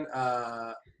 Avalan,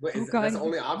 wait, that's the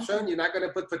only option? You're not going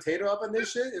to put potato up on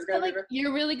this shit? It's But, gonna be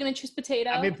you're really gonna choose potato?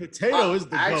 I mean, potato is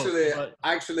the goat.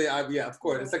 Actually, yeah, of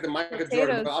course. It's like the Michael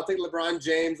Jordan, but I'll take LeBron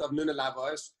James of Nuna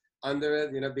Lavosh under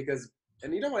it, because,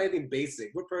 and you don't want anything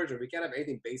basic. We're Persian. We can't have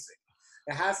anything basic.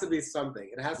 It has to be something.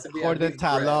 It has to be the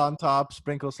tallow on top,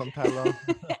 sprinkle some tallow.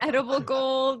 Edible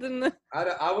gold and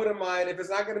I wouldn't mind. If it's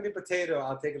not going to be potato,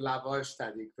 I'll take lavosh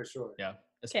tahdig for sure. Yeah,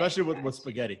 especially with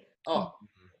spaghetti. Oh,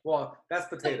 well, that's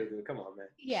potato, dude. Come on, man.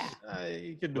 Yeah.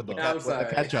 You could do With both. the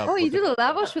ketchup. oh, you do the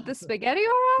lavash with the spaghetti,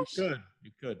 Arash?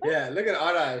 You could. Yeah, look at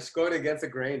Arash going against the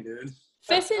grain, dude.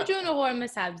 Fesenjun or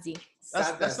sabzi?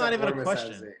 That's not even a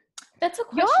question. That's a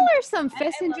question. Y'all are some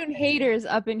Fesenjun haters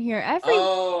up in here. I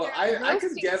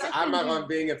could guess Amaran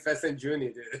being a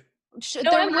Fesenjuni, dude.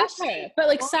 No, I'm with her. But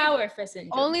like sour Fesenjun.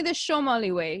 Only the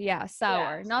Shomali way. Yeah,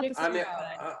 sour. Yeah, not the I mean,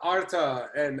 Arta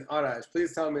and Arash,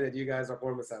 please tell me that you guys are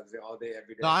Horma Sabzi all day,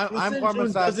 every day. No, I'm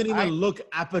Parmesan doesn't even look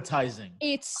appetizing.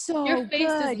 It's so Your face good.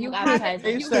 doesn't You look haven't,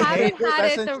 appetizing. you haven't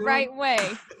had it the right way.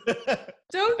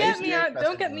 Don't get me out.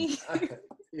 Don't get me.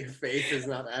 Your face is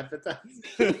not appetizing.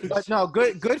 But no,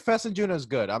 good Fesenjuna is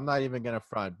good. I'm not even gonna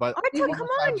front. But Arta, come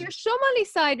on, you're Shomali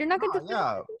side. You're not going to.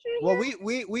 yeah. Well,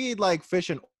 we eat like fish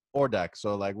and ordak,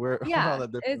 so like we're Yeah, on a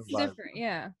different it's vibe. different.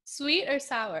 Yeah. Sweet or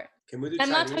sour? Can we do I'm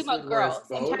not Chinese talking about food where it's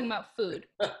girls. I'm both? talking about food.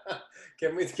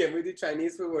 Can we do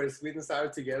Chinese food where it's sweet and sour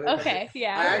together? Okay,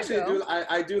 yeah. I actually do.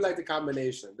 I do like the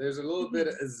combination. There's a little bit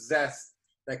of zest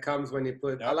that comes when you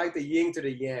put. I like the yin to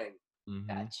the yang.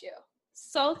 Got you.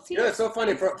 Salty. It's so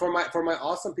funny for my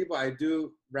awesome people. I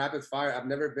do rapid fire. I've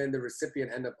never been the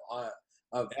recipient end of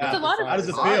It's a lot of How does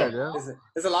it feel?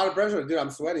 It's a lot of pressure, dude.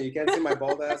 I'm sweating. You can't see my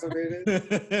bald ass over here,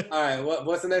 dude. All right,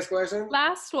 what's the next question?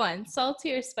 Last one.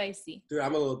 Salty or spicy? Dude,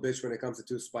 I'm a little bitch when it comes to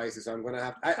too spicy, so I'm gonna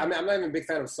have. I mean, I'm not even a big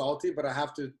fan of salty, but I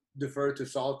have to defer to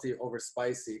salty over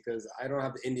spicy because I don't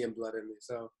have the Indian blood in me.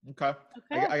 So Okay.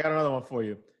 I got another one for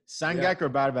you. Sangak or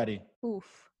Barbari?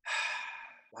 Oof.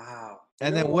 wow.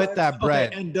 And then with that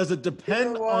bread. Okay, and does it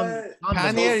depend on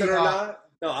Paneer, toasted or not?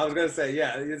 No, I was gonna say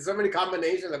there's so many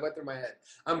combinations that went through my head.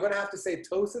 I'm gonna have to say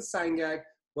toasted sangak,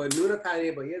 but nuna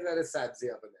paneer, but here's that is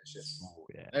sabzi up in that shit. Oh,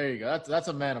 yeah. There you go. That's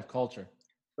a man of culture.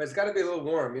 But it's got to be a little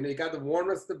warm. You got the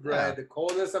warmness of the bread, the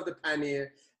coldness of the paneer,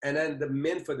 and then the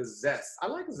mint for the zest. I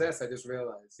like zest. I just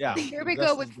realized. Yeah. Here we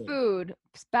go with food.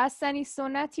 Basani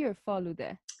sonati or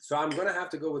falude? So I'm gonna have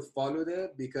to go with falude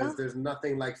because there's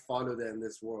nothing like falude in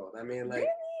this world. I mean, like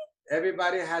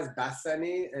everybody has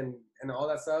basani and all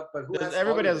that stuff, but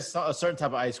Everybody falude? has a certain type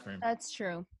of ice cream. That's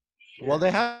true. Well,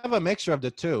 they have a mixture of the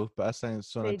two.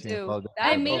 They do.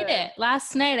 I made it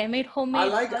last night. I made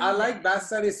homemade. I like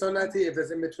basani sonati if it's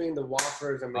in between the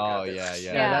wafers and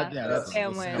That's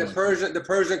the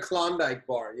Persian Klondike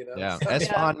bar, Yeah,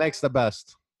 Espan makes the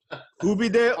best.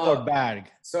 Kubide or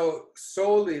bag? So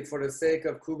solely for the sake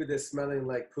of kubide smelling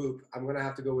like poop, I'm gonna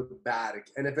have to go with the bag.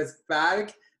 And if it's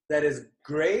bag that is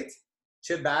great,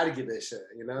 bad give it shit,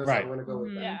 So right. I'm gonna go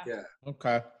with that. Yeah.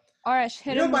 Okay. Arash,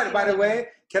 hit him. By the way,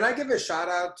 can I give a shout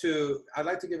out to? I'd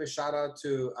like to give a shout out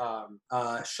to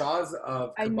Shah's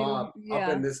of Kebab up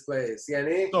in this place.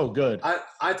 So good.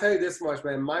 I tell you this much,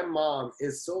 man. My mom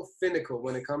is so finical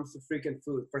when it comes to freaking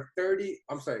food. For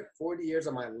 40 years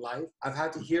of my life, I've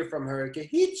had to hear from her.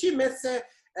 Hichi مثل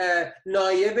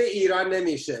نایب ایران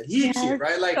نمیشه. Hichi,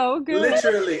 right? Like so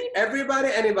literally everybody,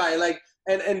 anybody, like.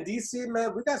 And DC,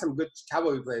 man, we got some good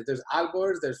cowboy players. There's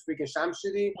Alborz, there's freaking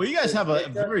Shamshidi. Well, you guys have a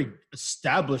very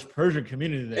established Persian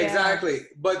community there. Exactly,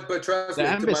 but trust me,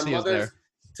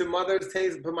 to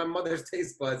my mother's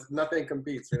taste buds, nothing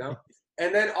competes,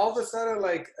 And then all of a sudden,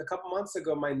 like a couple months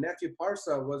ago, my nephew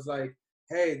Parsa was like,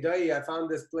 "Hey, Dai, I found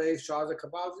this place, Shah's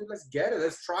Kebabs. Let's get it.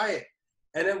 Let's try it."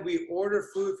 And then we ordered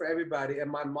food for everybody,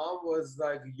 and my mom was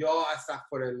like, "Yo,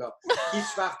 astaghfirullah.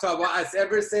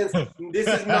 Ever since this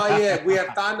is not yet. We have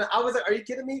found." I was like, "Are you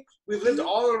kidding me? We've lived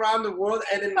all around the world,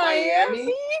 and in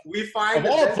Miami, we find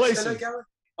of all places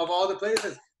of all the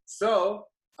places." So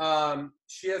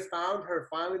she has found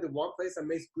finally the one place that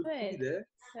makes good food there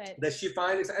that she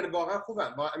finds. And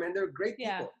I mean, they're great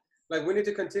people. Like we need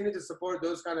to continue to support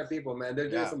those kind of people, man. They're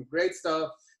doing some great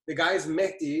stuff. The guy is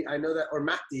Mehdi, I know that, or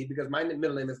Mahdi, because my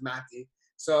middle name is Mahdi.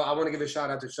 So I want to give a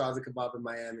shout out to Shah's Kebab in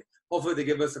Miami. Hopefully they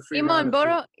give us a free Iman,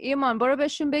 Boro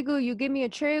Beshum Begu, you give me a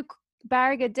cherry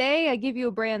bag a day, I give you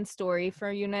a brand story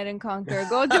for Unite and Conquer.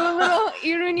 Go do a little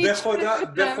irony.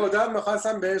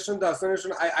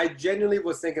 I genuinely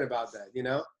was thinking about that,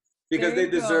 because they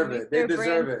deserve it. They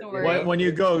deserve it. When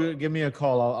you go, give me a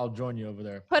call. I'll join you over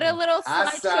there. Put a little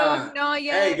slideshow.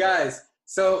 Hey, guys.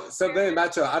 So baby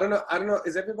macho, I don't know.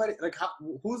 Is everybody like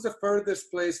who's the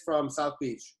furthest place from South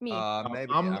Beach? Me.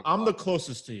 Maybe I'm the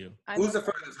closest to you. Who's the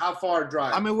furthest? How far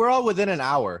drive? I mean, we're all within an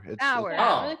hour. Hour.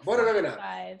 Yeah, Oh, like what are we now?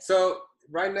 45. So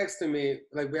right next to me,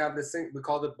 like we have this thing, we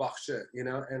call it bakhshe, you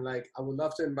know, and like I would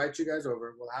love to invite you guys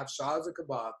over. We'll have shahs and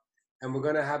kebab, and we're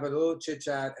gonna have a little chit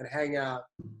chat and hang out,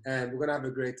 and we're gonna have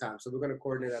a great time. So we're gonna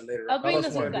coordinate that later. I'll bring the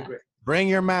the hookah. hookah. Bring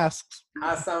your masks.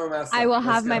 I will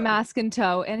have my mask in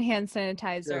tow and hand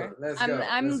sanitizer. Let's I'm go.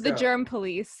 I'm Let's the go. germ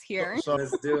police here. So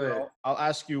Let's do it. I'll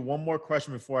ask you one more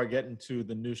question before I get into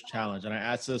the news challenge, and I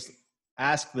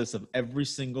ask this of every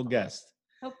single guest,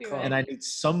 Hope you're Cool. ready. and I need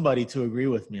somebody to agree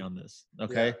with me on this.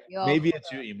 Okay, Yeah. maybe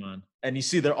it's you, Iman, and you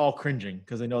see they're all cringing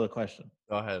because they know the question.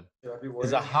 Go ahead. Should I be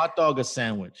Is a worried? hot dog a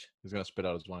sandwich? He's gonna spit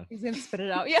out his wine. He's gonna spit it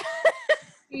out. Yeah.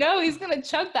 No, he's gonna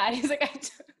chug that. He's like,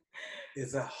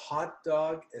 Is a hot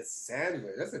dog a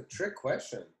sandwich? That's a trick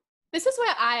question. this is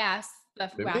why I asked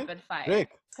the Really? rapid fire. Rick,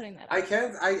 Putting that. I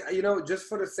can't. You know, just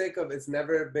for the sake of it's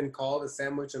never been called a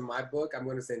sandwich in my book, I'm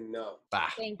gonna say no. bah.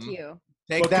 Thank you.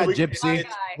 Take But that, can we- gypsy. Guy.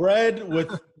 Bread with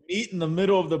meat in the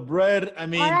middle of the bread. I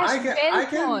mean, Arash I can-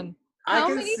 Benton. I How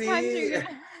can many see. times are you gonna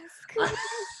ask?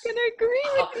 Who's gonna agree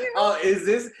with you? Oh, is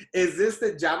this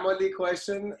the Jamali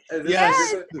question? Is this- Yes.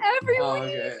 is this Every a- oh,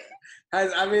 week. okay.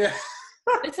 I mean,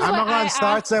 This is why I Amaran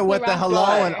starts asked it with the rapid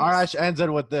hello, and fires. Arash ends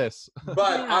it with this.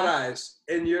 but Yeah. Arash,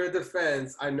 in your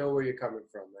defense, I know where you're coming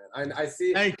from, man. I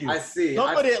see. Thank you. I see.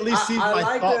 Somebody at least sees my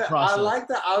like thought the, process. I like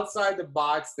the outside the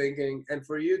box thinking, and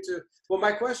for you to. Well,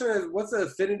 my question is, what's the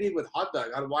affinity with hot dog?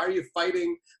 And why are you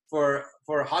fighting for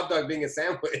a hot dog being a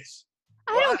sandwich?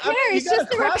 I don't care. mean, It's you gotta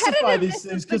just the classify repetitiveness these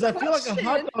things of because the I feel like a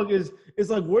hot question. dog is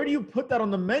like, where do you put that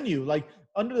on the menu? Like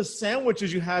under the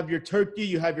sandwiches, you have your turkey,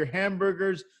 you have your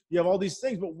hamburgers, you have all these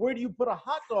things, but where do you put a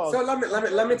hot dog? So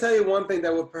let me tell you one thing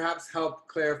that will perhaps help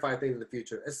clarify things in the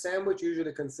future. A sandwich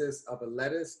usually consists of a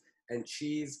lettuce and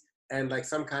cheese and like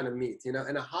some kind of meat, you know.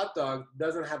 And a hot dog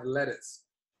doesn't have lettuce,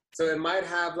 so it might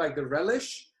have like the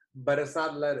relish, but it's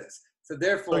not lettuce. So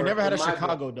therefore, So you never had a in my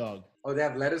Chicago book- dog. Oh, they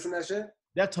have lettuce in that shit.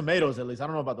 They have tomatoes at least. I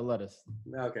don't know about the lettuce.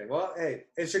 Okay, well, hey,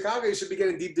 in Chicago, you should be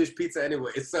getting deep dish pizza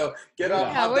anyway. So get off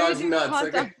Yeah, hot where dogs did you nuts. hot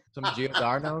Okay? dog- Some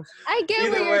Giordano's. I get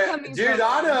Either where you're way, coming from.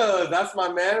 Giordano, that's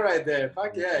my man right there.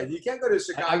 Fuck yeah, you can't go to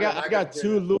Chicago. I and got not got get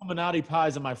two Giordano. Illuminati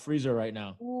pies in my freezer right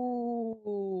now.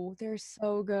 Ooh, they're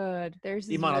so good. There's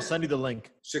this Iman, I'll weird- send you the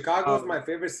link. Chicago is my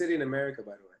favorite city in America,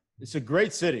 by the way. It's a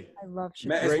great city. I love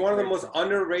Man, Chicago. it's one of the great most city.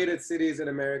 underrated cities in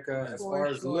America as For far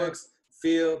as sure. looks,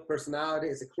 feel, personality.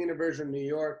 It's a cleaner version of New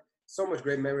York. So much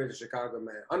great memories of Chicago,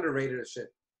 man. Underrated as shit.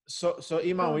 So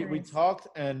Iman, So we nice. talked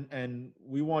and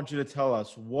we want you to tell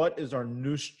us what is our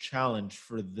news challenge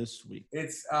for this week.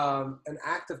 It's an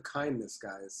act of kindness,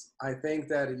 guys. I think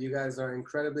that you guys are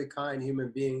incredibly kind human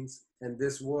beings, and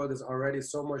this world is already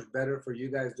so much better for you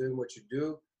guys doing what you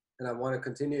do. And I want to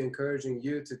continue encouraging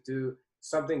you to do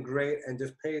something great and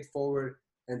just pay it forward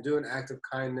and do an act of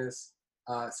kindness.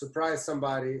 Surprise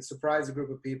somebody, surprise a group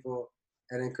of people,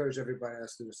 and encourage everybody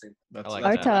else to do the same. That's, I like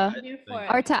that's- Arta. I'm here for it.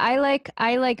 Arta,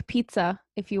 I like pizza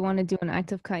if you want to do an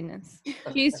act of kindness.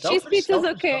 Cheese Selfish, pizza's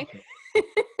selfish, okay.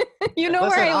 selfish. You know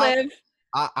Listen, where I live.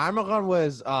 Amaran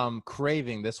was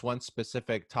craving this one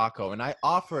specific taco, and I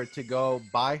offered to go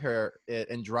buy her it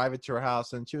and drive it to her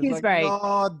house, and she was He's like, right.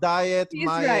 "No, diet, He's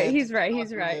Maya, right. it's He's right. not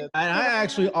He's right. it." And I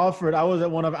actually offered. I was at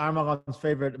one of Armagon's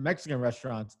favorite Mexican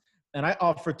restaurants, and I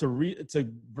offered to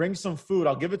bring some food.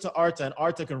 I'll give it to Arta, and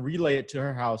Arta can relay it to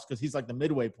her house because he's like the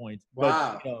midway point.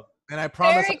 Wow. But, you know, And I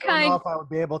promised I Very don't know kind. if I would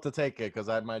be able to take it because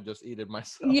I might just eat it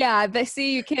myself. Yeah, but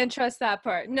see, you can't trust that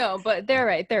part. No, but they're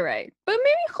right. They're right. But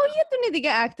maybe Julia to need to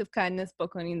get act of kindness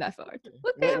in that part.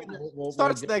 Okay.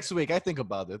 Starts next week. I think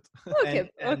about it. Okay.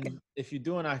 and Okay. if you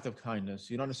do an act of kindness,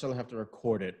 you don't necessarily have to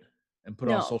record it and put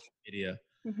it on No. social media.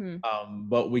 Mhm.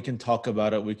 But we can talk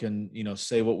about it. We can,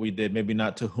 say what we did. Maybe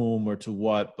not to whom or to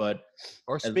what, but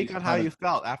Or At speak least on how kind of- you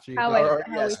felt after you How got I- it.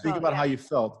 how we speak felt, about how yeah. you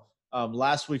felt.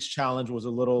 Last week's challenge was a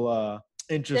little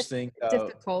interesting.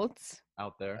 Difficult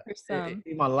out there. for some.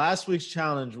 Iman, last week's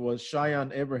challenge was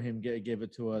Shayan Ibrahim gave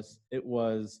it to us. It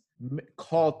was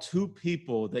call two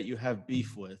people that you have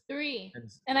beef with 3. and,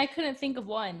 And I couldn't think of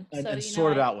one. and, So, and you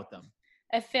sort it know, out with them.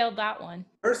 I failed that one.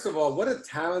 First of all, what a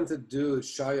talented dude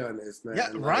Shayan is, man. Yeah,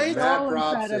 Like, right? Mad So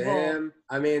props to incredible. him.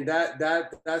 I mean,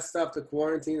 that stuff, the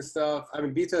quarantine stuff. I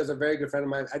mean, Bita is a very good friend of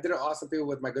mine. I did an awesome people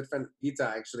with my good friend Bita,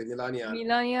 actually, Milania.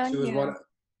 Milania, She was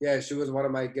yeah. she was one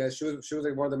of my guests. She was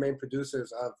like one of the main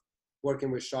producers of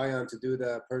working with Shayan to do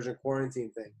the Persian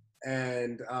quarantine thing.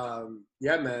 And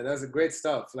yeah, man, that's great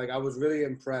stuff. Like I was really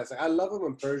impressed. Like, I love it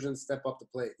when Persians step up the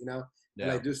plate, and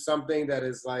Yeah. like do something that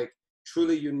is like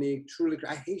truly unique, truly.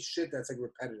 I hate shit that's like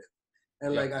repetitive,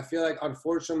 and like I feel like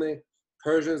unfortunately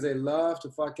Persians, they love to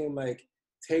fucking like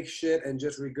take shit and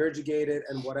just regurgitate it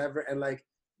and whatever, and like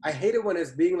I hate it when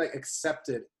it's being like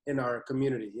accepted in our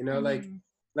community, you know,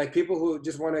 like people who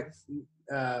just want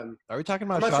to. Are we talking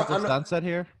about Shots of Sunset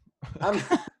here? I'm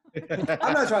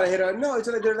I'm not trying to hit on. No, it's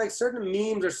like there's like certain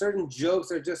memes or certain jokes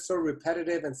that are just so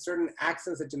repetitive, and certain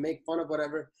accents that you make fun of,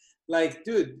 whatever. Like,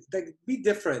 dude, like be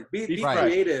different, be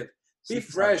creative, be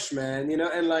fresh, man. You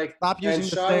know, and like stop using the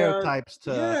Cheyenne, stereotypes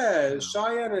to. Yeah,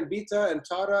 Cheyenne and Beta and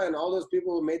Tata and all those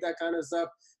people who made that kind of stuff.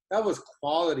 That was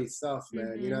quality stuff,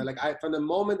 man. You know, like from the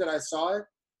moment that I saw it,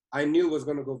 I knew it was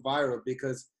going to go viral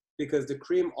because the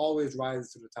cream always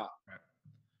rises to the top. Right.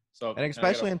 So, and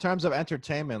especially in terms of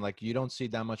entertainment, like you don't see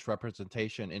that much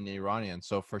representation in the Iranian.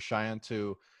 So for Cheyenne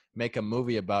to make a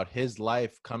movie about his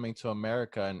life coming to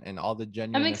America and all the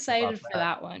genuine. I'm excited for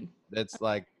that one. It's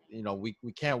like, you know, we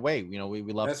can't wait. You know, we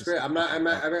love. That's great.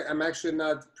 I'm actually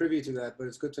not privy to that, but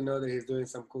it's good to know that he's doing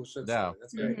some cool shit. Yeah, so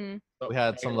that's great. So we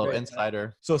had some little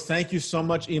insider. So thank you so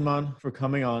much, Iman, for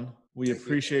coming on. We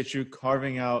appreciate you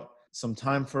carving out some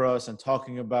time for us and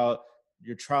talking about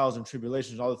your trials and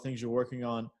tribulations, all the things you're working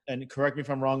on. And correct me if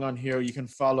I'm wrong on here, you can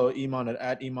follow Iman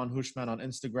at Iman Huschmand on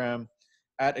Instagram,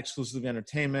 at Exclusively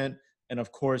Entertainment, and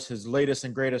of course his latest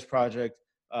and greatest project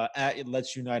at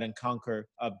Let's Unite and Conquer.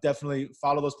 Definitely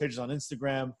follow those pages on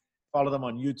Instagram, follow them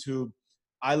on YouTube.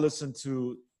 I listened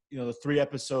to the 3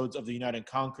 episodes of the Unite and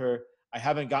Conquer. I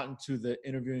haven't gotten to the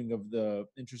interviewing of the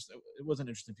it wasn't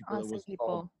interesting people. Awesome it was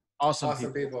people.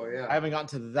 Awesome people. Yeah. I haven't gotten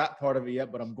to that part of it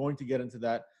yet, but I'm going to get into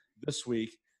that this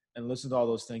week and listen to all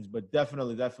those things. But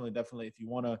definitely, if you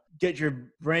want to get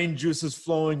your brain juices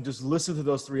flowing, just listen to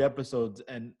those 3 episodes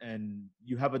and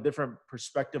you have a different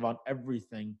perspective on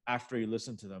everything after you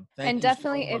listen to them. And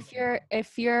definitely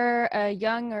if you're a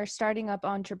young or starting up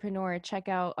entrepreneur, check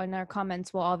out on our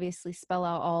comments. We'll obviously spell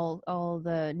out all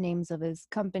the names of his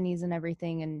companies and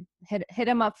everything, and hit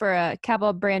him up for a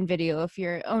kebab brand video if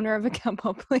you're owner of a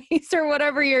kebab place or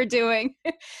whatever you're doing.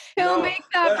 He'll make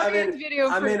that brand video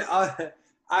for you.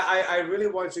 I really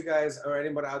want you guys, or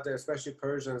anybody out there, especially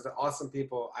Persians, the awesome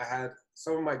people. I had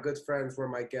some of my good friends were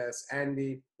my guests.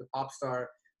 Andy, the pop star,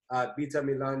 Bita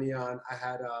Milanian. I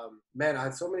had, I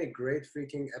had so many great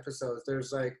freaking episodes.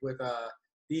 There's like with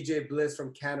DJ Bliss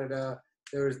from Canada.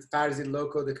 There was Farzi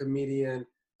Loco, the comedian.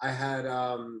 I had,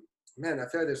 I feel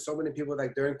like there's so many people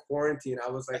like during quarantine. I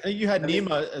was like, I think you had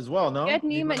Nima as well, no? You had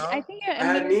Nima. I think I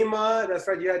had Nima. That's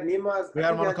right. You had Nima. We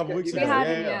had him on a couple weeks ago.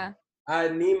 Yeah. I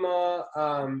had Nima.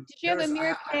 Did you have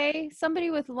Amir K? Somebody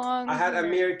with long. I had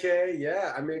Amir K.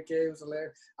 Yeah, Amir K. was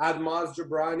hilarious. I had Maz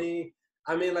Jabrani.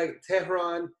 I mean, like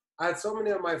Tehran. I had so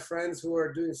many of my friends who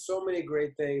are doing so many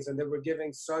great things, and they were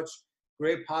giving such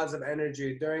great positive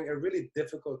energy during a really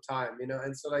difficult time, you know.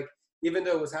 And so, like, even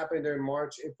though it was happening during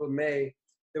March, April, May,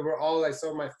 they were all like some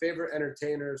of my favorite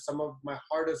entertainers, some of my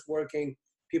hardest working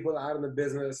people out in the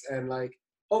business, and like,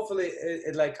 hopefully,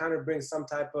 it like kind of brings some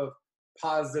type of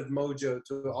positive mojo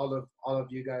to all of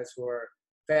you guys who are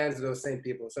fans of those same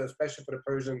people. So especially for the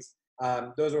Persians,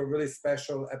 those were really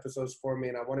special episodes for me,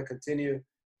 and I want to continue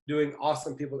doing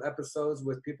awesome people episodes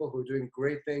with people who are doing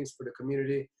great things for the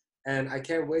community. And I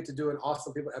can't wait to do an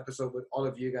awesome people episode with all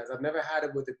of you guys. I've never had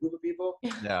it with a group of people,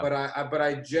 but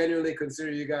I genuinely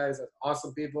consider you guys as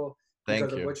awesome people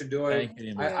because of what you're doing.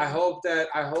 I hope that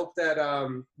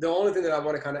the only thing that I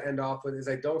want to kind of end off with is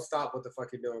like, don't stop what the fuck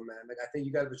you're doing, man. Like, I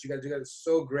think what you guys do is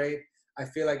so great. I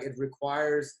feel like it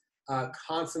requires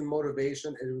constant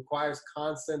motivation. It requires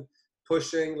constant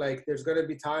pushing. Like, there's going to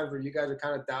be times where you guys are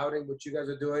kind of doubting what you guys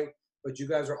are doing, but you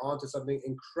guys are onto something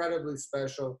incredibly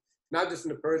special, not just in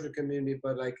the Persian community,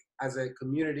 but like as a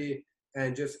community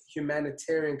and just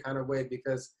humanitarian kind of way,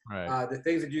 because the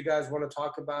things that you guys want to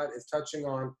talk about is touching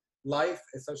on life,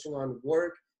 it's touching on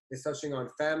work, it's touching on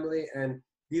family, and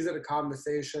these are the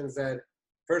conversations that,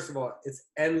 first of all, it's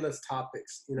endless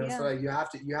topics, you know. So like you have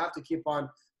to keep on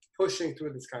pushing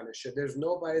through this kind of shit. There's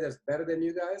nobody that's better than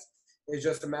you guys. It's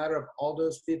just a matter of all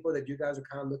those people that you guys are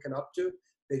kind of looking up to.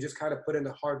 They just kind of put in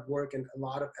the hard work and a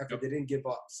lot of effort. They didn't give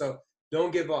up. So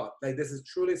don't give up. Like, this is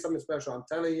truly something special. I'm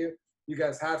telling you, you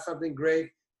guys have something great.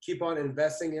 Keep on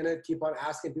investing in it. Keep on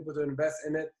asking people to invest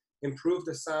in it. Improve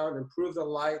the sound, improve the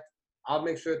light. I'll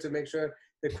make sure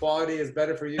the quality is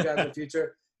better for you guys in the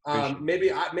future.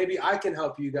 Maybe I can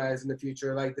help you guys in the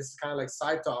future. Like, this is kind of like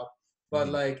side talk, but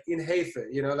like in Haifa,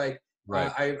 you know, like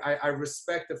I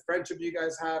respect the friendship you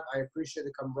guys have. I appreciate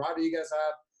the camaraderie you guys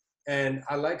have. And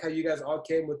I like how you guys all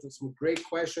came with some great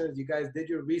questions. You guys did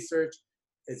your research.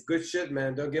 it's good shit,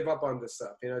 man. Don't give up on this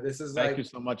stuff. You know, this is Thank like you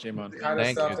so much, Iman. the kind of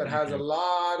Thank stuff you, that thank has you.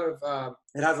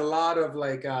 it has a lot of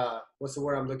like what's the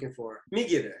word I'm looking for?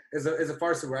 Migire is a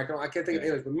Farsi word. I can't think of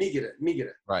English, but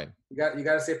migire. Right. You got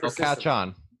to say So persistent. catch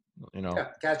on. You know. Yeah,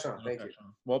 catch on. Thank you.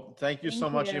 Well, thank you so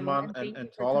Thank much, you, Iman. and thank you And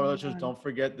to for all our coming listeners, on. don't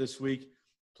forget this week,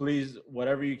 please,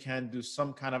 whatever you can, do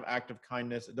some kind of act of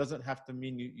kindness. It doesn't have to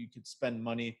mean you could spend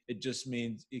money. It just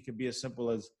means it could be as simple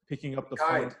as picking up the phone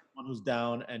Kind. to someone who's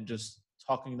down and just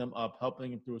talking them up, helping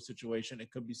them through a situation.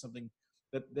 It could be something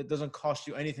that doesn't cost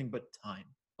you anything but time.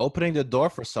 Opening the door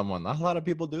for someone. Not a lot of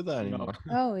people do that You know, anymore.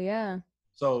 Oh yeah.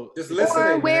 So Just it's- listening, Or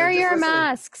man. wear Just your listening.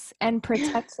 masks and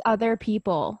protect other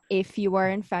people if you are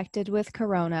infected with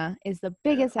corona is the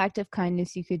biggest act of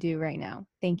kindness you could do right now.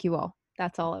 Thank you all.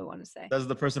 That's all I want to say. That's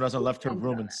the person who hasn't left her Thank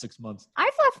room you. in 6 months.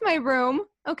 I've left my room,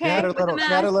 She okay, had, a with a little, she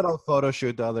had a mask. little photo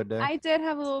shoot the other day. I did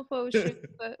have a little photo shoot,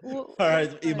 but All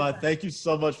right, Iman, thank you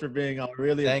so much for being on.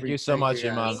 Really Thank you so appreciate much, you,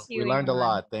 Iman. guys. Thank you, We learned a Iman.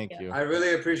 lot. Thank Yeah. you. I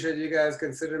really appreciate you guys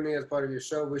considering me as part of your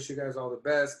show. Wish you guys all the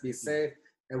best. Be safe.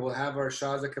 And we'll have our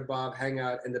Shaza Kebab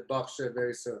hangout in the Buckshire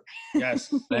very soon.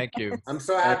 Yes. Thank you. I'm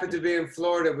so happy to be in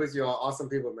Florida with you all. Awesome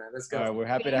people, man. Let's go. All right, we're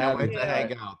happy to Thank have Wait you. to you.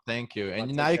 hang out. Thank you. And I'll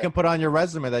now take you care. can put on your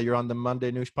resume that you're on the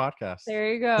Monday News podcast.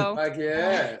 There you go. Fuck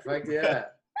yeah. Fuck yeah.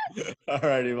 All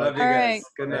right, Iman. Love you All guys. right.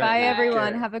 Good night. Bye, Take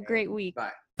everyone. care. Have a great week.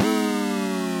 Bye.